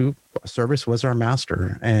of us who service was our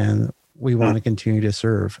master and we want to continue to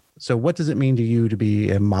serve. So what does it mean to you to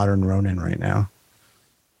be a modern Ronin right now?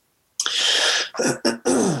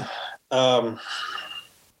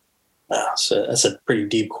 So that's a pretty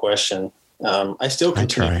deep question. I still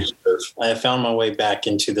continue to serve. I have found my way back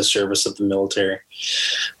into the service of the military.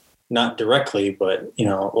 Not directly, but,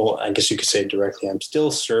 I guess you could say directly. I'm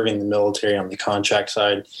still serving the military on the contract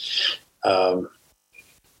side.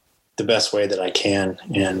 The best way that I can,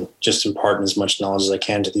 and just imparting as much knowledge as I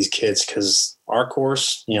can to these kids, because our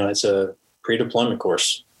course, it's a pre-deployment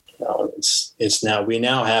course. It's now, we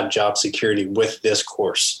now have job security with this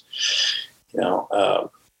course.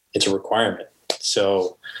 It's a requirement.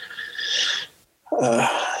 So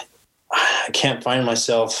I can't find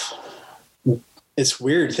myself. It's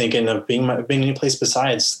weird thinking of being any place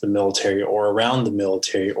besides the military or around the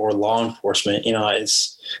military or law enforcement.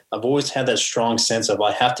 I've always had that strong sense of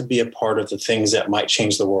I have to be a part of the things that might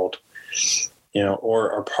change the world.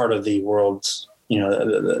 or are part of the world's,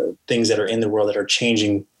 the things that are in the world that are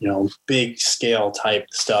changing, big scale type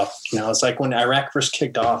stuff. It's like when Iraq first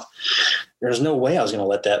kicked off, there's no way I was going to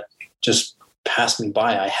let that just pass me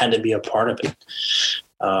by. I had to be a part of it.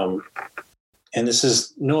 And this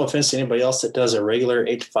is no offense to anybody else that does a regular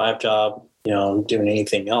 8-to-5 job, doing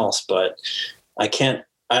anything else, but I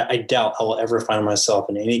doubt I will ever find myself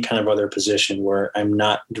in any kind of other position where I'm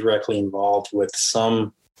not directly involved with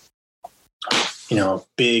some,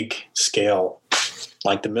 big scale,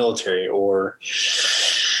 like the military or,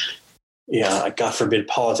 God forbid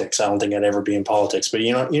politics. I don't think I'd ever be in politics, but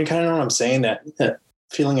you kind of know what I'm saying, that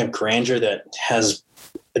feeling of grandeur that has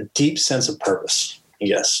a deep sense of purpose, I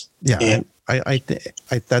guess. Yeah. And I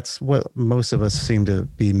that's what most of us seem to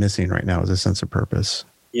be missing right now, is a sense of purpose.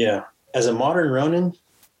 Yeah. As a modern Ronin,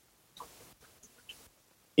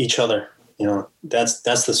 each other, that's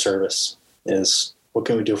the service, is what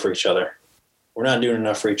can we do for each other? We're not doing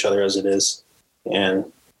enough for each other as it is.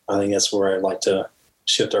 And I think that's where I'd like to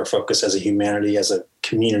shift our focus as a humanity, as a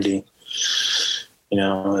community.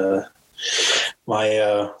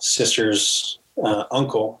 My sister's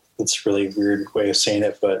uncle, it's a really weird way of saying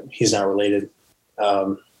it, but he's not related,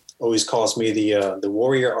 always calls me the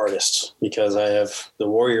warrior artist, because I have the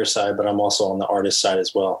warrior side, but I'm also on the artist side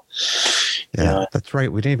as well. Yeah, that's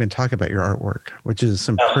right. We didn't even talk about your artwork, which is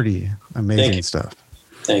some pretty amazing stuff.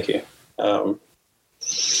 Thank you.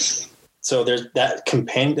 So there's that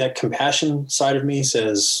compassion side of me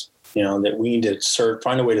says, that we need to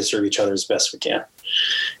find a way to serve each other as best we can.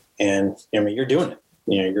 And you're doing it.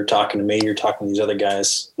 You're talking to me, you're talking to these other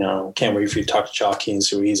guys. Can't wait for you to talk to Chalky and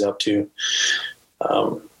see what he's up to.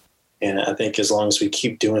 And I think as long as we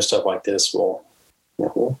keep doing stuff like this, we'll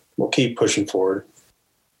keep pushing forward.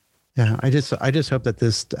 Yeah, I just hope that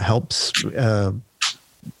this helps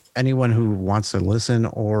anyone who wants to listen,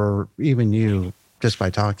 or even you, just by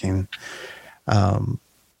talking. I'm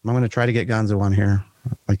going to try to get Gonzo on here,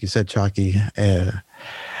 like you said, Chalky. Yeah,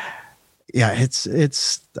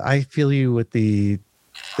 it's. I feel you with the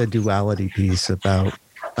duality piece about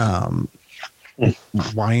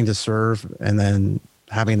wanting to serve and then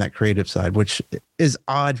having that creative side, which is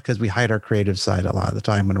odd because we hide our creative side a lot of the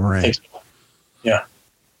time when we're in. Yeah.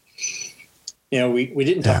 We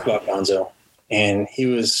didn't talk about Gonzo, and he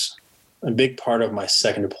was a big part of my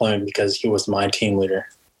second deployment because he was my team leader.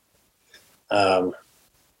 I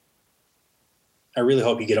really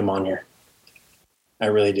hope you get him on here. I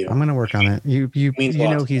really do. I'm going to work on it. You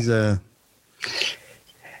know,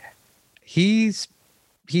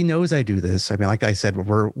 he knows I do this. I mean, like I said,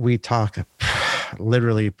 we talk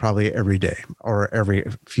literally probably every day or every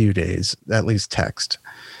few days, at least text.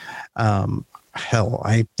 Hell,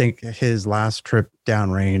 I think his last trip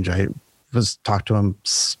downrange, I was talked to him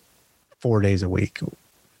 4 days a week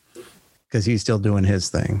because he's still doing his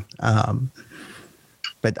thing.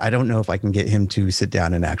 But I don't know if I can get him to sit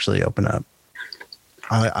down and actually open up.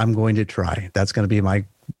 I'm going to try. That's going to be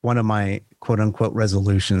one of my quote unquote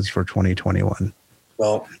resolutions for 2021.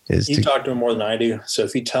 Well, you talk to him more than I do. So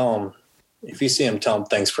if you see him, tell him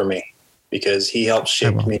thanks for me, because he helped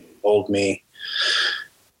shape me, mold me.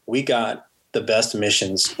 We got the best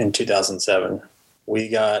missions in 2007. We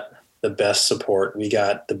got the best support. We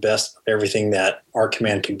got the best of everything that our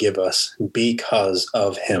command could give us because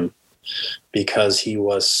of him, because he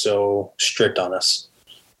was so strict on us.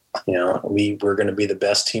 We were going to be the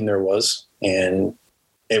best team there was, and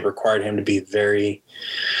it required him to be very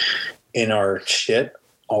in our shit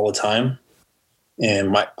all the time,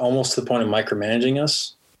 and almost to the point of micromanaging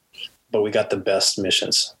us. But we got the best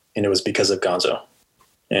missions, and it was because of Gonzo,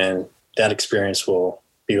 and that experience will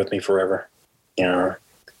be with me forever.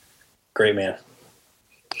 Great man.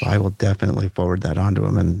 I will definitely forward that on to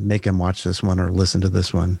him and make him watch this one or listen to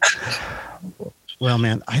this one. Well,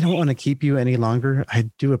 man, I don't want to keep you any longer. I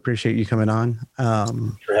do appreciate you coming on.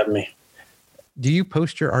 Thanks for having me. Do you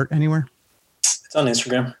post your art anywhere? It's on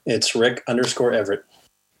Instagram. It's Rick_Everett.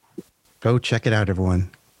 Go check it out,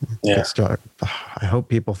 everyone. Yeah. I hope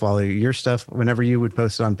people follow you. Your stuff, whenever you would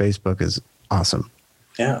post it on Facebook, is awesome.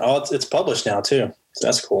 Yeah. Oh, it's published now too. So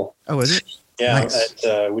that's cool. Oh, is it? Yeah. Nice.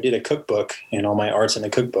 We did a cookbook, and all my art's in a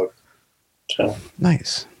cookbook. So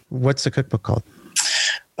nice. What's the cookbook called?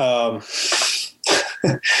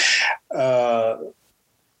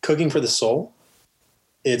 Cooking for the Soul.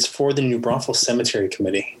 It's for the New Braunfels Cemetery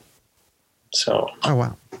Committee. So. Oh,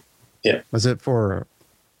 wow. Yeah. Was it for?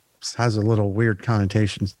 Has a little weird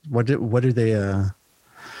connotations. What do they?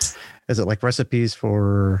 Is it like recipes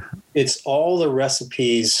for? It's all the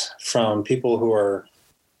recipes from people who are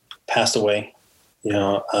passed away.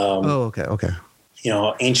 Oh, okay.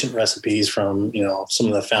 ancient recipes from, some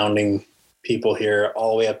of the founding people here,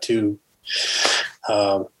 all the way up to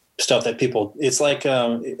stuff that it's like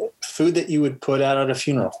food that you would put out at a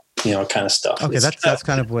funeral, kind of stuff. Okay, that's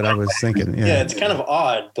kind of what I was thinking. Yeah, it's kind of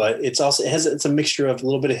odd, but it's a mixture of a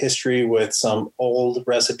little bit of history with some old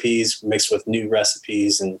recipes mixed with new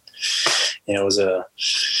recipes, and it was a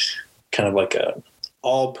kind of like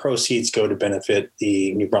all proceeds go to benefit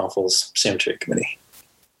the New Braunfels Cemetery Committee.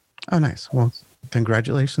 Oh, nice. Well,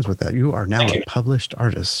 congratulations with that. You are now a published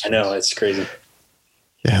artist. I know, it's crazy.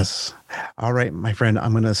 Yes. All right, my friend,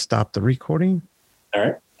 I'm going to stop the recording. All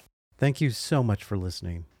right. Thank you so much for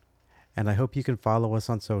listening, and I hope you can follow us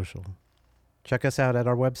on social. Check us out at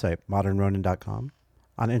our website, modernronin.com,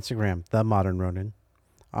 on Instagram, The Modern Ronin,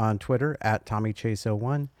 on Twitter at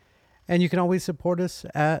TommyChase01, and you can always support us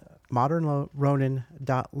at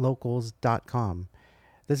modernronin.locals.com.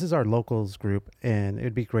 This is our locals group, and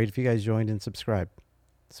it'd be great if you guys joined and subscribed.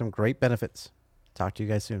 Some great benefits. Talk to you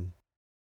guys soon.